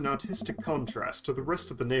provides an artistic contrast to the rest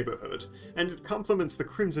of the neighborhood, and it complements the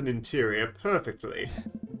crimson interior perfectly.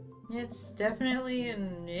 It's definitely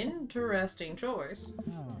an interesting choice.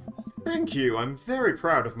 Thank you, I'm very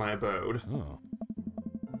proud of my abode.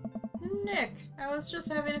 Nick, I was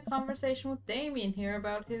just having a conversation with Damien here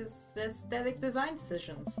about his aesthetic design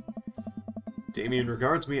decisions. Damien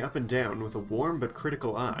regards me up and down with a warm but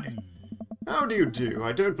critical eye. How do you do?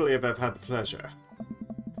 I don't believe I've had the pleasure.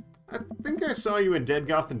 I think I saw you in Dead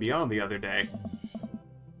Goth and Beyond the other day.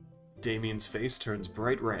 Damien's face turns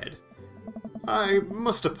bright red. I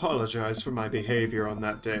must apologize for my behavior on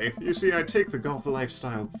that day. You see, I take the goth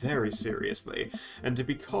lifestyle very seriously, and to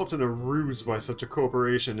be caught in a ruse by such a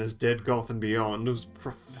corporation as Dead Goth and Beyond was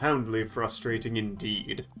profoundly frustrating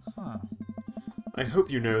indeed. I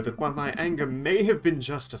hope you know that while my anger may have been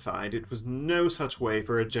justified, it was no such way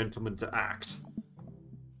for a gentleman to act.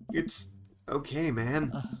 It's okay,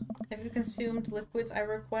 man. Have you consumed liquids I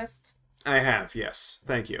request? I have, yes.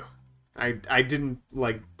 Thank you. I didn't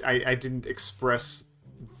express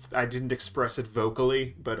it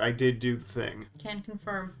vocally, but I did do the thing. Can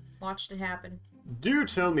confirm. Watched it happen. Do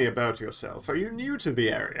tell me about yourself. Are you new to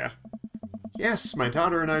the area? Yes, my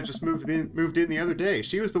daughter and I just moved in the other day.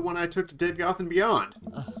 She was the one I took to Dead Goth and Beyond.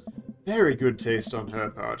 Very good taste on her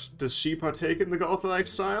part. Does she partake in the goth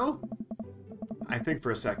lifestyle? I think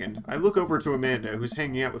for a second. I look over to Amanda, who's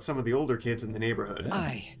hanging out with some of the older kids in the neighborhood.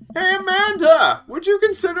 Aye. Hey, Amanda! Would you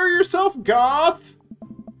consider yourself goth?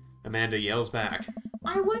 Amanda yells back.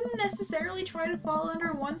 I wouldn't necessarily try to fall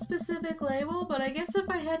under one specific label, but I guess if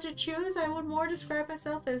I had to choose, I would more describe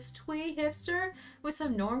myself as twee hipster with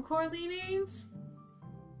some normcore leanings.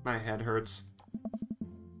 My head hurts.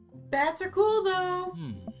 Bats are cool, though.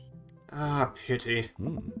 Ah, pity.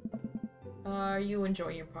 Are you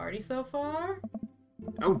enjoying your party so far?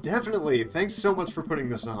 Oh, definitely. Thanks so much for putting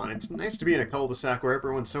this on. It's nice to be in a cul-de-sac where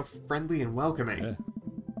everyone's so friendly and welcoming.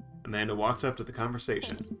 Amanda walks up to the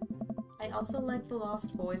conversation. I also like The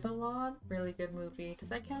Lost Boys a lot. Really good movie. Does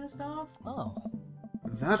that count as goth? Oh.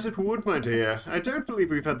 That it would, my dear. I don't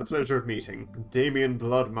believe we've had the pleasure of meeting. Damien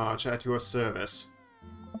Bloodmarch at your service.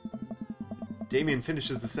 Damien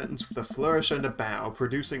finishes the sentence with a flourish and a bow,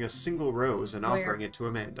 producing a single rose and offering it to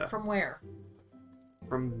Amanda. From where?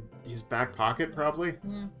 From his back pocket, probably?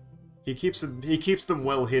 Mm, He keeps them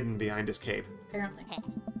well hidden behind his cape. apparently.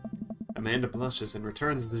 Amanda blushes and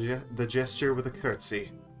returns the gesture with a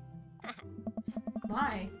curtsy.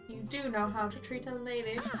 My, you do know how to treat a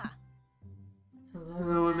lady.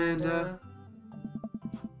 Hello, Amanda.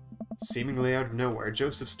 Seemingly out of nowhere,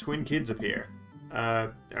 Joseph's twin kids appear.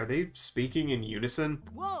 Are they speaking in unison?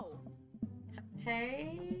 Whoa!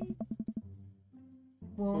 Hey?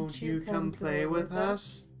 Won't you come play with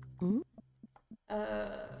us? Come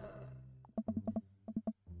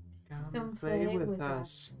play with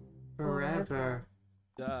us forever.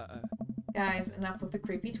 Guys, enough with the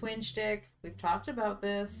creepy twin shtick. We've talked about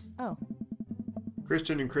this. Oh.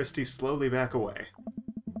 Christian and Christy slowly back away.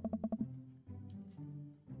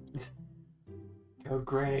 Code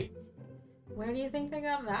Gray. Where do you think they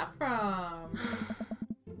got that from?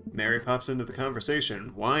 Mary pops into the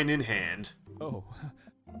conversation, wine in hand. Oh.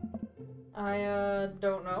 I,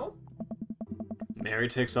 don't know. Mary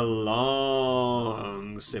takes a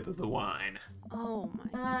long sip of the wine. Oh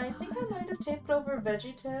my. I think I might have taped over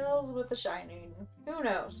VeggieTales with The Shining. Who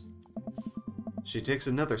knows? She takes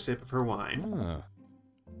another sip of her wine.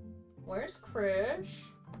 Where's Krish?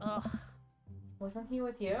 Ugh. Wasn't he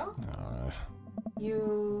with you?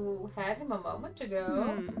 You had him a moment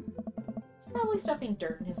ago. He's probably stuffing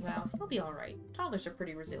dirt in his mouth. He'll be alright. Toddlers are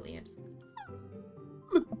pretty resilient.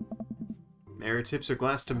 Mary tips her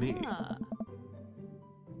glass to me.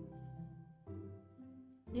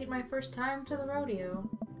 Ain't my first time to the rodeo.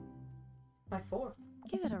 My fourth.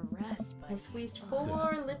 Give it a rest, I've buddy. squeezed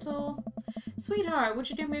 4 little... Sweetheart, would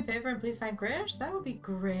you do me a favor and please find Krish? That would be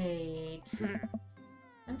great.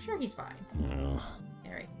 I'm sure he's fine.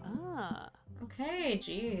 Mary. Okay,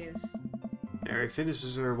 jeez. Mary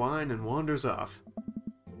finishes her wine and wanders off.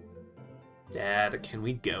 Dad, can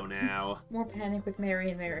we go now? More panic with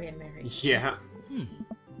Mary and Mary and Mary. Yeah.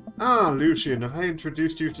 Ah, Lucian, have I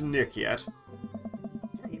introduced you to Nick yet?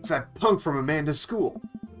 It's that punk from Amanda's school.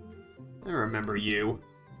 I remember you.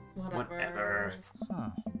 Whatever. Whatever.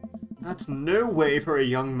 That's no way for a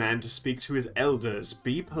young man to speak to his elders.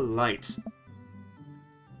 Be polite.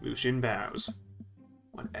 Lucian bows.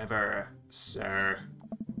 Whatever, sir.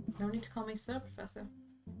 No need to call me sir, Professor.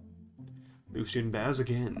 Lucian bows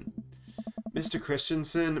again. Mr.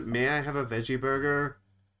 Christensen, may I have a veggie burger?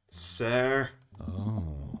 Sir?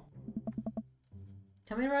 Oh.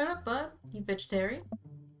 Coming right up, bud. You vegetarian?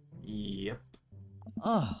 Yep.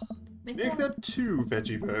 Oh. Make that 2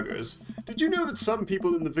 veggie burgers. Did you know that some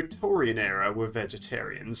people in the Victorian era were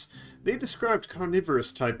vegetarians? They described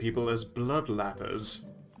carnivorous type people as bloodlappers.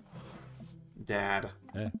 Dad.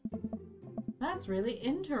 Eh. That's really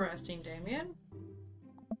interesting, Damien.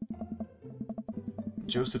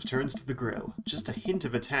 Joseph turns to the grill. Just a hint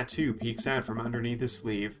of a tattoo peeks out from underneath his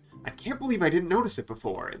sleeve. I can't believe I didn't notice it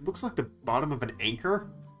before. It looks like the bottom of an anchor.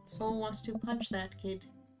 Soul wants to punch that kid.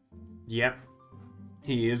 Yep.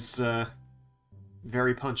 He is,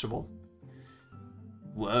 very punchable.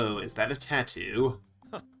 Whoa, is that a tattoo?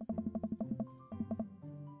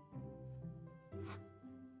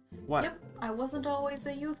 What? Yep, I wasn't always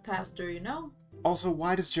a youth pastor, you know? Also,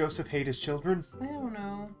 why does Joseph hate his children? I don't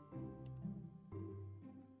know.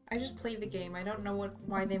 I just play the game. I don't know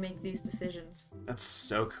why they make these decisions. That's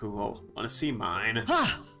so cool. Wanna see mine?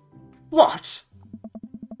 Ha! What?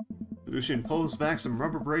 Lucian pulls back some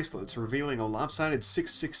rubber bracelets, revealing a lopsided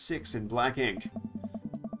 666 in black ink.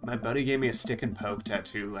 My buddy gave me a stick and poke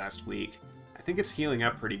tattoo last week. I think it's healing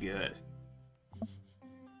up pretty good.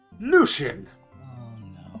 Lucian! Oh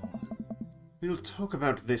no. We'll talk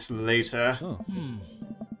about this later. Oh.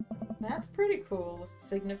 That's pretty cool. What's the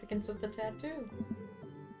significance of the tattoo?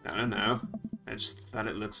 I don't know. I just thought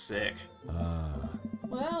it looked sick. Ah.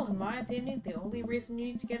 Well, in my opinion, the only reason you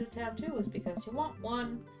need to get a tattoo is because you want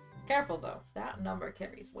one. Careful though, that number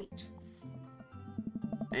carries weight.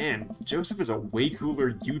 Man, Joseph is a way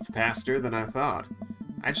cooler youth pastor than I thought.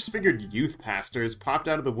 I just figured youth pastors popped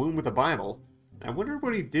out of the womb with a Bible. I wonder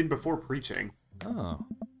what he did before preaching. Oh.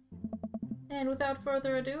 And without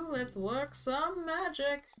further ado, let's work some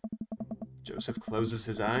magic. Joseph closes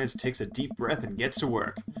his eyes, takes a deep breath, and gets to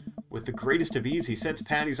work. With the greatest of ease, he sets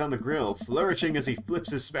patties on the grill, flourishing as he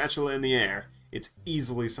flips his spatula in the air. It's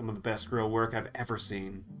easily some of the best grill work I've ever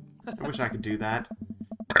seen. I wish I could do that.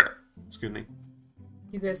 Excuse me.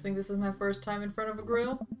 You guys think this is my first time in front of a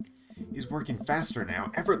grill? He's working faster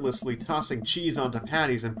now, effortlessly tossing cheese onto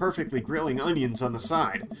patties and perfectly grilling onions on the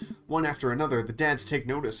side. One after another, the dads take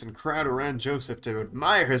notice and crowd around Joseph to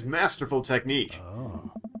admire his masterful technique.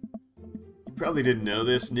 Oh. You probably didn't know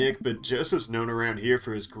this, Nick, but Joseph's known around here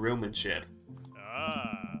for his grillmanship.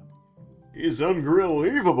 Ah. He's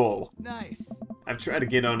ungrillable! Nice. I've tried to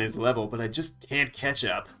get on his level, but I just can't catch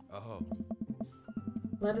up. Oh.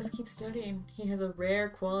 Let us keep studying. He has a rare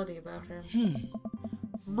quality about him.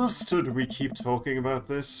 Mustard we keep talking about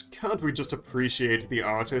this? Can't we just appreciate the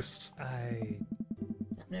artist? I've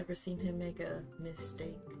never seen him make a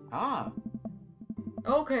mistake. Ah.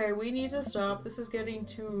 Okay, we need to stop. This is getting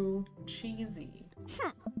too cheesy.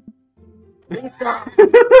 Stop.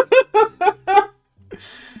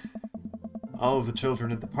 All of the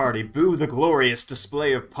children at the party boo the glorious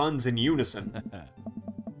display of puns in unison.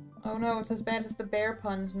 Oh no, it's as bad as the bear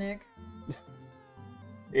puns, Nick.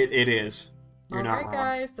 It is. You're not Alright wrong.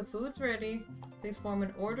 guys, the food's ready. Please form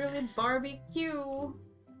an orderly barbecue.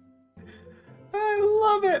 I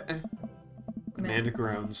love it! Amanda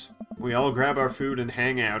groans. We all grab our food and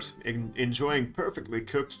hang out, enjoying perfectly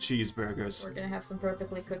cooked cheeseburgers. We're gonna have some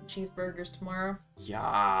perfectly cooked cheeseburgers tomorrow.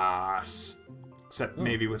 Yas. Except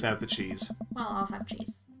maybe without the cheese. Well, I'll have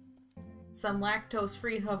cheese. Some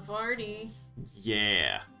lactose-free Havarti.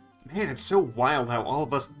 Yeah. Man, it's so wild how all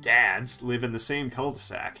of us dads live in the same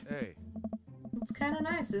cul-de-sac. Hey. It's kind of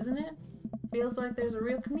nice, isn't it? Feels like there's a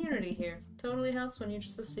real community here. Totally helps when you're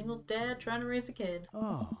just a single dad trying to raise a kid.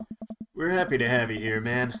 Oh. We're happy to have you here,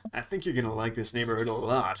 man. I think you're gonna like this neighborhood a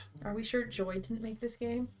lot. Are we sure Joy didn't make this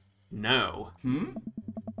game? No. Hmm?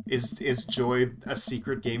 Is Joy a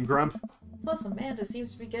secret game grump? Plus, Amanda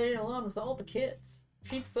seems to be getting along with all the kids. If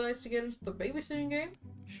she decides to get into the babysitting game,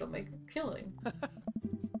 she'll make a killing.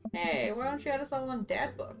 Hey, why don't you add us all on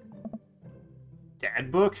Dad Book?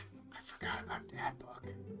 Dad book? I forgot about Dad book.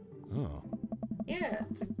 Oh. Yeah,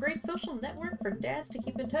 it's a great social network for dads to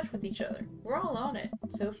keep in touch with each other. We're all on it,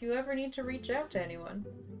 so if you ever need to reach out to anyone,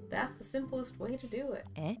 that's the simplest way to do it.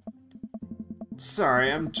 Eh?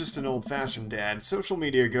 Sorry, I'm just an old-fashioned dad. Social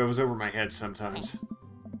media goes over my head sometimes.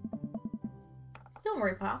 Don't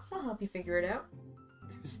worry, Pops, I'll help you figure it out.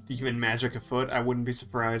 There's demon magic afoot, I wouldn't be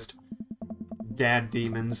surprised. Dad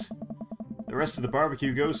demons. The rest of the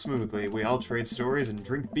barbecue goes smoothly. We all trade stories and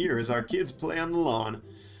drink beer as our kids play on the lawn.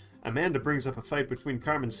 Amanda brings up a fight between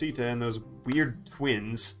Carmencita and those weird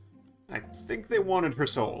twins. I think they wanted her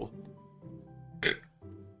soul.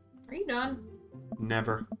 Are you done?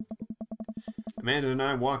 Never. Amanda and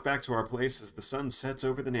I walk back to our place as the sun sets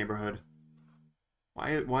over the neighborhood.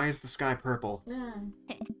 Why is the sky purple?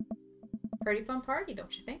 Pretty fun party,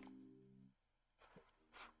 don't you think?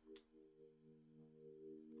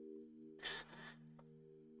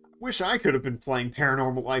 Wish I could have been playing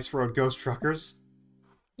Paranormal Ice Road Ghost Truckers.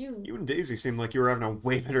 You and Daisy seemed like you were having a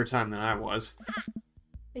way better time than I was.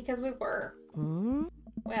 Because we were. Hmm?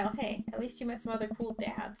 Well, hey, at least you met some other cool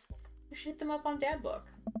dads. You should hit them up on Dad Book.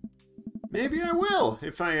 Maybe I will,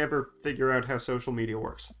 if I ever figure out how social media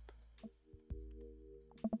works.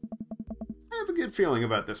 I have a good feeling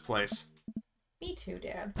about this place. Me too,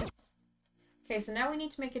 Dad. Okay, so now we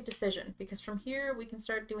need to make a decision, because from here we can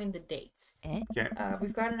start doing the dates. Okay.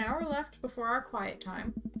 We've got an hour left before our quiet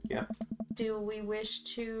time. Yeah. Do we wish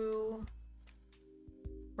to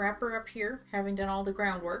wrap her up here, having done all the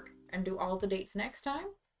groundwork, and do all the dates next time?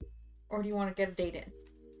 Or do you want to get a date in?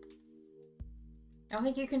 I don't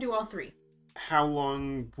think you can do all three. How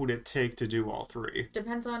long would it take to do all three?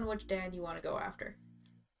 Depends on which dad you want to go after.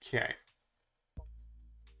 Okay.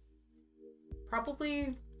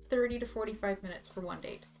 Probably 30 to 45 minutes for one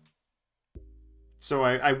date. So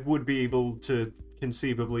I would be able to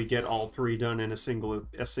conceivably get all three done in a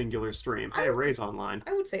singular stream. Hey, Ray's online.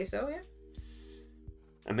 I would say so, yeah.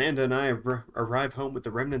 Amanda and I arrive home with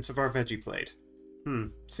the remnants of our veggie plate.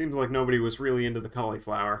 Seems like nobody was really into the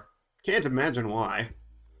cauliflower. Can't imagine why.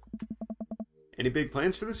 Any big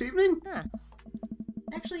plans for this evening? Huh.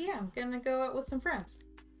 Actually, yeah, I'm gonna go out with some friends.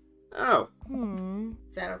 Oh,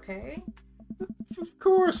 Is that okay? of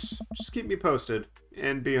course. Just keep me posted.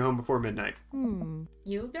 And be home before midnight.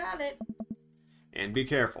 You got it. And be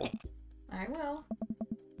careful. I will.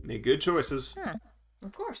 Make good choices.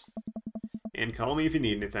 Of course. And call me if you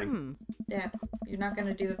need anything. Dad, you're not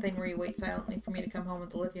gonna do the thing where you wait silently for me to come home in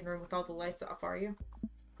the living room with all the lights off, are you?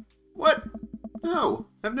 What? No,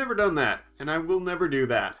 I've never done that. And I will never do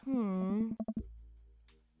that.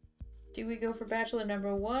 Do we go for bachelor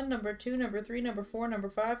number 1, number 2, number 3, number 4, number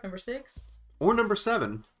 5, number 6? Or number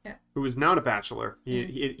 7. Yeah. Who is not a bachelor.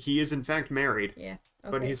 He is in fact married. Yeah.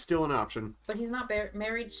 Okay. But he's still an option. But he's not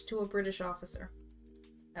married to a British officer.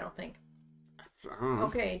 I don't think.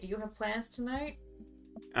 Okay, do you have plans tonight?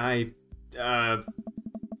 My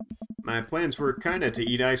plans were kinda to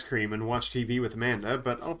eat ice cream and watch TV with Amanda,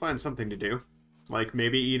 but I'll find something to do. Like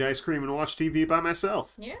maybe eat ice cream and watch TV by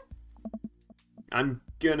myself. Yeah? I'm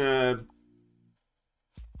gonna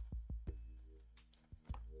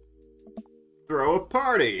throw a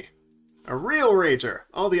party! A real rager!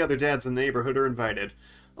 All the other dads in the neighborhood are invited.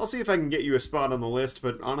 I'll see if I can get you a spot on the list,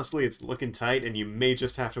 but honestly it's looking tight and you may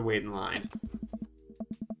just have to wait in line.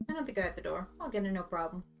 I know the guy at the door. I'll get it, no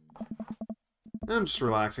problem. I'm just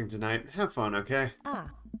relaxing tonight. Have fun, okay?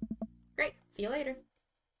 Great. See you later.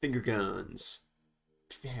 Finger guns.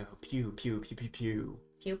 Pew, pew, pew, pew, pew, pew.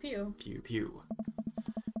 Pew pew. Pew, pew.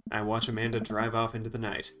 I watch Amanda drive off into the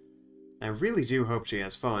night. I really do hope she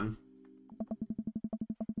has fun.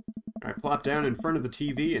 I plop down in front of the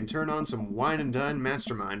TV and turn on some Wine and Dine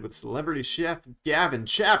Mastermind with celebrity chef Gavin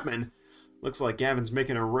Chapman. Looks like Gavin's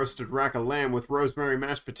making a roasted rack of lamb with rosemary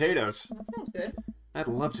mashed potatoes. That sounds good. I'd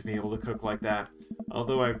love to be able to cook like that.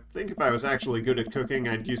 Although I think if I was actually good at cooking,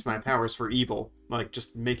 I'd use my powers for evil. Like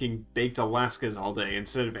just making baked Alaskas all day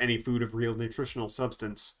instead of any food of real nutritional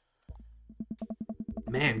substance.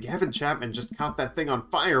 Man, Gavin Chapman just caught that thing on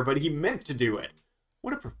fire, but he meant to do it.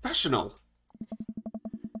 What a professional.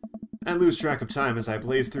 I lose track of time as I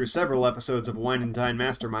blaze through several episodes of Wine and Dine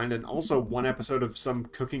Mastermind and also one episode of some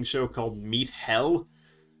cooking show called Meat Hell.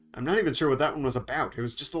 I'm not even sure what that one was about. It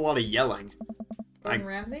was just a lot of yelling. Gordon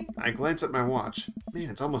Ramsay? I glance at my watch. Man,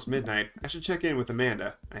 it's almost midnight. I should check in with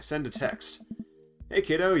Amanda. I send a text. Hey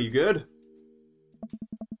kiddo, you good?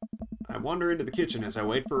 I wander into the kitchen as I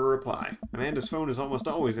wait for a reply. Amanda's phone is almost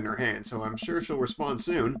always in her hand, so I'm sure she'll respond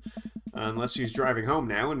soon. Unless she's driving home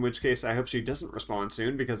now, in which case I hope she doesn't respond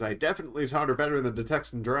soon, because I definitely taught her better than to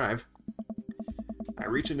text and drive. I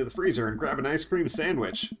reach into the freezer and grab an ice cream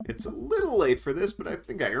sandwich. It's a little late for this, but I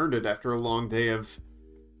think I earned it after a long day of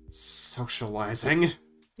socializing.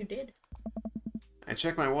 You did. I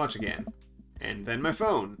check my watch again. And then my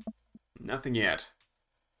phone. Nothing yet.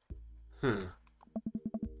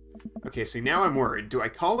 Okay, see, now I'm worried. Do I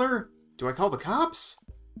call her? Do I call the cops?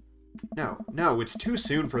 No, it's too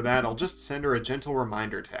soon for that. I'll just send her a gentle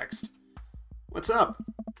reminder text. What's up?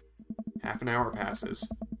 Half an hour passes.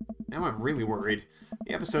 Now I'm really worried.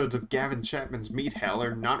 The episodes of Gavin Chapman's Meat Hell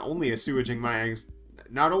are not only assuaging my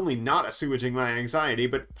not only not assuaging my anxiety,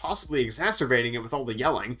 but possibly exacerbating it with all the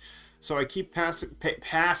yelling. So I keep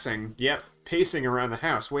pacing around the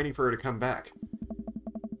house, waiting for her to come back.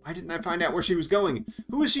 Why didn't I find out where she was going?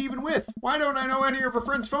 Who is she even with? Why don't I know any of her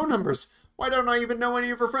friends' phone numbers? Why don't I even know any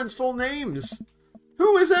of her friends' full names?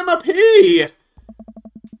 Who is Emma P?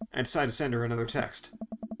 I decide to send her another text.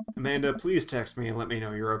 Amanda, please text me and let me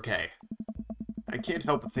know you're okay. I can't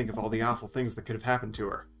help but think of all the awful things that could have happened to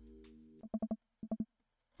her.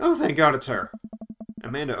 Oh, thank God it's her.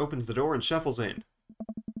 Amanda opens the door and shuffles in.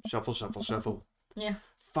 Shuffle, shuffle, shuffle. Yeah.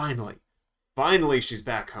 Finally. Finally she's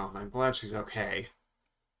back home. I'm glad she's okay.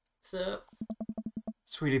 Sup?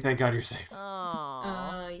 Sweetie, thank God you're safe.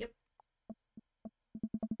 Yep.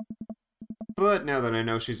 But now that I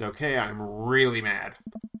know she's okay, I'm really mad.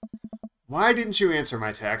 Why didn't you answer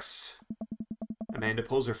my texts? Amanda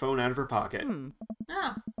pulls her phone out of her pocket.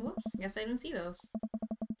 Oh, whoops. Guess I didn't see those.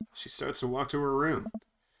 She starts to walk to her room.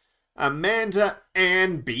 Amanda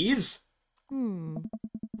Ann Bees?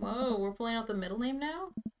 Whoa, we're pulling out the middle name now?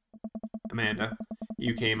 Amanda,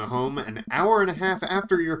 you came home an hour and a half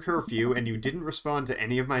after your curfew and you didn't respond to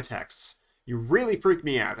any of my texts. You really freaked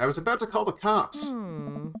me out. I was about to call the cops.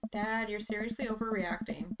 Dad, you're seriously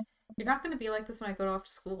overreacting. You're not going to be like this when I go off to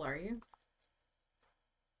school, are you?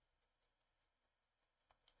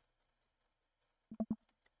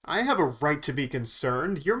 I have a right to be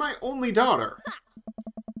concerned. You're my only daughter.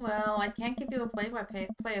 Well, I can't give you a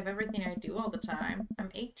play-by-play of everything I do all the time. I'm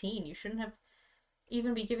 18. You shouldn't have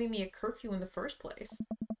even be giving me a curfew in the first place.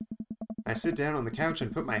 I sit down on the couch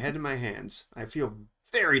and put my head in my hands. I feel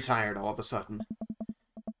very tired all of a sudden.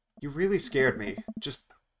 You really scared me.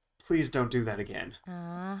 Just please don't do that again.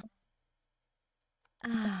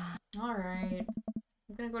 Alright. I'm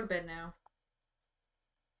gonna go to bed now.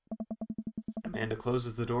 Amanda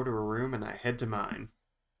closes the door to her room and I head to mine.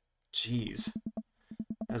 Jeez.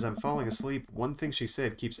 As I'm falling asleep, one thing she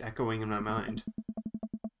said keeps echoing in my mind.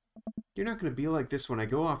 You're not going to be like this when I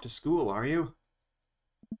go off to school, are you?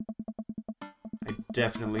 I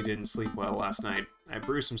definitely didn't sleep well last night. I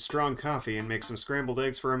brew some strong coffee and make some scrambled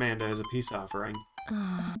eggs for Amanda as a peace offering.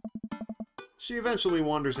 She eventually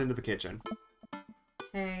wanders into the kitchen.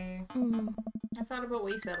 Hey. I thought about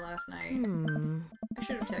what you said last night. I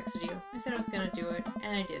should have texted you. I said I was gonna do it,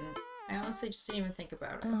 and I didn't. I honestly just didn't even think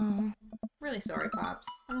about it. Really sorry, Pops.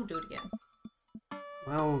 I won't do it again.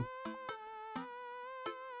 Well,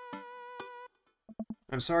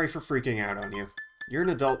 I'm sorry for freaking out on you. You're an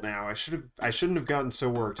adult now. I shouldn't have gotten so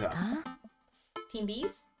worked up. Team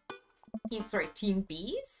Bees? Team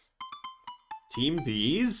Bees? Team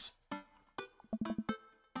Bees?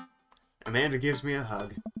 Amanda gives me a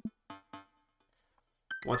hug.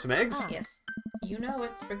 Want some eggs? Yes. You know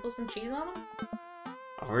it. Sprinkle some cheese on them?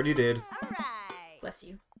 Already did. Bless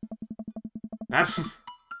you.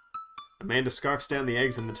 Amanda scarfs down the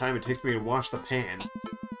eggs in the time it takes me to wash the pan.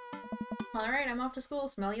 Alright, I'm off to school.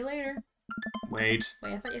 Smell you later. Wait.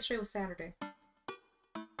 Wait, I thought yesterday was Saturday.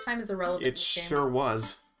 Time is irrelevant in It this game. sure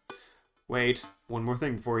was. Wait, one more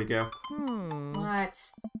thing before you go.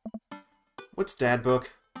 What? What's Dadbook?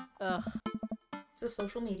 It's a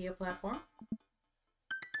social media platform.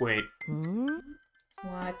 Wait,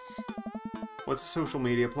 What? what's a social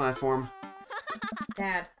media platform?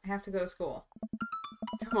 Dad, I have to go to school.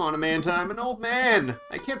 Come on, Amanda, I'm an old man!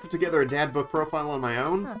 I can't put together a Dadbook profile on my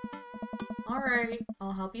own. Alright,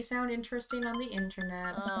 I'll help you sound interesting on the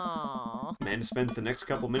internet. Amanda spends the next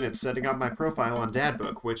couple minutes setting up my profile on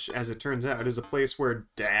Dadbook, which, as it turns out, is a place where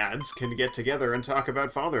dads can get together and talk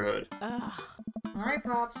about fatherhood. Alright,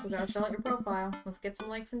 Pops, we gotta fill out your profile. Let's get some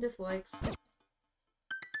likes and dislikes.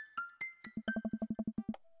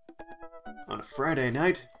 On a Friday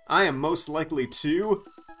night, I am most likely to...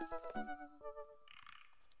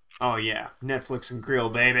 Oh yeah, Netflix and grill,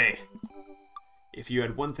 baby! If you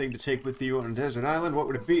had one thing to take with you on a desert island, what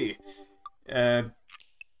would it be? Yeah,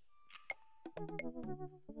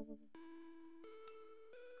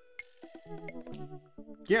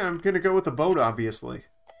 I'm gonna go with a boat, obviously.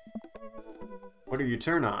 What are your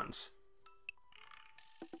turn-ons?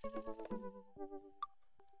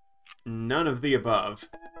 None of the above.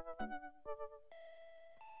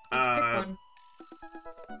 Pick one.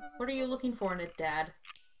 What are you looking for in a dad?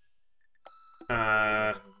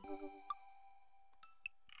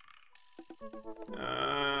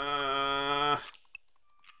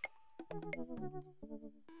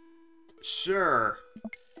 Sure.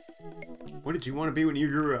 What did you want to be when you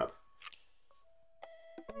grew up?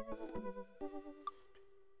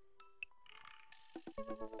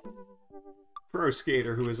 Pro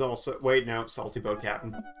skater who is also... Wait, no, Salty Boat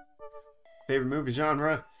Captain. Favorite movie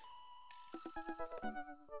genre?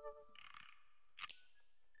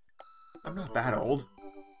 that old.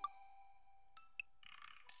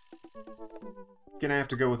 Gonna have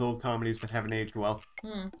to go with old comedies that haven't aged well.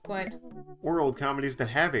 Quite. Or old comedies that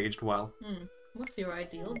have aged well. What's your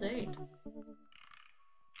ideal date?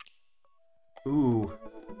 Ooh.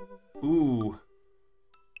 Ooh.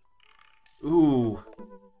 Ooh.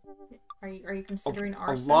 Are you considering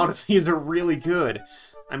arson? A lot of these are really good.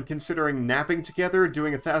 I'm considering napping together,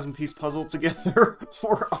 doing a 1,000-piece puzzle together,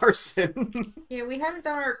 or arson. Yeah, we haven't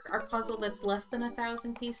done our puzzle that's less than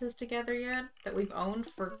 1,000 pieces together yet, that we've owned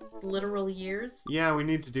for literal years. Yeah, we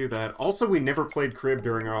need to do that. Also, we never played Crib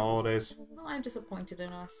during our holidays. Well, I'm disappointed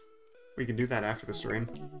in us. We can do that after the stream.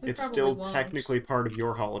 We It's probably still won't. technically part of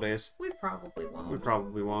your holidays. We probably won't. We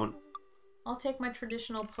probably won't. I'll take my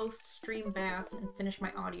traditional post-stream bath and finish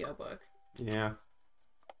my audiobook. Yeah.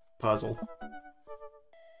 Puzzle.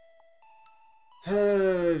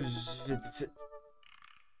 Guess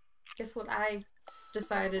what I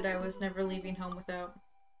decided I was never leaving home without?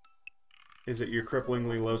 Is it your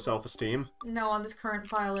cripplingly low self-esteem? No, on this current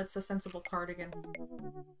file it's a sensible cardigan.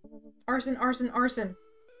 Arson, arson, arson!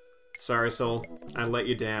 Sorry, Soul. I let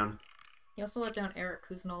you down. He also let down Eric,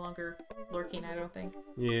 who's no longer lurking, I don't think.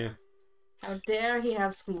 Yeah. How dare he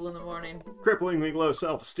have school in the morning? Cripplingly low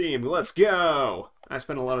self-esteem. Let's go! I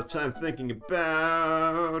spent a lot of time thinking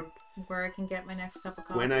about Where I can get my next cup of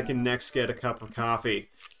coffee. when I can next get a cup of coffee.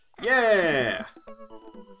 Yeah!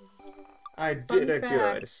 I did it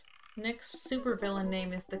good. Nick's supervillain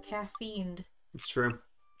name is the Caffeined. It's true.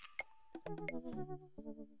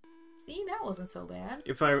 See, that wasn't so bad.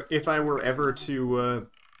 If I were ever to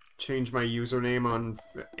change my username on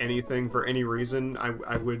anything for any reason,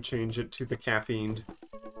 I would change it to the Caffeined.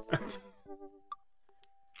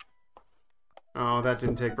 Oh, that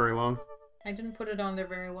didn't take very long. I didn't put it on there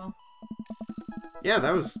very well. Yeah,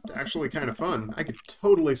 that was actually kind of fun. I could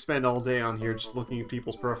totally spend all day on here just looking at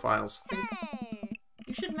people's profiles.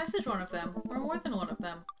 You should message one of them, or more than one of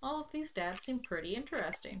them. All of these dads seem pretty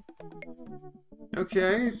interesting.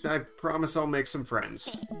 Okay, I promise I'll make some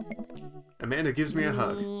friends. Amanda gives me a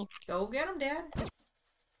hug. Go get him, Dad.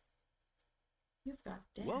 You've got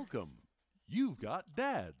dads. Welcome. You've got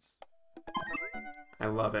dads. I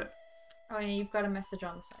love it. Oh, and you've got a message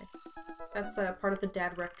on the side. That's part of the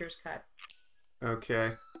Dadrector's cut.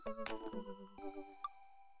 Okay.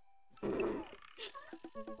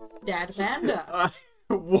 Dad Panda.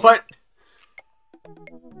 What?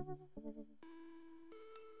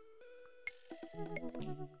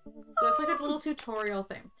 So it's like a little tutorial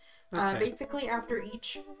thing. Okay. Basically, after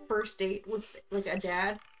each first date with like a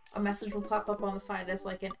dad, a message will pop up on the side as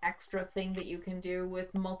like an extra thing that you can do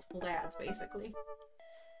with multiple dads, basically.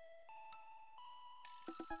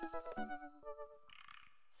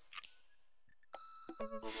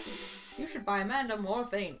 You should buy Amanda more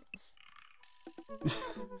things.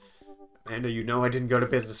 Amanda, you know I didn't go to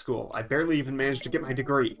business school. I barely even managed to get my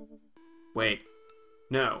degree. Wait.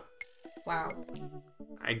 No. Wow.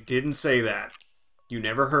 I didn't say that. You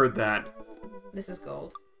never heard that. This is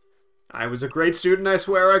gold. I was a great student, I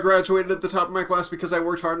swear. I graduated at the top of my class because I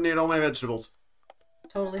worked hard and ate all my vegetables.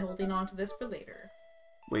 Totally holding on to this for later.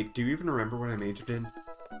 Wait, do you even remember what I majored in?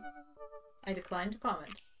 I decline to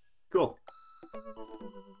comment. Cool.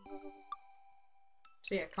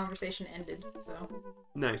 So yeah, conversation ended, so...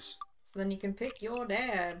 Nice. So then you can pick your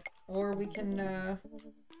dad, or we can,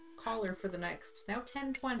 call her for the next. It's now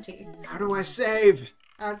 10:20. How do I save?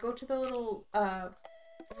 Go to the little,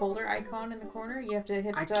 folder icon in the corner. You have to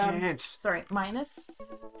hit, I can't. Sorry, minus?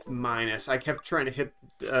 It's minus. I kept trying to hit,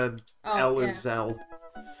 L yeah. as L.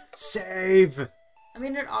 Save! I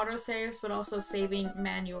mean, it auto-saves, but also saving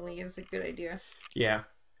manually is a good idea. Yeah.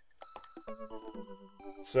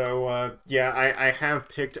 So, yeah, I have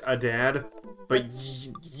picked a dad, but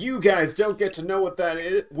you guys don't get to know what that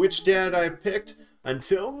is, which dad I've picked,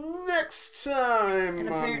 until next time!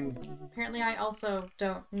 And apparently I also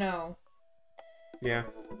don't know. Yeah.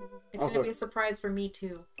 It's Also- gonna be a surprise for me,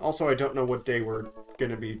 too. Also, I don't know what day we're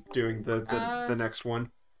gonna be doing the next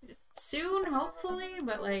one. Soon, hopefully,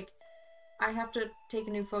 but, like, I have to take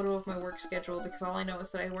a new photo of my work schedule because all I know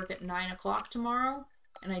is that I work at 9 o'clock tomorrow,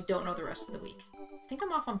 and I don't know the rest of the week. I think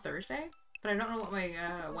I'm off on Thursday, but I don't know what my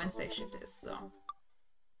Wednesday shift is, so...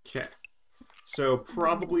 Okay. So,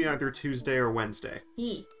 probably either Tuesday or Wednesday.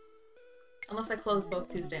 Unless I close both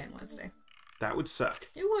Tuesday and Wednesday. That would suck.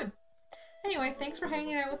 It would. Anyway, thanks for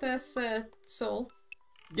hanging out with us, Soul.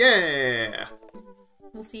 Yeah!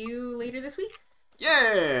 We'll see you later this week.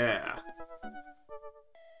 Yeah!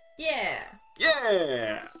 Yeah!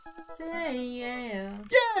 Yeah! Say yeah.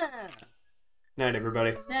 Yeah! Night,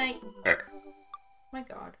 everybody. Night. My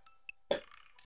god.